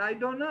have said, I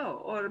don't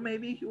know. Or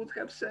maybe he would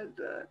have said,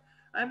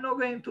 I'm not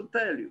going to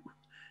tell you.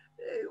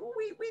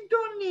 We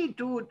don't need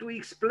to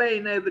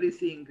explain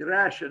everything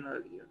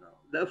rationally, you know.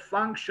 The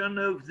function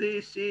of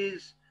this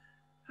is,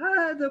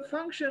 the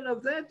function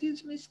of that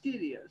is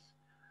mysterious.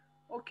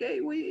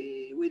 Okay,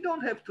 we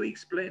don't have to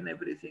explain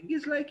everything.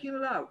 It's like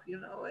in love, you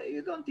know,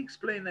 you don't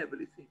explain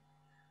everything.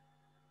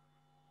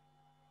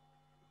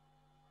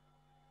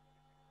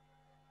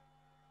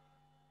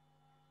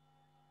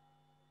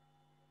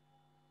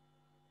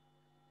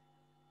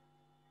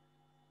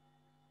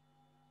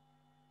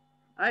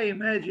 I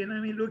imagine, I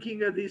mean,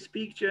 looking at this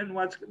picture and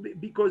what's,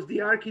 because the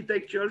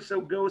architecture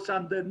also goes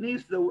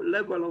underneath the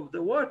level of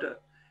the water.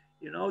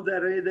 You know,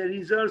 there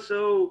is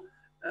also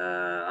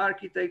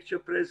architecture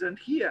present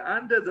here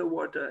under the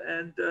water.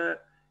 And,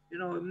 you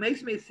know, it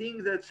makes me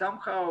think that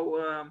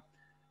somehow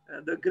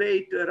the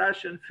great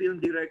Russian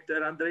film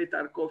director, Andrei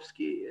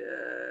Tarkovsky,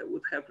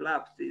 would have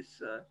loved this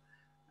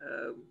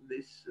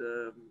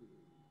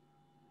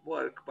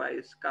work by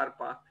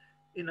Scarpa,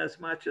 in as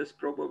much as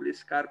probably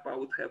Scarpa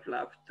would have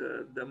loved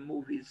the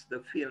movies,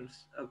 the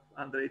films of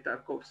Andrei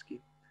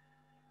Tarkovsky,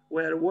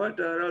 where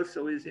water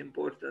also is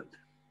important.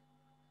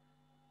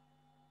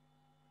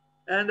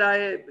 And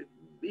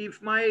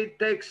if my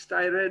text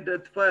I read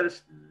at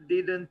first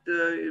didn't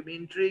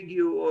intrigue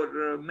you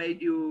or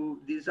made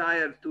you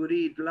desire to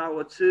read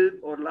Lao Tzu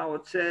or Lao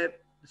Tse,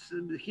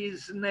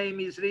 his name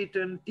is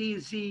written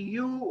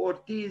TZU or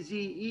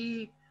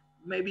TZE.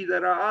 Maybe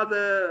there are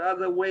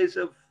other ways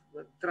of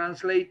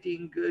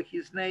translating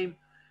his name.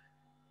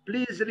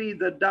 Please read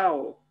the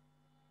Tao.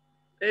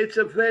 It's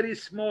a very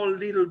small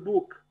little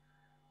book.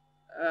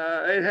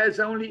 It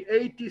has only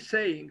 80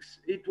 sayings.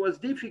 It was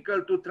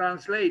difficult to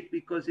translate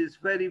because it's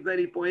very,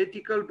 very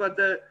poetical, but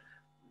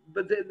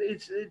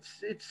it's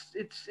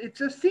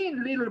a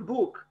thin little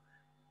book.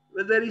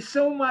 But there is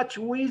so much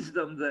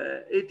wisdom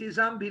there. It is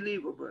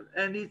unbelievable.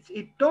 And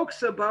it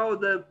talks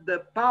about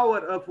the power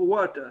of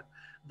water,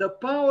 the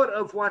power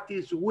of what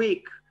is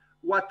weak,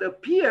 what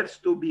appears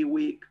to be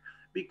weak.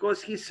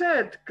 Because he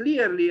said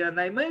clearly, and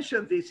I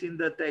mentioned this in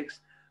the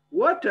text,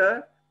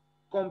 water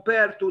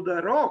compared to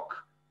the rock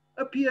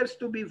appears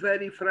to be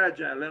very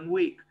fragile and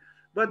weak.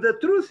 But the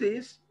truth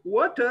is,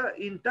 water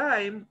in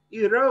time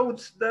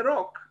erodes the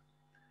rock.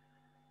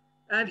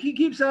 And he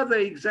gives other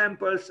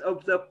examples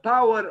of the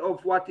power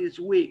of what is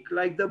weak,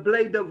 like the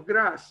blade of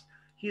grass.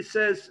 He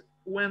says,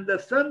 when the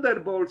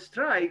thunderbolt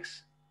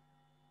strikes,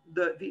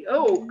 the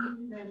oak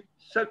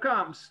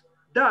succumbs,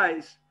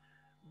 dies,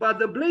 but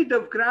the blade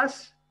of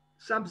grass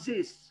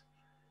subsists.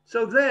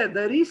 So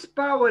there is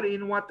power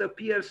in what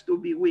appears to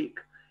be weak.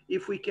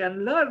 If we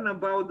can learn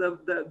about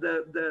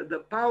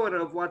the power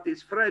of what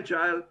is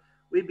fragile,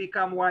 we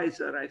become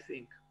wiser, I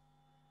think.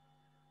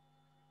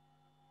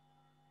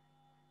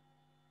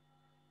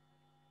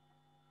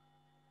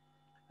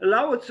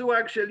 Lao Tzu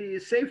actually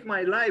saved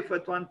my life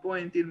at one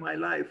point in my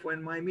life.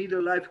 When my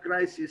middle life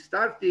crisis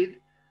started,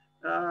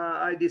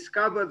 I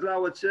discovered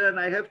Lao Tzu, and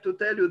I have to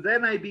tell you,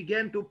 then I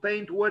began to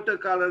paint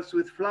watercolors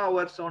with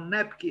flowers on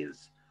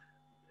napkins.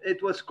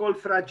 It was called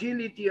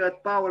Fragility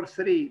at Power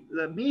 3.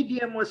 The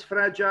medium was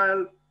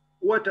fragile,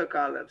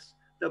 watercolors.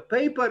 The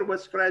paper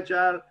was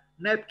fragile,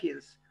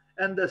 napkins.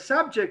 And the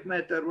subject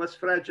matter was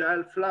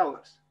fragile,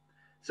 flowers.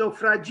 So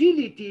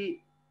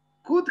fragility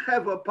could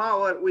have a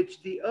power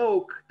which the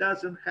oak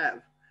doesn't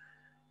have.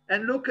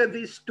 And look at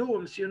these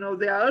tombs, you know,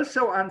 they are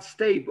also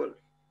unstable.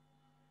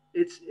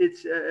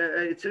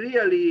 It's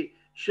really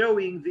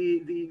showing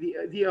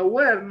the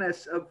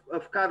awareness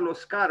of Carlo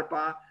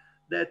Scarpa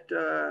that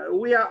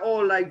we are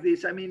all like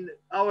this. I mean,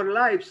 our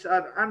lives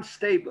are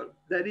unstable.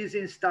 There is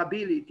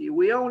instability.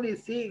 We only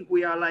think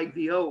we are like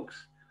the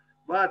oaks.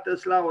 But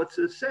as Lao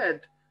Tzu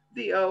said,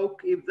 the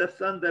oak, if the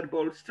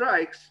thunderbolt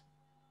strikes,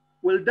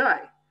 will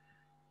die.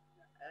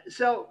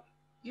 So,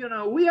 you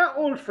know, we are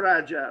all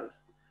fragile.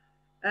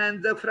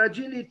 And the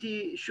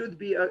fragility should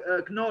be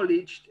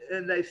acknowledged.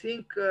 And I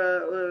think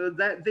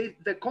that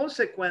the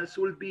consequence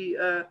will be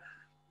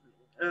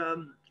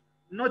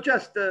not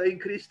just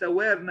increased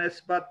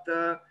awareness, but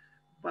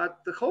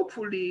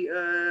hopefully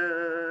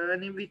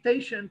an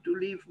invitation to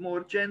live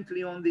more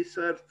gently on this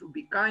earth, to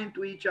be kind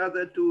to each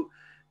other, to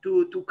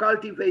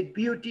cultivate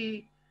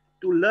beauty,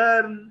 to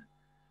learn,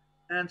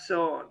 and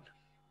so on.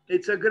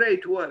 It's a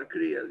great work,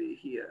 really,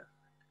 here.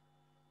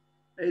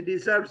 It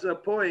deserves a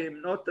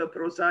poem, not a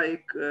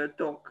prosaic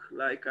talk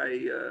like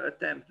I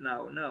attempt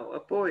now. No, a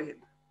poem,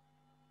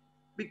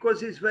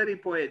 because it's very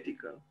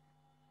poetical.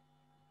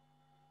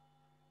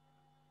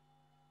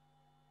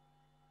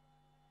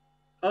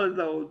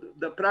 Although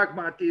the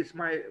pragmatist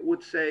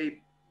would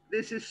say,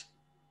 this is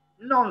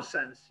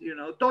nonsense, you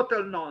know,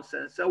 total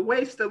nonsense, a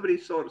waste of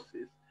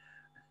resources.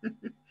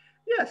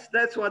 Yes,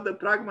 that's what the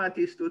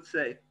pragmatist would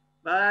say,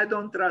 but I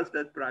don't trust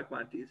that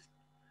pragmatist.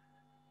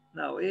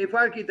 Now, if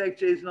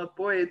architecture is not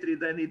poetry,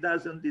 then it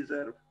doesn't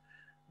deserve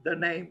the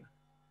name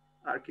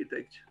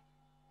architecture.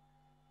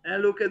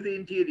 And look at the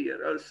interior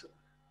also.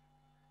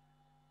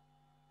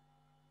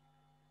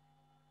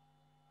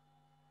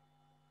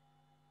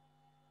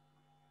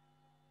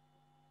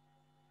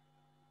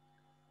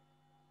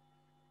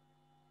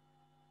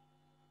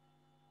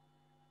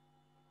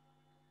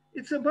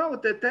 It's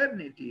about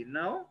eternity,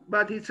 no?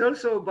 But it's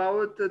also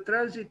about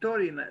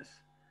transitoriness.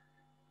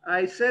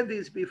 I said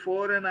this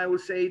before and I will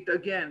say it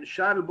again.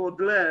 Charles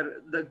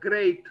Baudelaire, the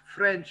great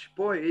French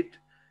poet,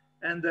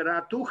 and there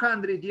are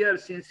 200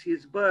 years since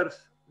his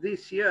birth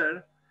this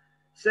year,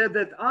 said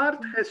that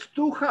art has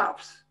two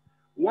halves.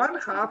 One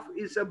half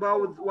is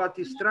about what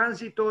is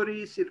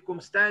transitory,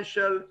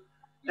 circumstantial,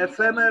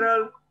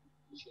 ephemeral.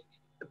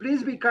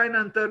 Please be kind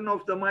and turn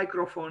off the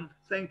microphone.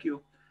 Thank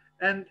you.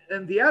 And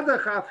the other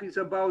half is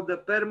about the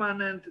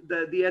permanent,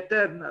 the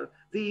eternal,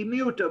 the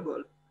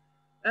immutable.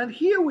 And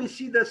here we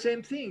see the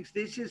same things.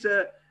 This is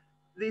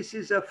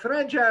a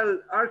fragile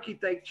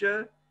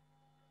architecture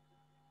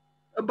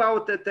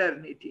about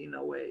eternity in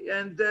a way.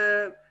 And,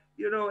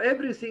 you know,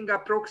 everything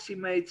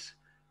approximates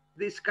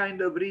this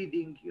kind of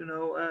reading, you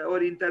know,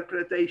 or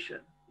interpretation.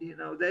 You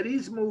know, there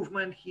is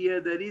movement here,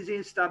 there is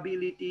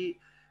instability,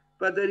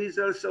 but there is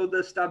also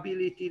the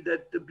stability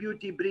that the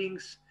beauty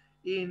brings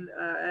in,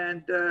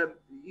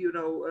 you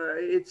know,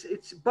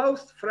 it's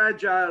both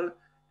fragile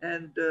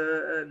and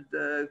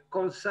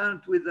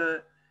concerned with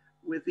the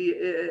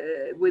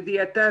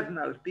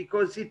eternal,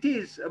 because it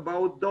is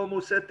about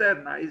domus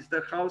eterna, is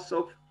the house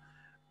of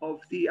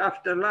the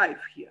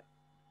afterlife here.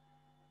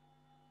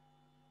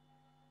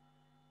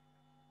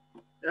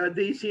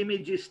 This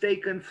image is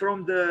taken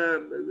from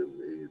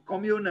the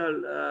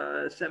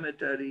communal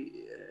cemetery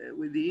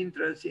with the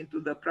entrance into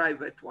the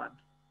private one.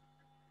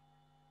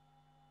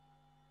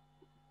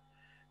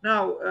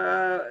 Now,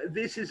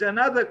 this is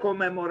another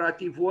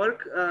commemorative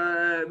work.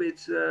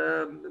 It's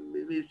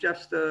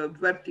just a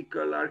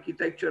vertical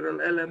architectural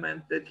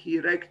element that he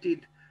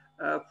erected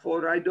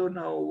for, I don't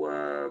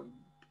know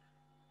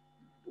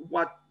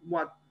what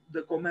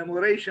the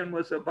commemoration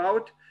was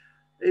about.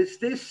 It's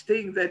this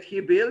thing that he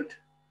built.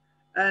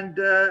 And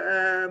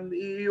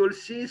you'll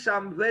see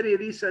some very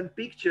recent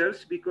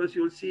pictures, because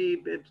you'll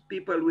see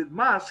people with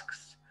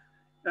masks,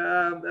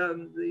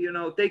 you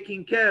know,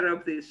 taking care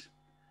of this.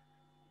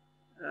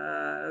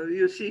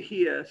 You see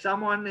here,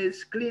 someone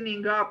is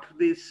cleaning up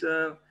this,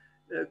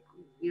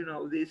 you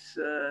know, this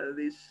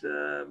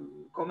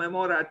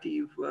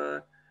commemorative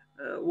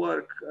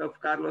work of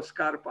Carlo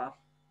Scarpa.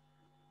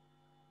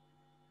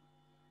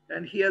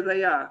 And here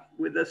they are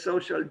with the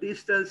social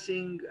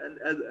distancing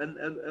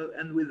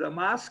and with the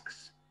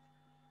masks.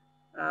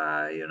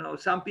 You know,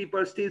 some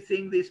people still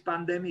think this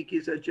pandemic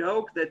is a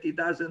joke, that it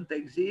doesn't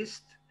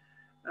exist.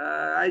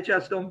 I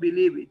just don't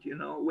believe it, you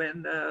know,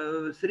 when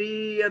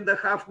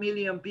 3.5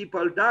 million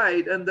people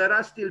died, and there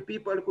are still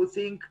people who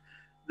think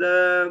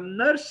the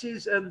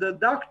nurses and the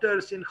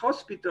doctors in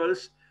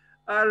hospitals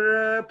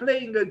are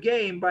playing a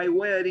game by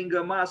wearing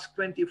a mask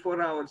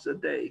 24 hours a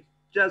day,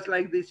 just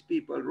like these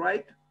people,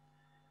 right?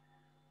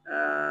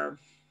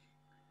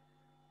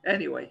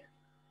 Anyway.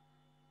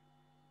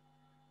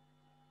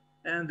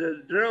 And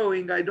the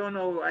drawing, I don't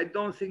know, I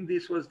don't think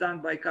this was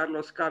done by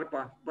Carlo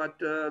Scarpa, but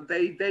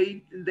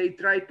they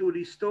try to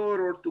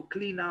restore or to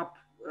clean up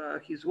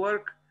his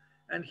work.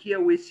 And here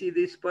we see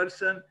this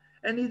person,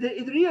 and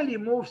it really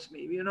moves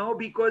me, you know,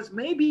 because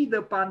maybe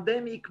the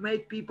pandemic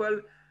made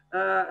people,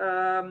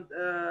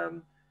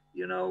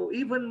 you know,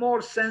 even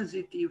more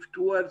sensitive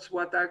towards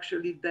what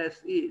actually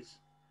death is,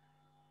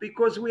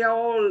 because we are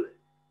all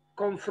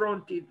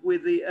confronted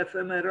with the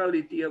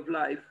ephemerality of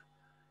life.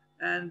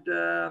 And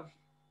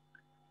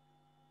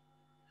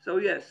so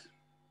yes,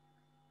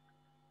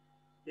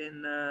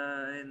 in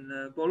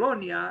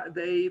Bologna,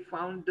 they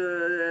found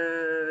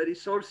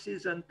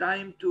resources and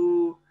time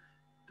to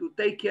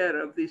take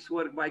care of this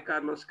work by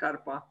Carlo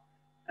Scarpa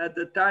at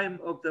the time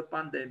of the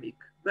pandemic.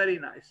 Very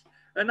nice.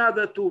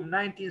 Another tomb,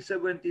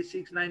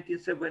 1976,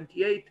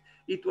 1978.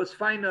 It was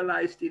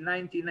finalized in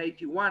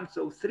 1981,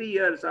 so 3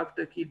 years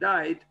after he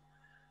died.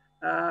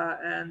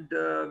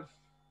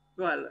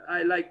 Well,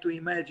 I like to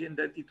imagine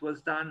that it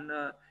was done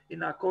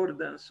in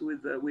accordance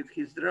with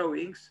his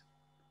drawings.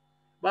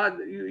 But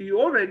you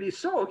already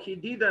saw he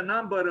did a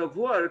number of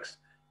works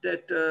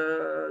that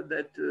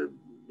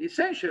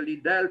essentially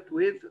dealt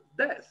with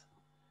death.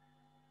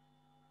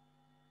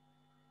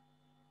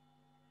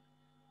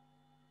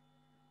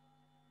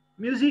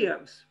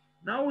 Museums.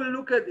 Now we'll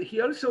look at, he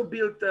also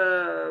built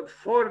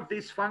for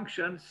this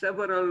function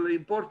several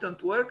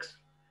important works.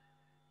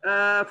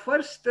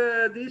 First,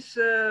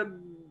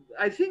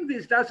 I think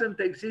this doesn't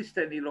exist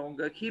any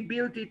longer. He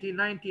built it in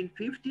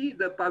 1950,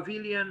 the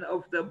Pavilion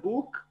of the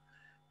Book,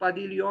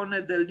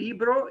 Padiglione del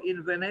Libro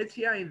in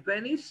Venezia, in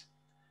Venice.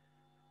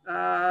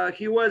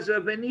 He was a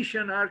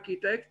Venetian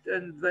architect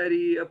and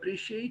very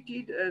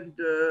appreciated, and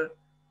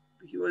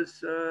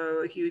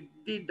he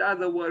did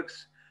other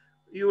works.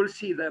 You will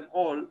see them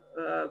all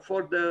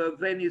for the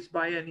Venice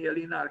Biennial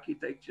in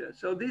Architecture.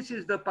 So this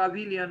is the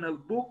Pavilion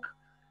of Book,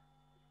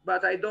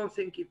 but I don't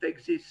think it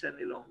exists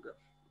any longer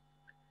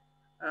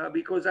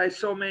because I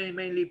saw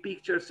mainly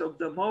pictures of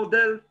the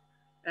model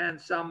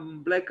and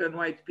some black and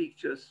white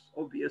pictures,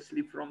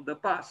 obviously from the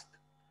past.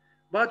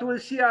 But we'll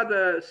see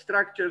other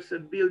structures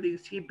and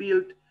buildings he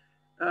built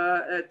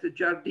at the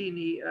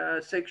Giardini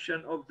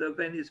section of the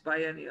Venice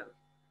Biennial.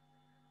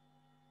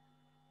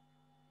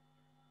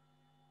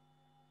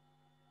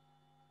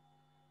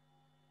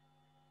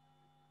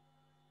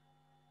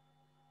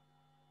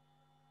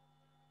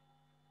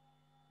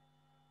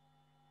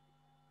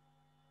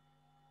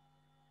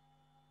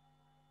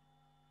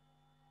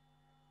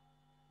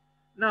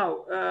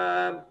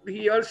 Now,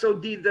 he also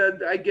did,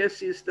 I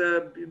guess, is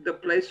the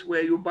place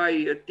where you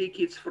buy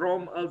tickets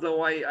from,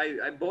 although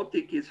I bought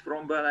tickets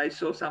from, but I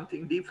saw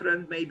something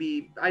different.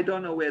 Maybe, I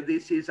don't know where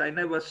this is. I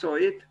never saw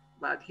it,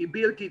 but he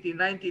built it in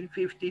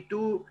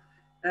 1952,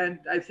 and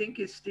I think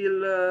it's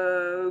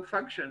still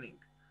functioning.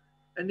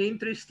 An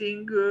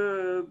interesting,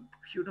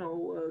 you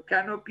know,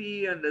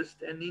 canopy and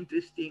an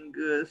interesting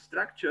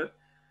structure.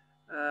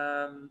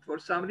 For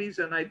some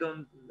reason, I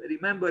don't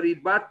remember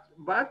it,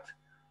 but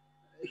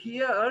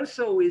here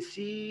also we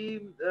see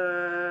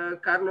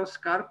Carlo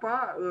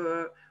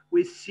Scarpa.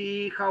 We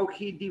see how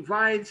he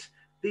divides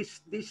this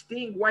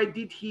thing. Why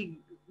did he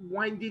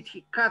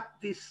cut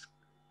this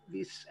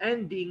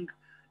ending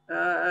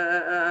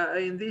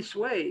in this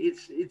way?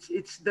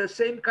 It's the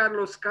same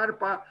Carlo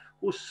Scarpa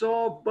who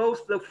saw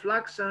both the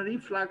flux and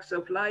reflux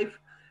of life,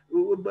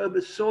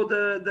 saw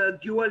the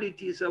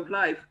dualities of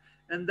life,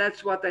 and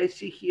that's what I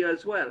see here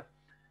as well.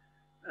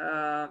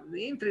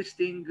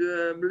 Interesting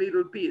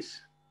little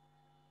piece.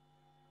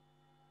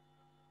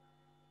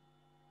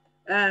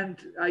 And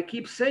I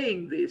keep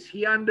saying this,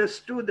 he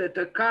understood that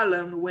a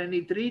column, when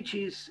it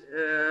reaches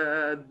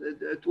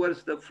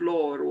towards the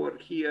floor or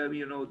here,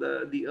 you know,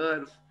 the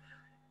earth,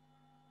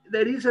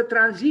 there is a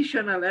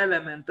transitional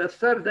element, a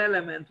third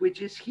element,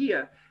 which is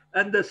here,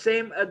 and the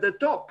same at the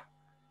top.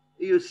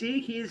 You see,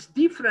 he is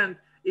different.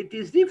 It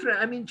is different.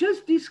 I mean,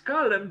 just this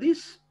column,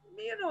 this,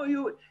 you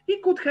know,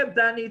 he could have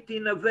done it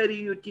in a very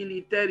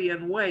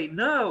utilitarian way.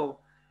 No,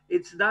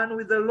 it's done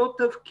with a lot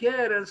of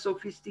care and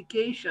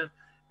sophistication.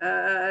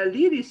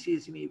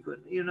 Lyricism even,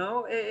 you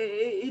know,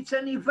 it's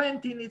an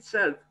event in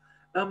itself,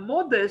 a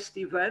modest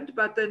event,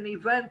 but an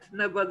event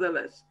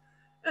nevertheless.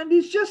 And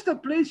it's just a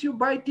place you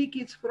buy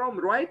tickets from,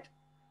 right?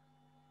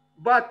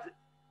 But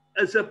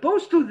as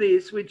opposed to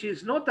this, which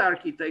is not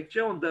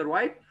architecture on the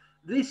right,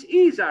 this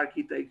is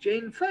architecture.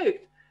 In fact,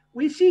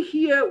 we see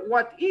here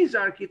what is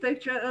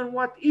architecture and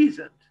what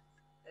isn't.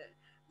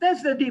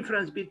 That's the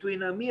difference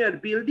between a mere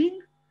building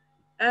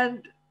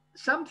and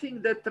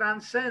something that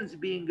transcends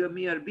being a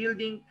mere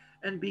building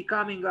and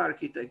becoming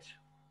architecture.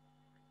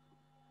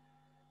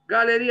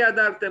 Galleria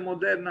d'Arte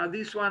Moderna,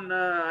 this one,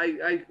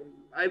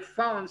 I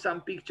found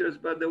some pictures,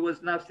 but there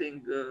was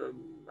nothing,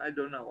 I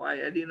don't know,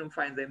 I didn't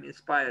find them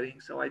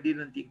inspiring, so I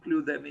didn't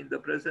include them in the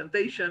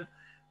presentation.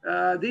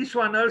 This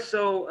one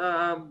also,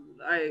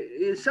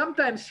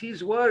 sometimes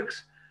his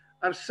works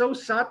are so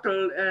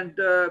subtle and,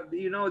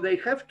 you know, they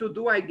have to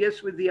do, I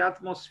guess, with the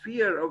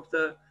atmosphere of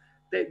the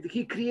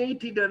he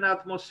created an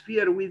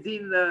atmosphere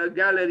within the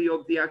gallery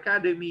of the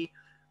Academy,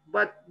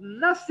 but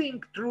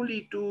nothing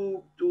truly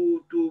to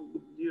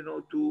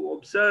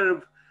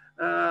observe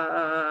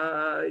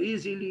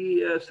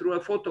easily through a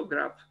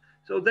photograph.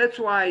 So that's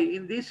why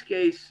in this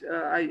case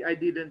I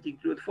didn't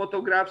include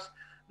photographs.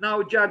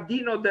 Now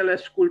Giardino delle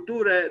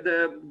Sculture,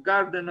 the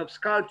Garden of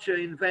Sculpture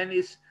in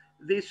Venice,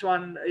 this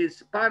one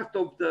is part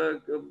of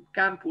the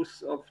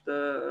campus of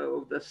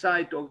the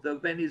site of the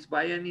Venice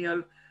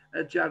Biennial.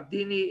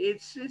 Giardini.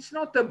 It's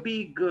not a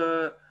big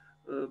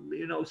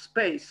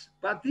space,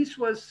 but this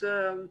was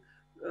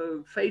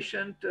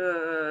fashioned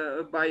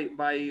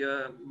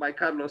by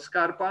Carlo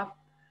Scarpa,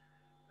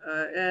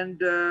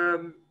 and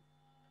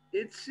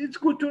it's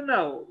good to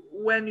know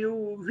when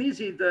you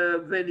visit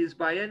the Venice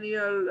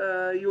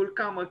Biennial, you'll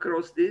come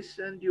across this,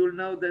 and you'll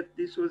know that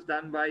this was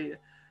done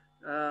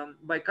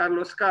by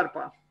Carlo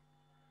Scarpa.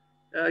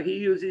 He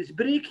uses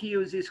brick, he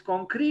uses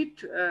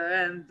concrete,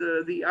 and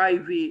the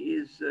ivy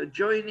is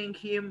joining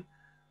him.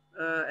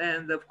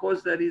 And of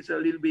course, there is a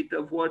little bit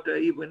of water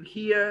even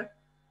here.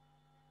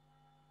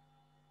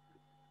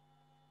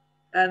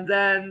 And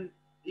then,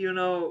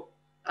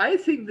 I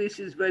think this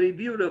is very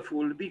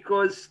beautiful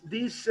because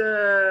these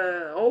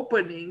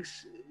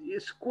openings,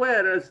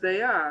 square as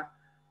they are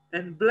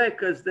and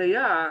black as they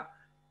are,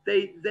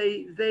 they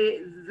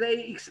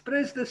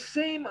express the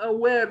same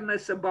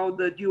awareness about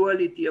the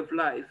duality of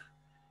life.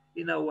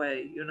 In a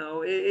way,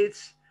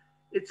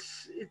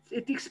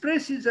 it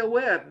expresses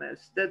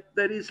awareness that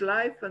there is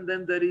life and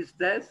then there is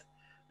death,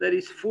 there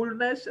is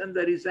fullness and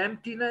there is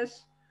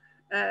emptiness,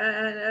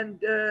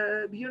 and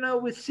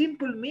with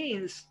simple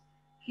means,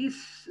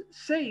 he's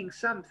saying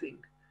something,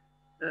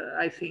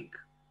 I think.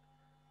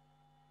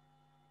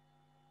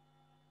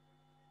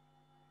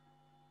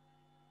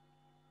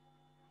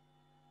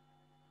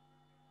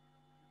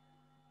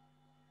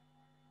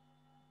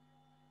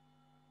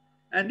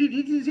 And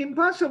it is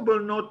impossible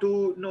not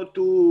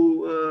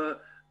to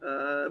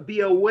be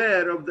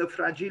aware of the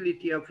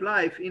fragility of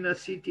life in a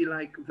city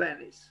like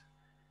Venice,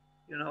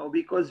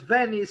 because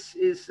Venice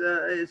is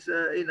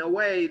in a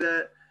way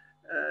the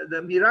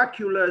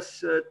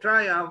miraculous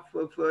triumph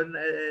of an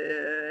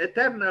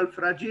eternal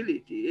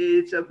fragility.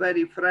 It's a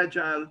very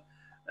fragile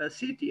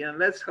city, and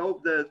let's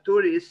hope the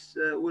tourists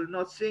will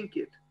not sink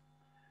it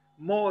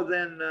more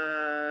than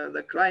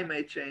the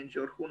climate change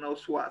or who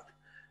knows what.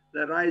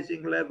 The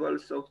rising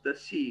levels of the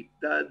sea.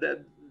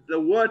 The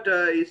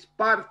water is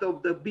part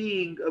of the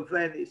being of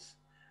Venice.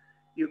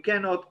 You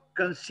cannot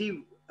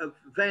conceive of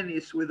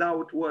Venice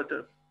without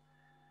water.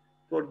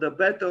 For the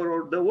better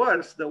or the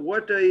worse, the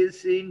water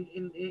is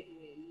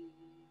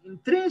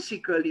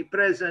intrinsically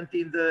present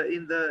in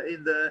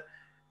the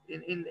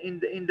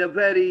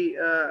very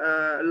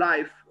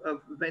life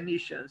of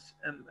Venetians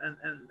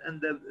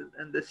and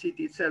the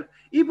city itself.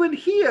 Even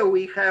here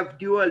we have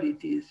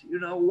dualities.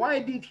 Why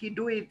did he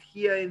do it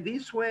here in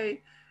this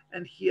way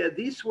and here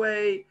this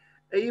way?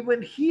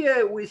 Even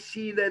here we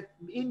see that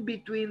in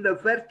between the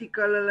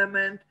vertical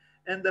element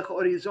and the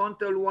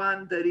horizontal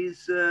one, there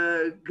is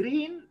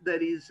green,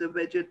 there is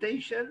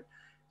vegetation.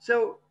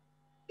 So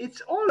it's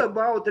all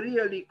about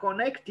really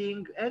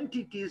connecting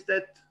entities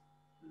that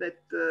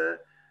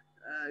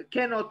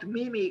cannot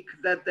mimic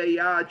that they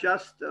are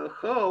just a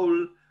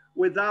whole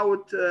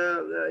without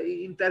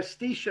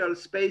interstitial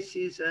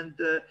spaces and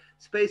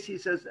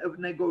spaces of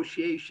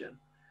negotiation.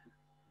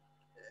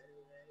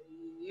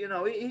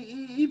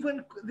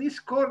 Even this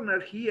corner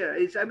here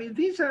is,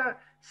 these are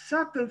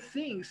subtle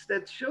things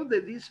that show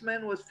that this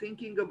man was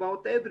thinking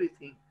about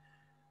everything,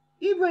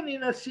 even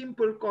in a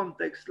simple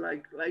context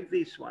like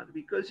this one,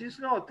 because it's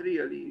not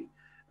really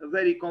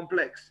very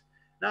complex.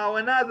 Now,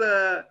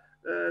 another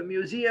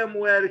museum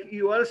where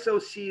you also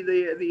see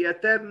the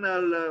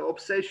eternal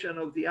obsession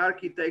of the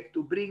architect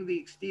to bring the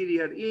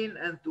exterior in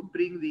and to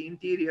bring the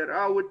interior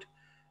out.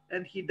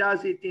 And he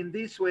does it in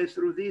this way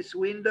through these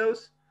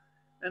windows.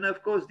 And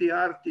of course, the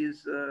art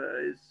is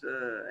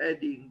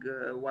adding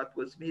what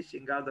was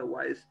missing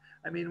otherwise.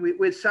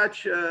 With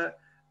such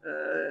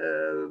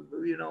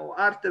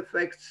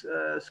artifacts,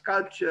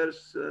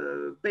 sculptures,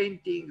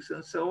 paintings,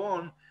 and so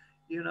on,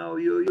 you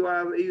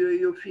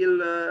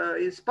feel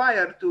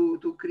inspired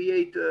to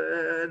create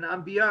an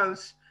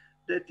ambience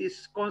that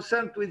is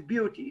concerned with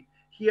beauty.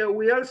 Here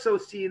we also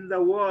see in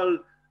the wall,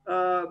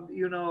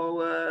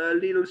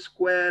 little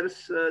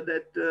squares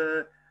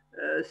that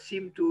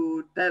seem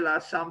to tell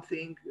us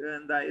something,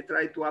 and I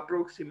try to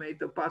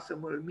approximate a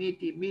possible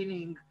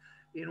meaning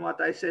in what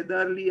I said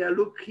earlier.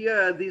 Look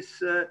here,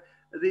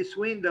 this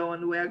window,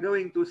 and we are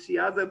going to see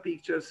other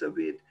pictures of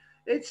it.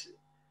 It's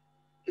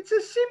a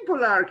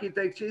simple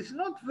architecture. It's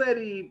not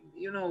very,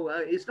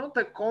 it's not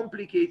a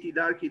complicated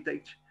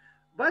architecture,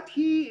 but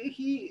he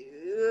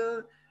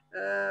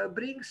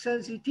brings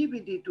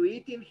sensitivity to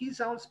it in his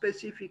own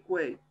specific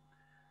way.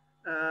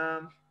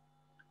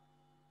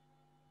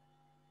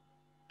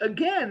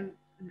 Again,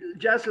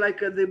 just like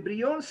the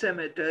Brion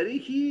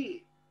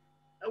Cemetery,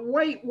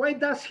 why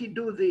does he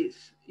do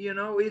this?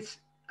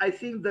 I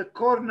think the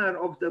corner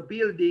of the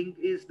building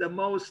is the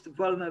most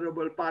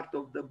vulnerable part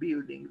of the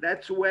building.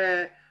 That's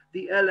where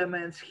the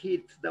elements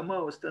hit the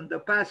most, and the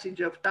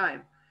passage of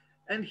time.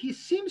 And he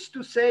seems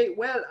to say,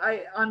 well,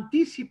 I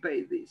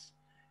anticipate this.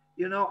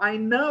 You know, I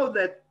know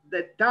that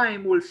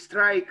time will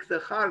strike the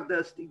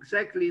hardest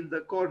exactly in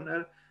the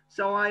corner.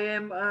 So I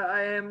am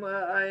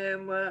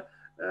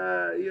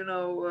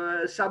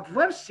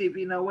subversive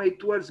in a way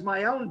towards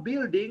my own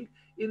building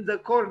in the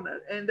corner.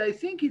 And I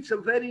think it's a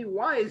very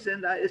wise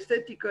and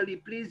aesthetically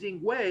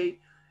pleasing way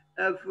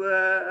of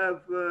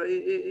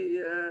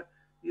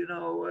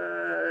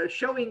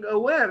showing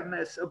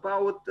awareness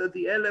about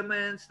the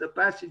elements, the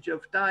passage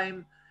of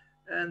time,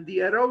 and the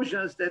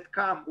erosions that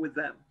come with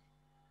them.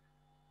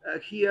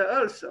 Here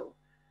also,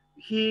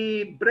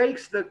 he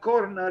breaks the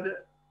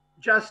corner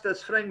just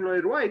as Frank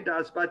Lloyd Wright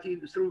does, but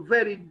through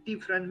very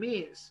different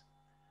means.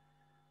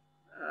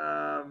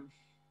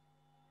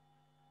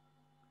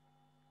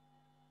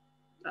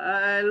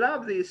 I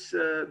love this.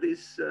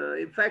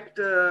 In fact,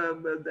 the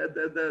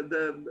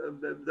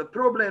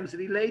problems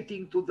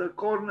relating to the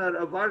corner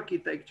of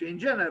architecture in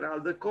general,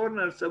 the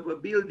corners of a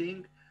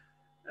building,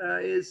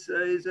 is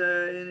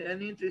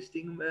an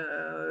interesting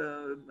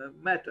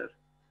matter.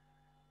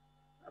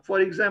 For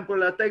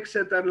example, at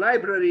Exeter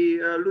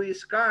Library,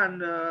 Louis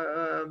Kahn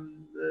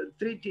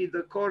treated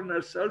the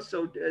corners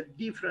also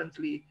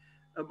differently,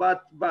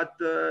 but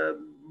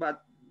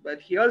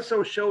he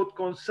also showed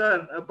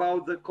concern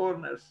about the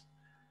corners.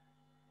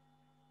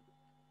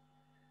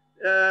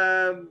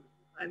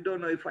 I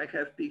don't know if I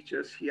have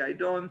pictures here. I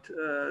don't.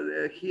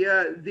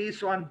 Here,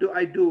 this one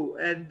I do,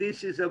 and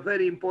this is a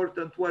very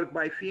important work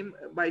by him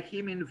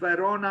in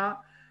Verona,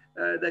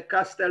 the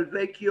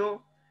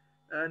Castelvecchio,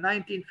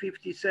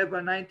 1957,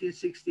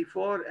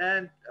 1964,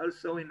 and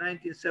also in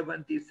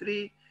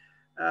 1973.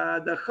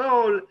 The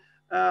whole,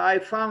 I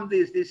found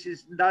this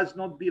does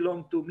not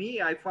belong to me.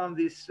 I found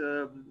this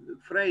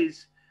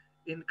phrase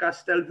in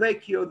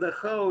Castelvecchio: the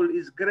whole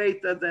is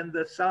greater than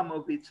the sum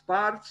of its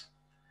parts.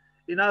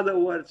 In other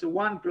words,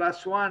 1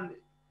 + 1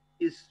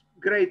 is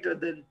greater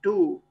than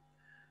 2.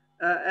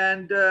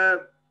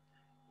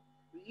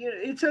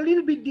 It's a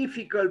little bit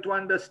difficult to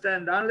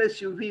understand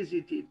unless you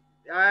visit it.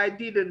 I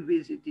didn't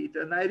visit it,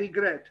 and I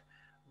regret.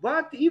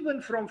 But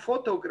even from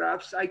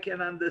photographs, I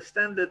can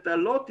understand that a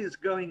lot is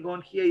going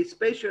on here,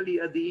 especially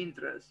at the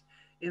entrance.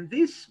 In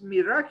this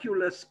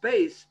miraculous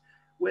space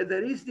where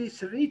there is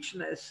this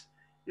richness,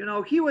 you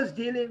know, he was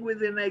dealing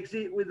with an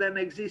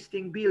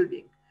existing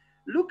building.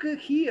 Look at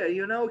here,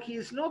 you know,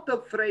 he's not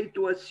afraid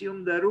to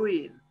assume the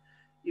ruin,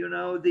 you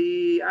know,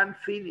 the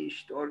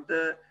unfinished or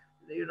the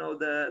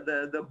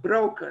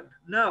broken.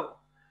 No.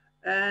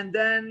 And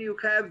then you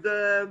have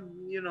the,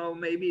 you know,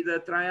 maybe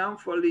the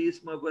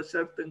triumphalism of a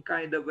certain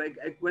kind of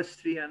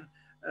equestrian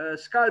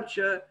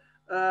sculpture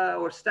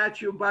or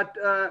statue, but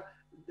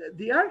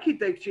the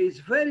architecture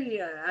is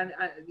very,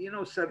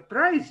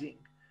 surprising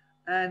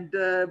and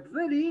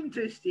very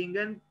interesting,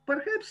 and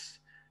perhaps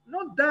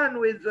not done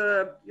with,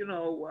 a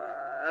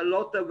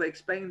lot of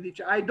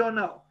expenditure. I don't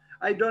know,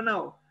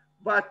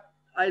 but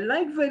I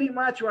like very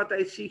much what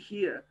I see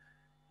here.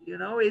 You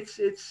know, it's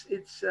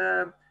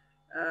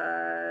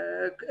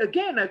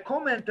again a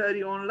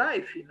commentary on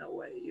life in a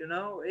way. You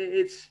know,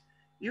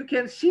 you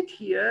can sit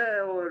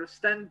here or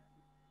stand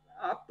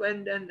up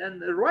and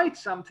write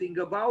something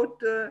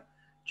about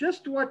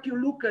just what you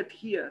look at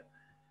here.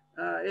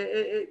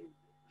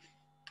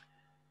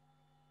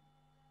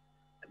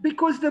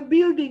 Because the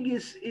building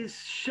is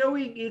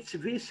showing its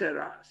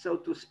viscera, so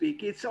to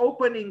speak. It's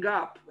opening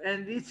up,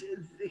 and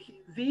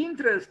the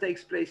interest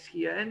takes place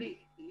here, and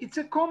it's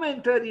a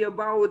commentary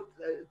about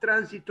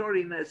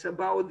transitoriness,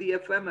 about the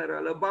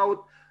ephemeral,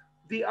 about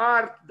the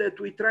art that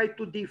we try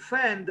to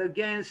defend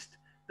against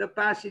the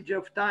passage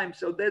of time.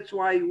 So that's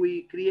why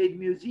we create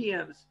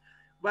museums.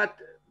 But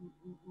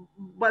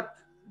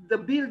the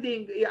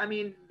building, I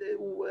mean,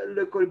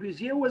 Le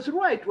Corbusier was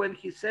right when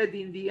he said,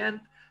 in the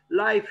end,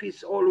 life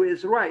is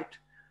always right.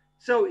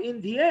 So in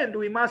the end,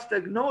 we must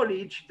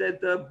acknowledge that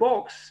the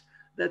box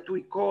that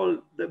we call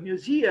the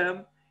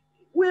museum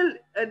will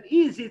and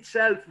is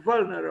itself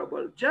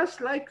vulnerable,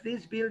 just like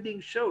this building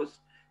shows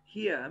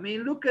here. I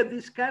mean, look at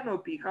this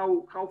canopy,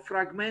 how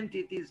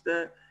fragmented is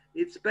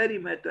its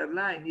perimeter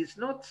line. It's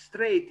not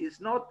straight,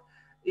 it's not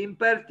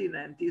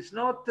impertinent, it's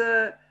not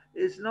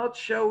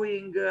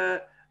showing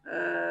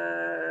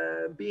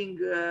being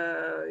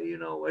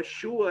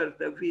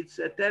assured of its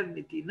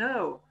eternity.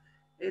 No,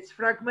 it's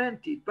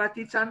fragmented, but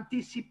it's an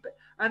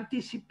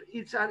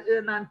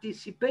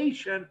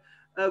anticipation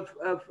of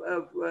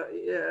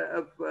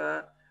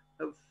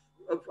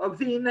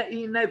the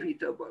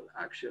inevitable.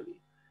 Actually,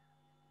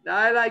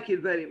 I like it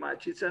very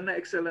much. It's an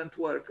excellent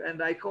work,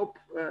 and I hope.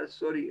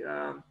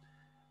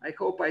 I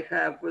hope I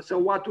have. So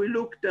what we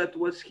looked at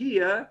was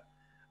here.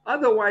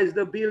 Otherwise,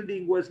 the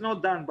building was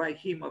not done by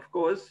him, of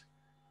course,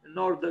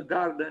 nor the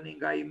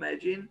gardening, I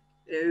imagine.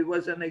 It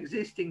was an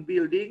existing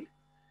building,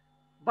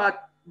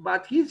 but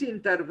his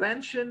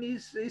intervention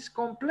is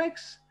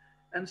complex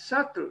and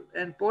subtle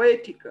and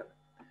poetical.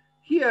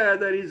 Here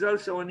there is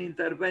also an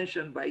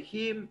intervention by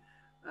him.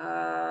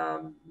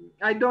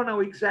 I don't know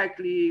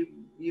exactly,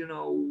 you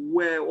know,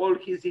 where all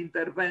his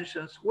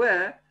interventions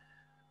were.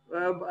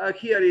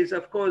 Here is,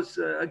 of course,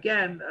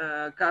 again,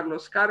 Carlo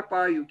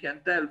Scarpa. You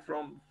can tell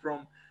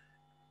from,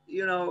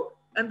 you know,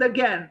 and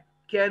again,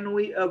 can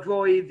we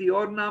avoid the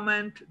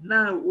ornament?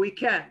 No, we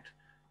can't.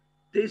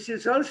 This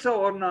is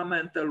also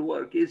ornamental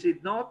work, is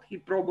it not? He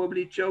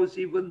probably chose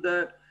even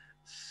the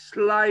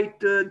slight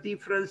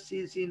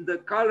differences in the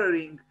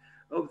coloring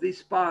of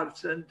these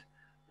parts. And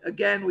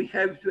again, we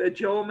have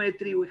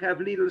geometry, we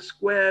have little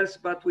squares,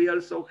 but we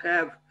also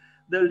have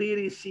the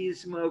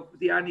lyricism of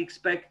the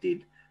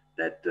unexpected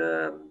that,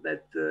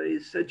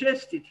 is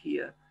suggested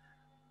here.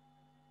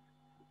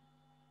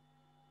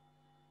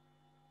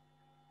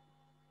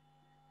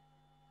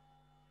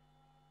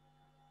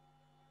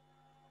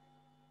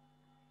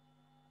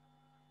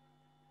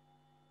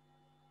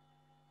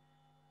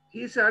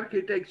 His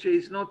architecture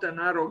is not an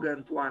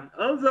arrogant one.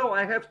 Although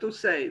I have to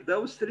say,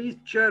 those three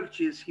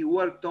churches he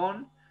worked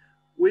on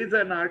with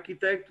an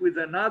architect, with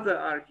another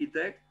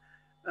architect,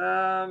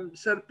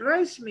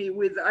 surprised me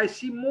with, I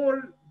see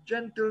more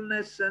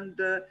gentleness and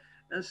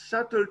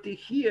subtlety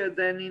here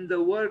than in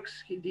the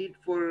works he did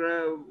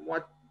for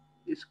what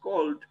is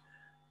called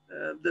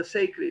the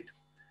sacred.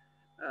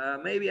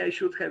 Maybe I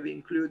should have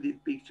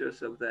included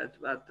pictures of that,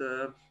 but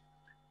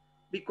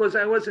because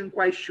I wasn't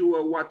quite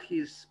sure what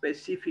his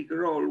specific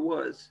role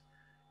was.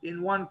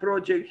 In one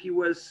project, he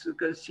was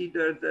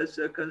considered as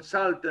a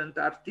consultant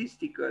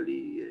artistically,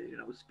 you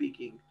know,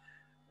 speaking,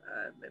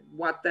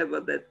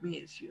 whatever that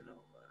means, you know.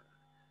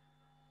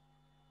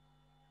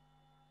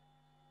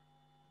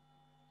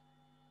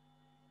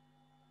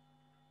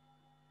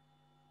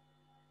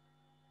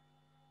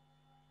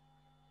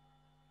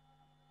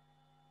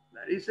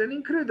 There is an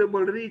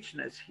incredible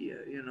richness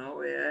here, you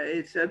know.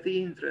 It's at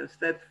the entrance,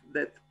 that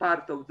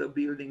part of the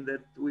building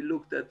that we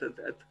looked at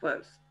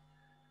first.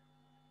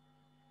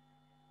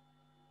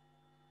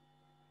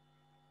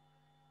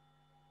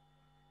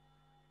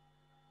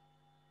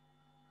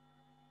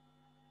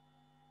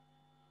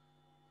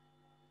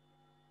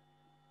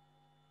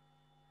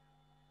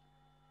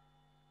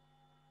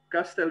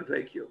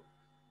 Castelvecchio.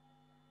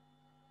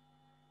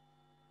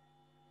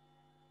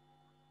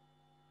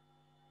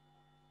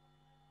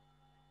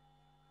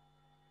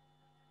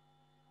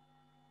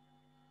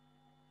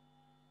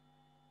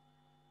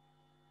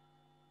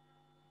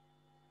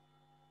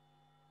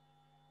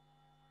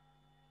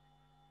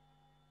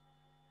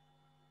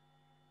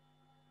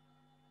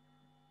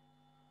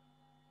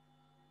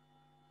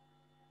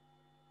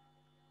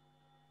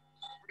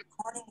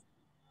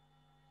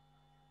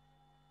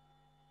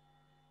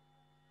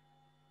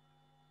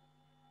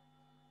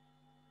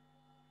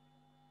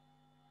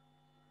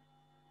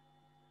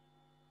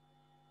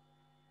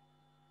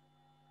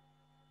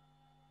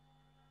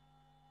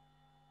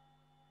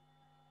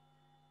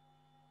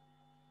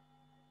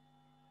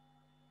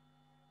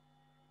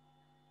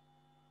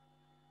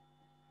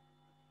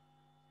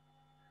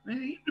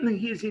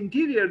 His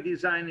interior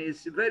design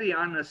is very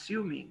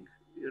unassuming.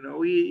 You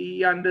know,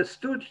 he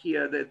understood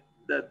here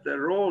that the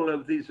role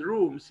of these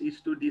rooms is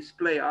to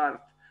display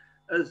art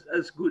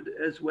as good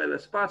as well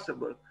as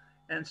possible.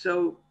 And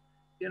so,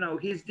 you know,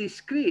 he's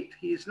discreet.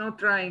 He's not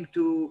trying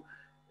to,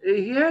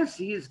 he has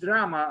his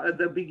drama at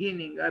the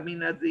beginning, I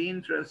mean, at the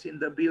entrance in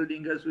the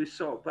building as we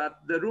saw, but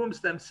the rooms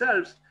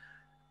themselves,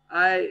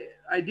 I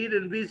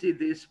didn't visit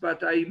this,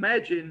 but I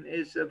imagine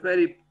it's a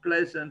very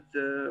pleasant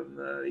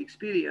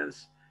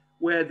experience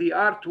where the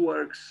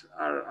artworks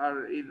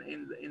are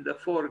in the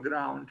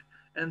foreground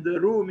and the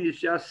room is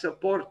just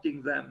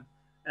supporting them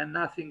and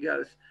nothing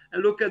else.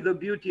 And look at the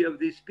beauty of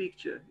this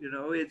picture. You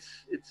know,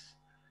 it's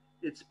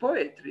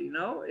poetry. You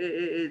know,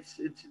 it's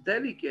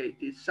delicate.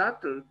 It's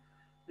subtle.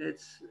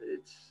 It's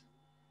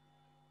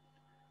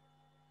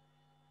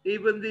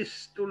even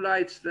these two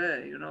lights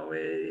there. You know,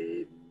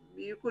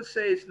 you could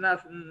say it's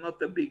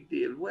not a big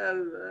deal.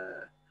 Well,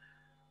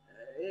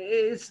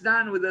 it's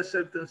done with a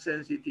certain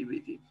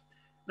sensitivity.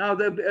 Now,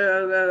 the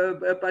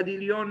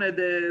Padiglione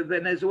de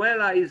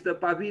Venezuela is the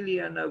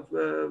pavilion of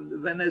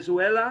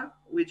Venezuela,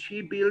 which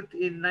he built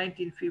in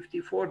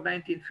 1954,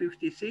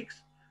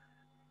 1956.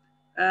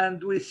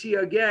 And we see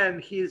again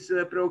his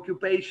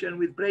preoccupation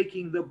with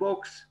breaking the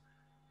box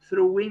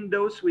through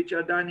windows, which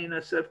are done in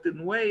a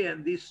certain way.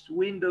 And these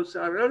windows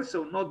are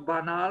also not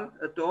banal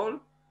at all.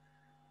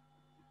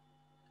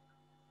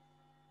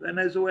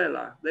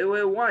 Venezuela, they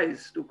were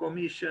wise to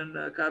commission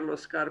Carlo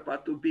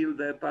Scarpa to build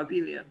a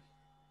pavilion.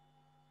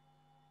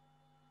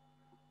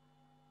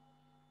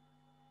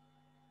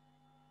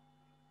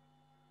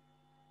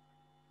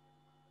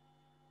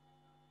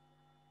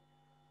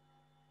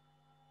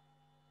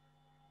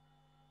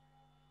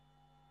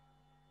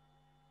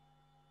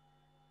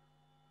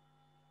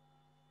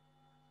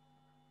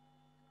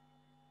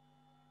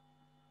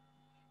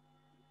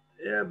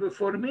 Yeah, but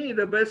for me,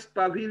 the best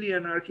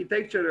pavilion,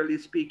 architecturally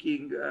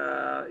speaking,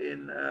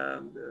 in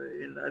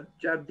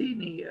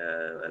Giardini,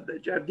 the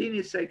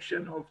Giardini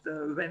section of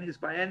the Venice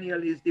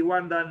Biennial is the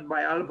one done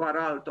by Alvar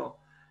Aalto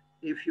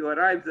if you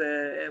arrive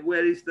there,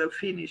 where is the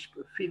Finnish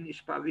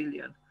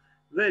pavilion.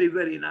 Very,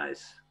 very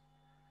nice.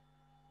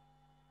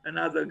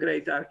 Another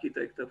great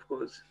architect, of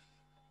course,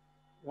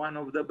 one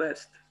of the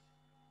best.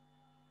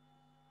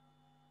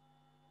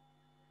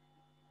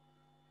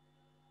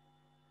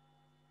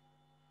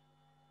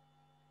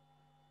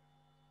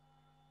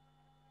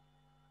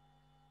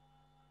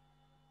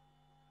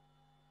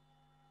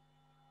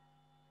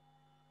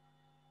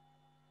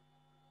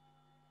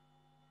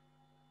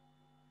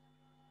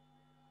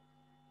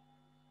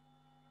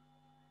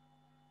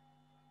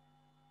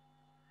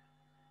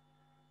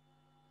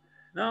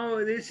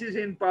 Now, this is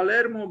in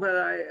Palermo, but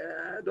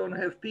I don't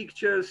have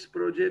pictures.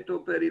 Progetto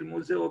per il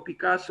Museo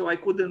Picasso. I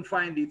couldn't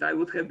find it. I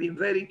would have been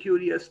very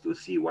curious to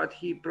see what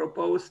he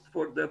proposed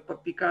for the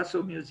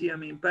Picasso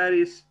Museum in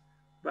Paris,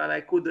 but I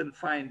couldn't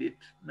find it.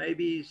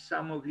 Maybe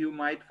some of you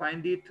might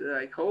find it,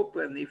 I hope.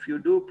 And if you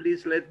do,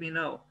 please let me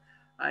know.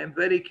 I'm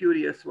very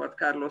curious what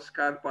Carlo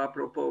Scarpa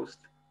proposed.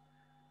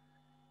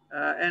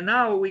 And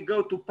now we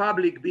go to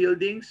public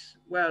buildings.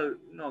 Well,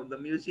 no, the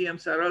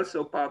museums are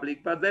also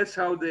public, but that's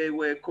how they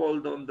were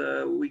called on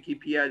the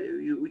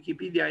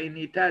Wikipedia in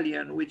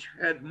Italian, which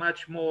had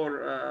much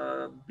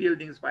more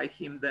buildings by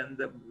him than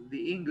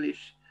the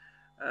English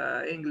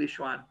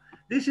one.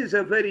 This is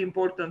a very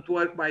important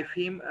work by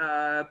him,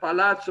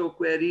 Palazzo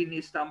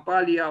Querini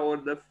Stampalia,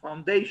 or the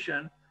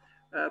Foundation,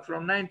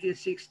 from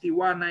 1961,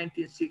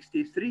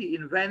 1963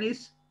 in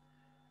Venice.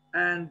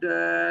 And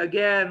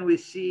again, we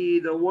see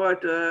the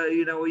water,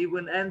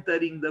 even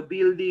entering the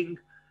building.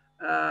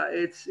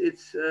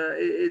 It's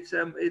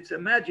a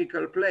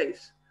magical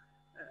place,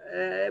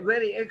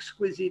 very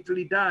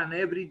exquisitely done.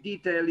 Every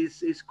detail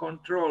is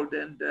controlled,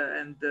 and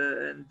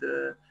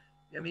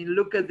I mean,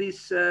 look at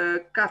these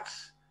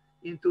cuts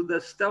into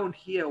the stone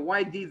here.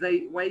 Why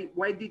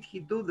did he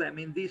do them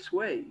in this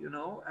way?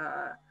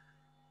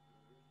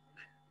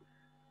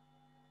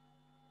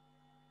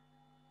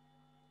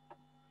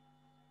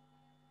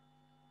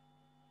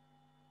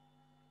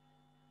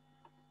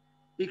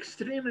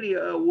 Extremely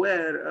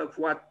aware of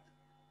what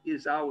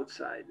is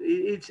outside.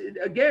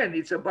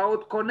 It's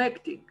about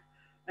connecting.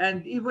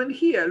 And even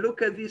here,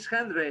 look at this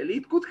handrail.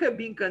 It could have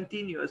been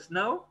continuous.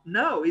 No,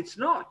 it's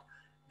not.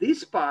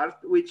 This part,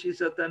 which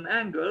is at an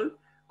angle,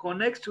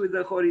 connects with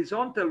the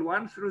horizontal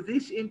one through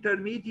this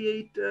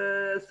intermediate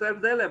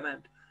third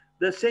element.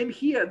 The same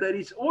here. There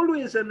is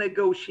always a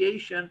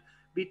negotiation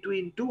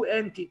between two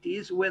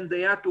entities when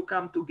they are to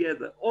come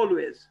together,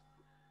 always.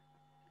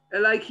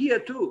 Like here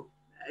too.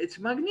 It's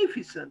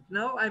magnificent,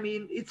 no? I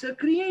mean, it's a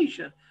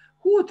creation.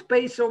 Who would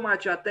pay so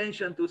much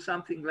attention to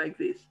something like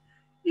this?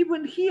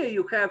 Even here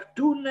you have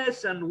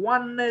two-ness and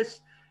oneness,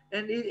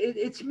 and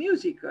it's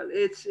musical.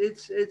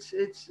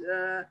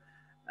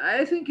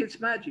 I think it's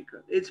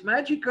magical. It's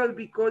magical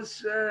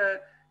because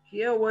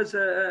here was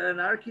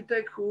an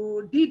architect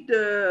who did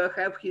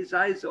have his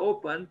eyes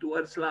open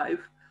towards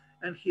life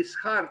and his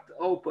heart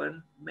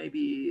open,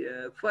 maybe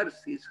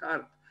first his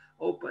heart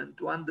open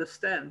to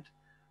understand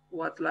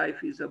what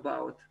life is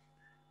about,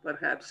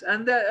 perhaps.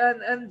 And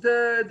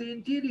the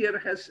interior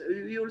has,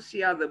 you'll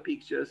see other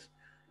pictures.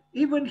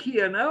 Even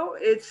here now,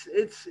 it's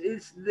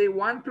the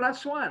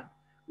 1+1,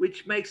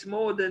 which makes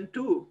more than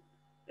 2.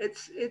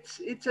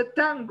 It's a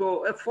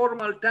tango, a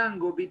formal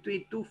tango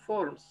between two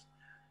forms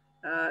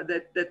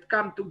that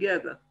come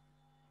together.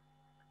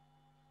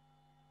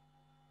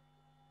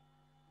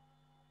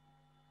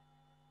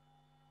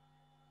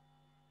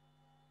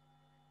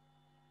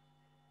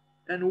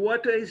 And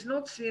water is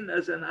not seen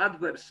as an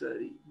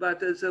adversary,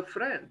 but as a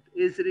friend,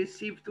 is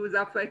received with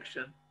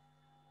affection.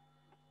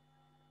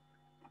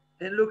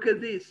 And look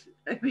at this.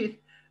 I mean,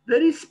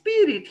 there is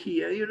spirit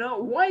here,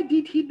 Why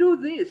did he do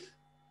this?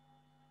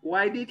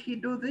 Why did he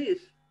do this?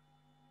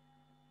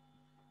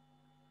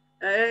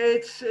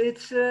 It's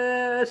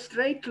a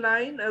straight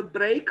line, a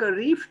break, a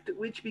rift,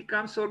 which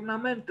becomes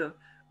ornamental.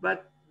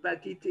 But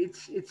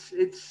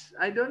it's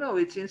I don't know,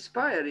 it's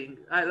inspiring.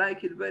 I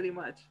like it very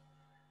much.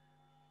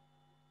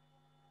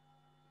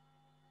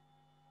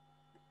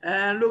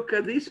 And look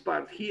at this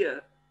part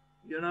here,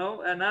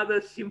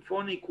 another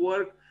symphonic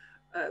work,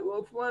 a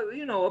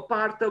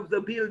part of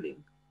the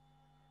building.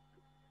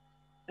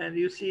 And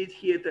you see it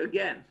here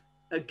again.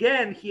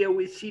 Again, here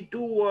we see two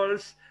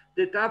walls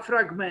that are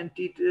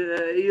fragmented,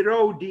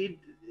 eroded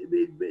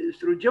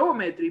through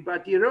geometry,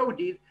 but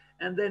eroded,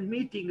 and then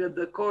meeting at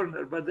the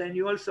corner. But then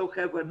you also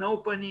have an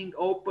opening,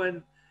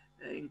 open,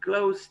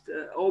 enclosed,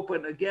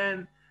 open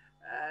again.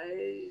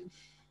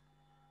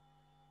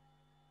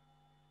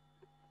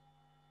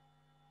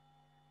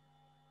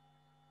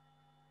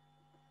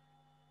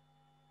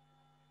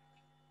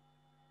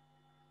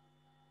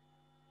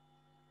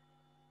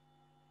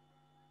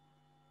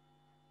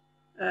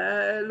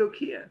 Look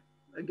here,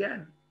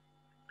 again,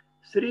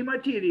 3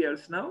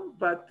 materials, no?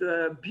 But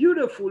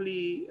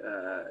beautifully,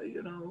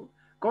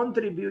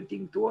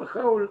 contributing to a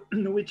whole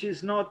which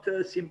is not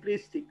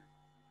simplistic.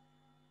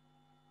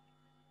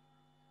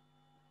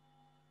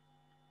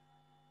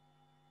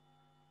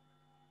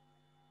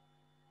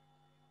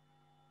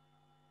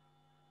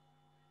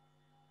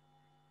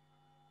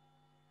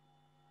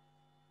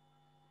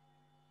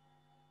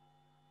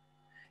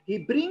 He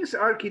brings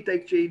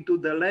architecture into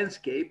the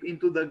landscape,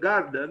 into the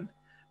garden,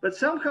 but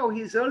somehow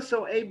he's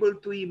also able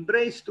to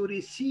embrace, to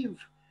receive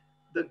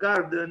the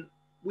garden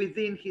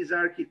within his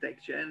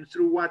architecture and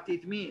through what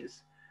it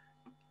means.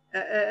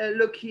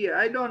 Look here,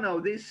 I don't know,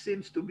 this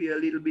seems to be a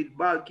little bit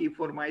bulky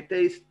for my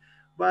taste,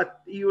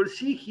 but you'll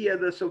see here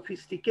the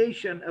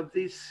sophistication of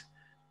this,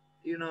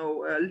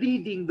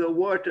 leading the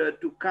water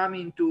to come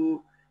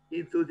into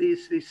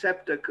this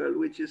receptacle,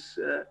 which is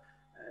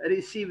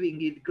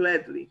receiving it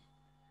gladly.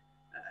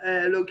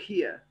 Look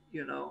here,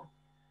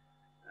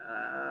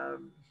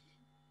 Um,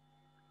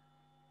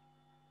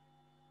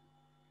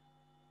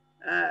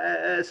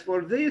 as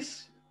for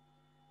this,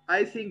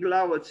 I think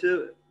Lao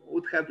Tzu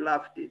would have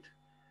loved it.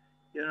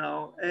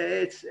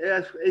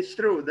 It's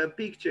true. The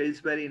picture is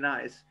very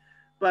nice,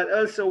 but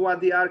also what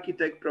the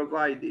architect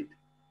provided.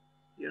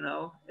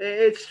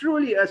 It's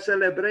truly a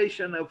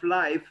celebration of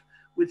life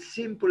with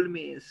simple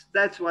means.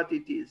 That's what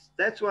it is.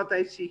 That's what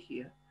I see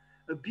here.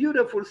 A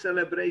beautiful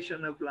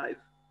celebration of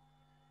life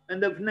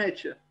and of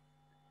nature.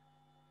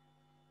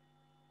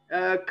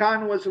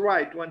 Khan was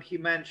right when he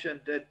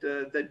mentioned that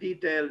the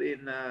detail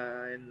in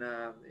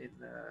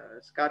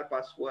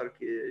Scarpa's work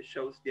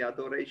shows the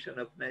adoration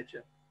of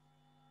nature.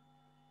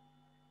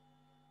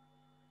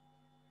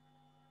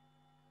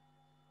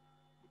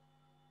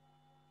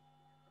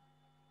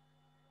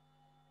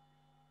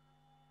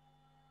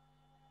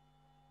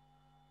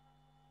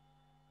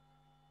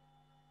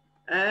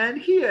 And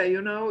here,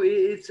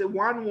 it's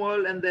one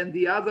wall and then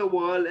the other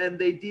wall, and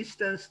they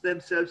distance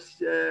themselves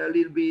a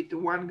little bit.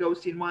 One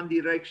goes in one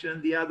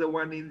direction, the other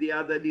one in the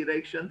other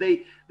direction.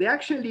 They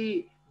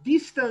actually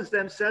distance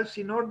themselves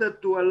in order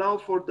to allow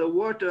for the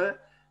water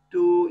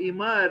to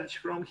emerge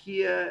from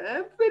here.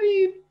 A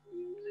very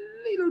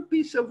little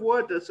piece of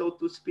water, so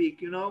to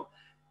speak.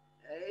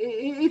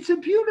 It's a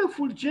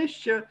beautiful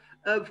gesture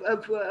of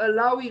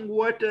allowing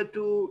water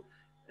to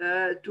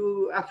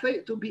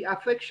be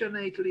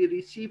affectionately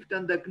received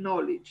and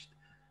acknowledged.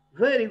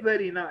 Very,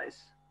 very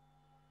nice.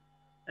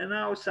 And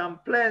now some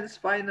plans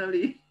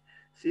finally,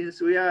 since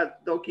we are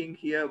talking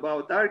here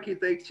about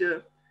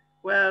architecture.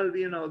 Well,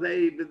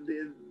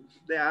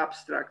 they're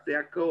abstract, they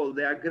are cold,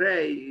 they are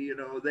gray,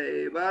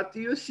 but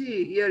you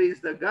see, here is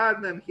the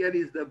garden, here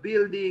is the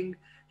building,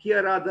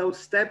 here are those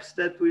steps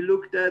that we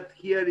looked at,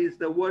 here is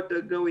the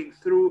water going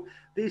through,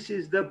 this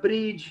is the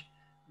bridge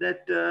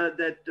that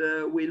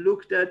we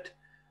looked at.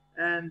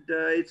 And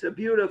it's a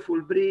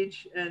beautiful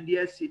bridge, and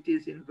yes, it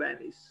is in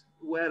Venice.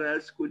 Where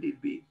else could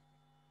it be?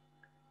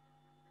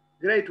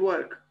 Great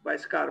work by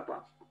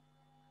Scarpa.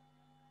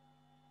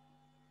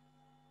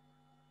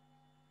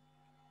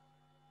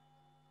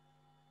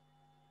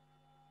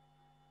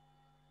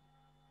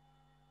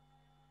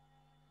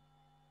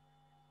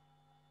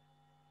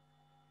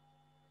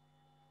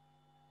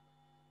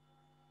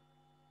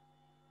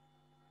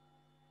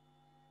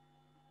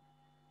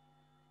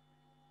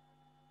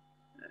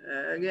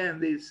 Again,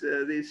 these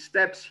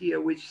steps here,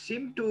 which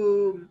seem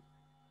to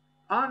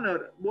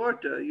honor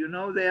water.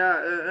 They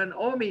are an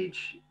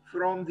homage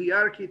from the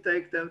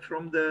architect and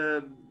from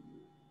the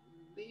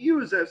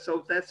users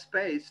of that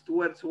space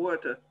towards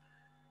water.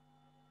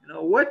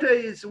 Water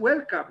is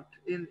welcomed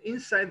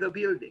inside the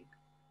building.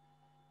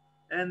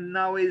 And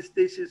now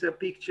this is a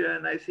picture,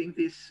 and I think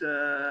this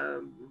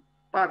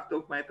part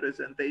of my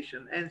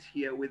presentation ends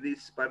here with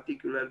this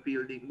particular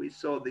building. We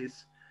saw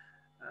this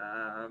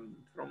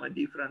from a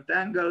different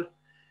angle.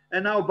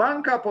 And now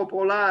Banca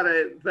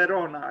Popolare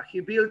Verona, he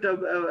built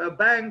a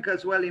bank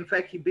as well. In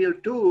fact, he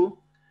built two.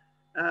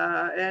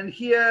 And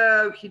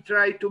here he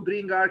tried to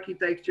bring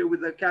architecture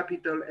with a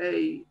capital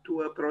A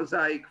to a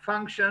prosaic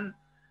function.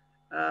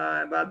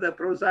 But the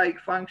prosaic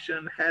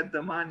function had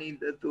the money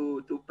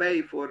to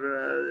pay for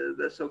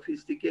the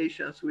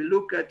sophistications we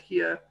look at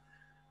here.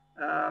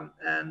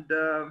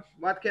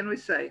 What can we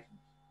say?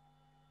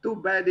 Too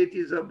bad it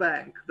is a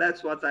bank.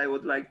 That's what I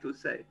would like to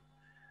say.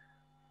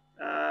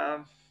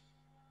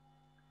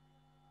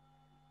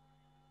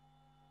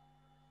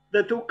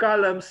 The two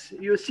columns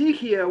you see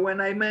here, when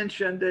I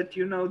mentioned that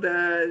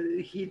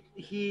he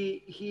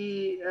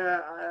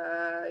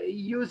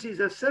uses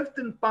a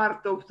certain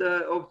part of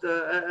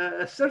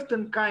a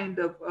certain kind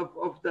of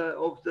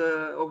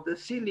the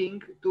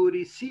ceiling to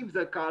receive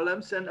the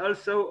columns, and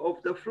also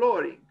of the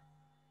flooring.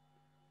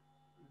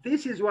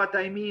 This is what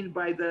I mean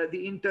by the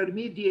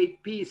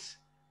intermediate piece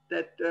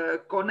that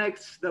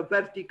connects the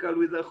vertical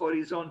with the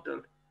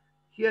horizontal.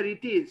 Here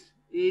it is.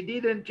 He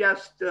didn't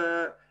just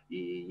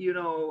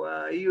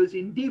use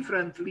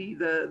indifferently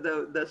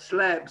the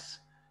slabs.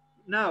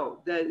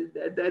 No,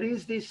 there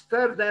is this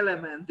third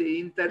element, the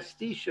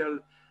interstitial,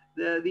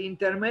 the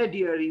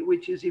intermediary,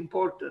 which is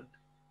important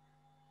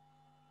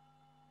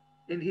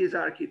in his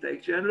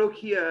architecture. And look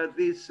here,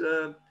 this,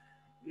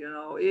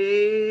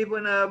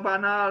 even a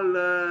banal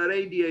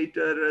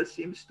radiator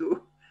seems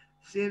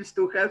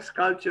to have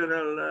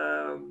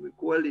sculptural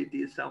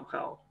qualities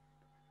somehow.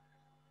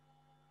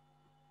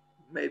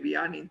 Maybe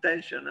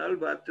unintentional,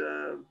 but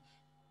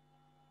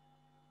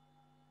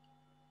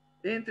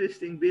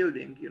Interesting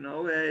building, you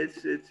know.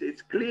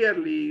 It's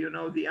clearly, you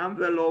know, the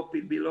envelope,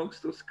 it belongs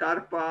to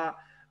Scarpa,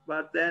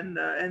 but then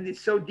and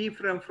it's so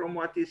different from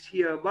what is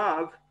here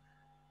above.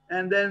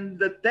 And then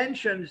the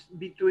tensions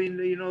between,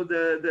 you know,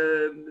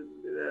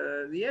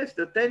 yes,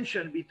 the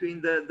tension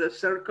between the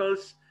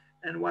circles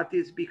and what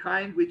is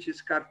behind, which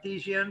is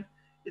Cartesian.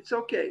 It's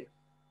okay.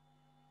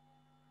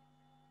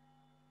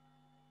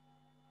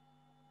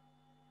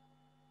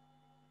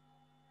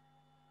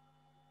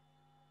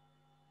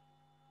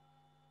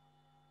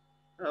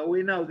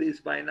 We know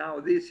this by now.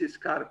 This is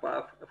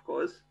Scarpa, of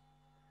course.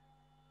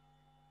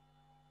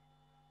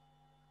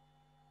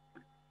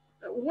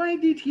 Why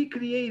did he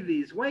create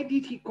this? Why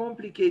did he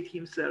complicate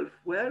himself?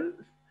 Well,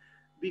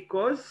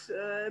 because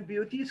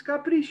beauty is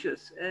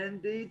capricious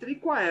and it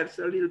requires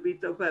a little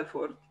bit of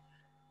effort.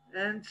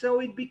 And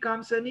so it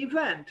becomes an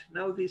event,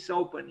 now this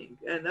opening.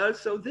 And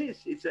also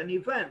this, it's an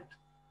event.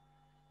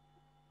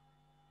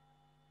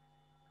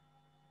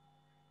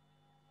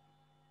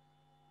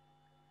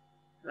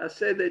 La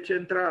sede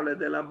centrale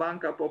della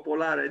Banca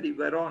Popolare di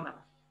Verona,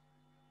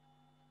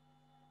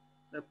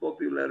 the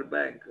popular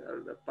bank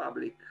or the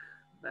public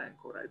bank,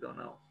 or I don't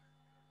know.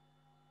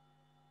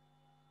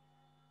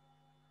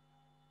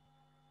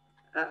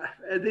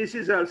 This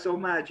is also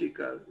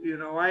magical. You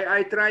know,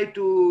 I try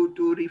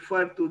to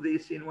refer to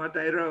this in what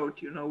I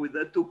wrote, you know, with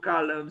the two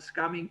columns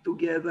coming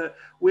together.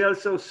 We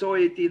also saw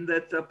it in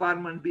that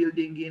apartment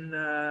building in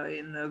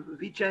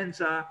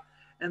Vicenza.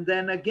 And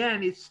then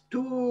again, it's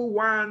two,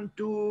 one,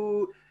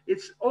 two.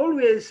 It's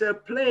always a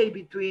play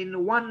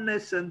between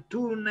oneness and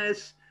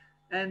two-ness.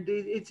 And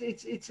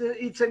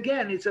it's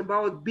again, it's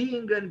about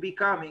being and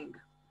becoming.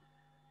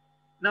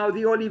 Now,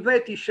 the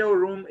Olivetti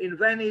showroom in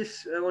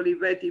Venice,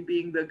 Olivetti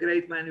being the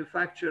great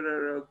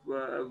manufacturer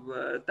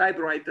of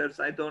typewriters,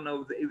 I don't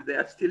know if they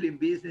are still in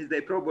business,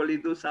 they probably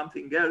do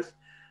something else.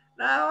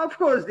 Now, of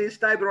course, this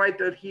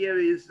typewriter here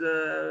is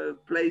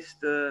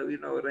placed, you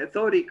know,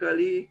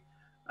 rhetorically.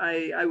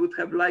 I would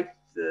have liked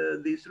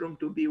this room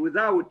to be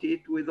without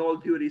it, with all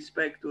due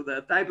respect to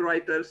the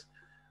typewriters.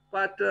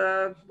 But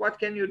what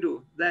can you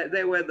do?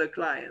 They were the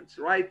clients,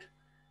 right?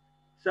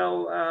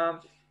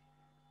 So,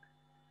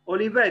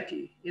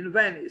 Olivetti in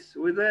Venice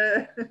with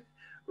the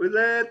with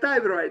the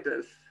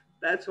typewriters.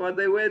 That's what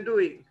they were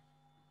doing.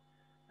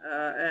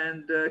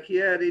 And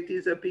here it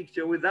is a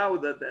picture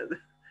without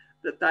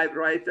the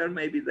typewriter.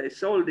 Maybe they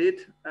sold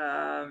it.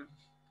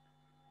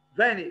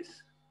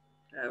 Venice.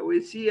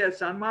 We see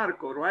San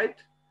Marco, right?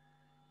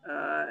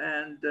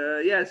 And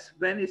yes,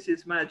 Venice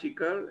is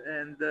magical,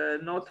 and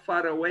not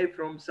far away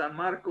from San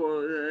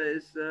Marco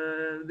is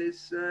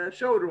this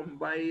showroom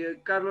by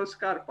Carlo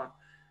Scarpa.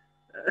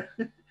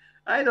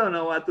 I don't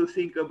know what to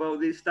think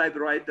about these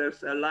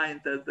typewriters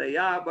aligned as they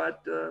are,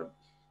 but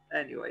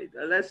anyway,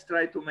 let's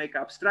try to make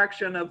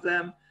abstraction of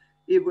them,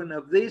 even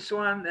of this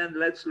one, and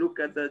let's look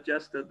at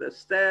just at the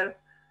stair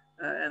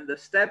and the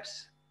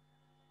steps.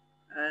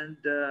 And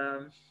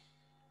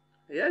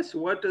yes,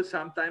 water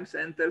sometimes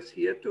enters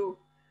here too.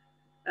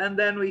 And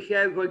then we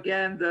have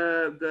again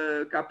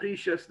the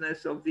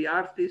capriciousness of the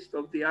artist,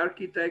 of the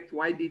architect.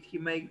 Why did he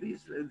make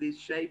this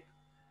shape?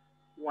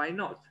 Why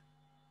not?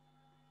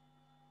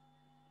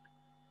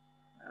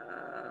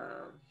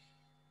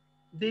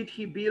 Did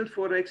he build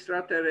for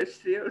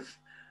extraterrestrials?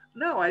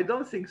 No, I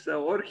don't think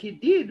so. Or he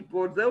did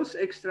for those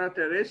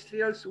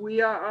extraterrestrials.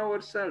 We are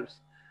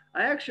ourselves.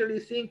 I actually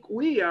think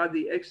we are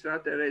the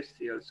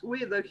extraterrestrials.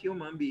 We, the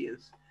human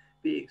beings.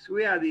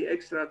 We are the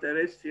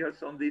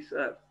extraterrestrials on this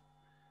earth.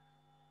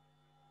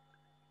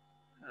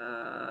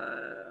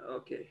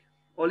 Okay,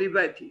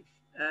 Olivetti.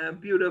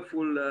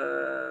 Beautiful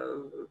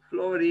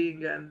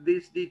flooring, and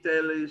this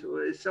detail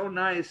is so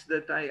nice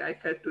that I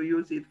had to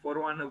use it for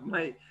one of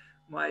my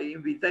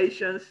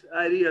invitations.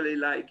 I really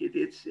like it.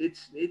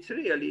 It's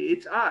really,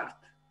 it's art.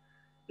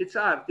 It's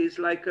art. It's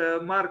like a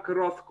Mark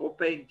Rothko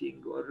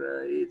painting,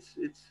 or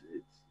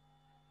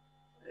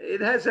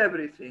it has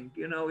everything.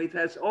 You know, it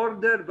has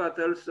order, but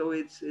also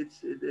it's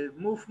a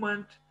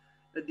movement,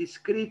 a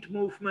discrete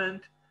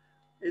movement.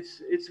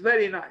 It's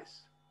very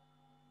nice.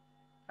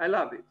 I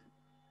love it.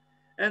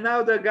 And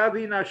now the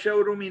Gavina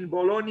showroom in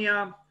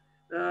Bologna,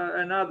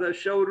 another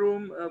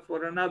showroom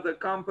for another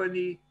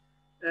company.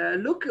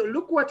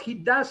 Look what he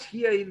does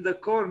here in the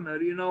corner,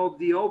 you know, of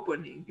the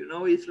opening. You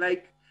know, it's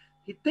like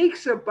he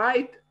takes a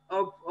bite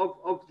of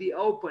the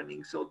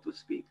opening, so to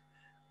speak.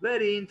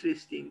 Very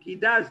interesting. He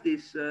does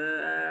this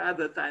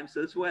other times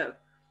as well.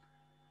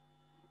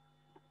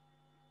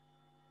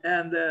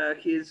 And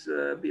his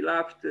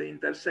beloved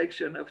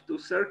intersection of two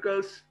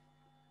circles.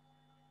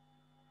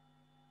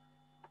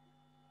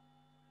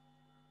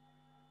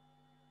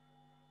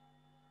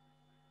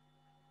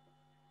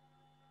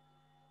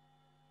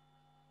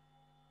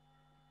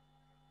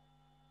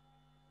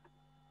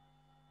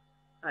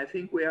 I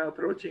think we are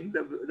approaching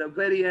the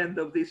very end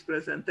of this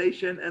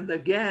presentation. And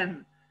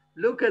again,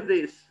 look at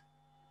this.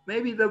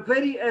 Maybe the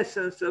very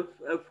essence of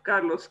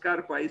Carlo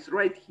Scarpa is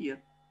right here.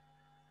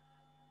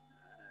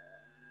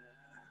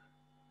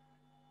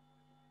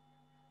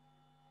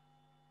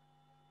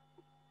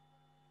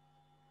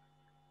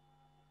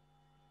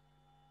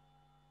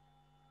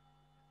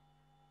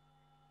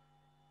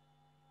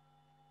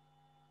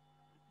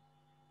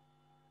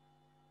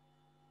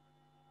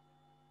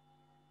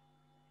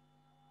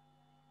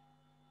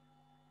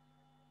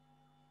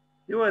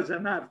 He was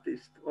an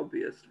artist,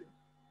 obviously.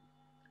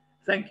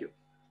 Thank you.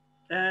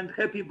 And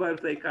happy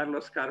birthday, Carlo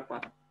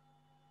Scarpa.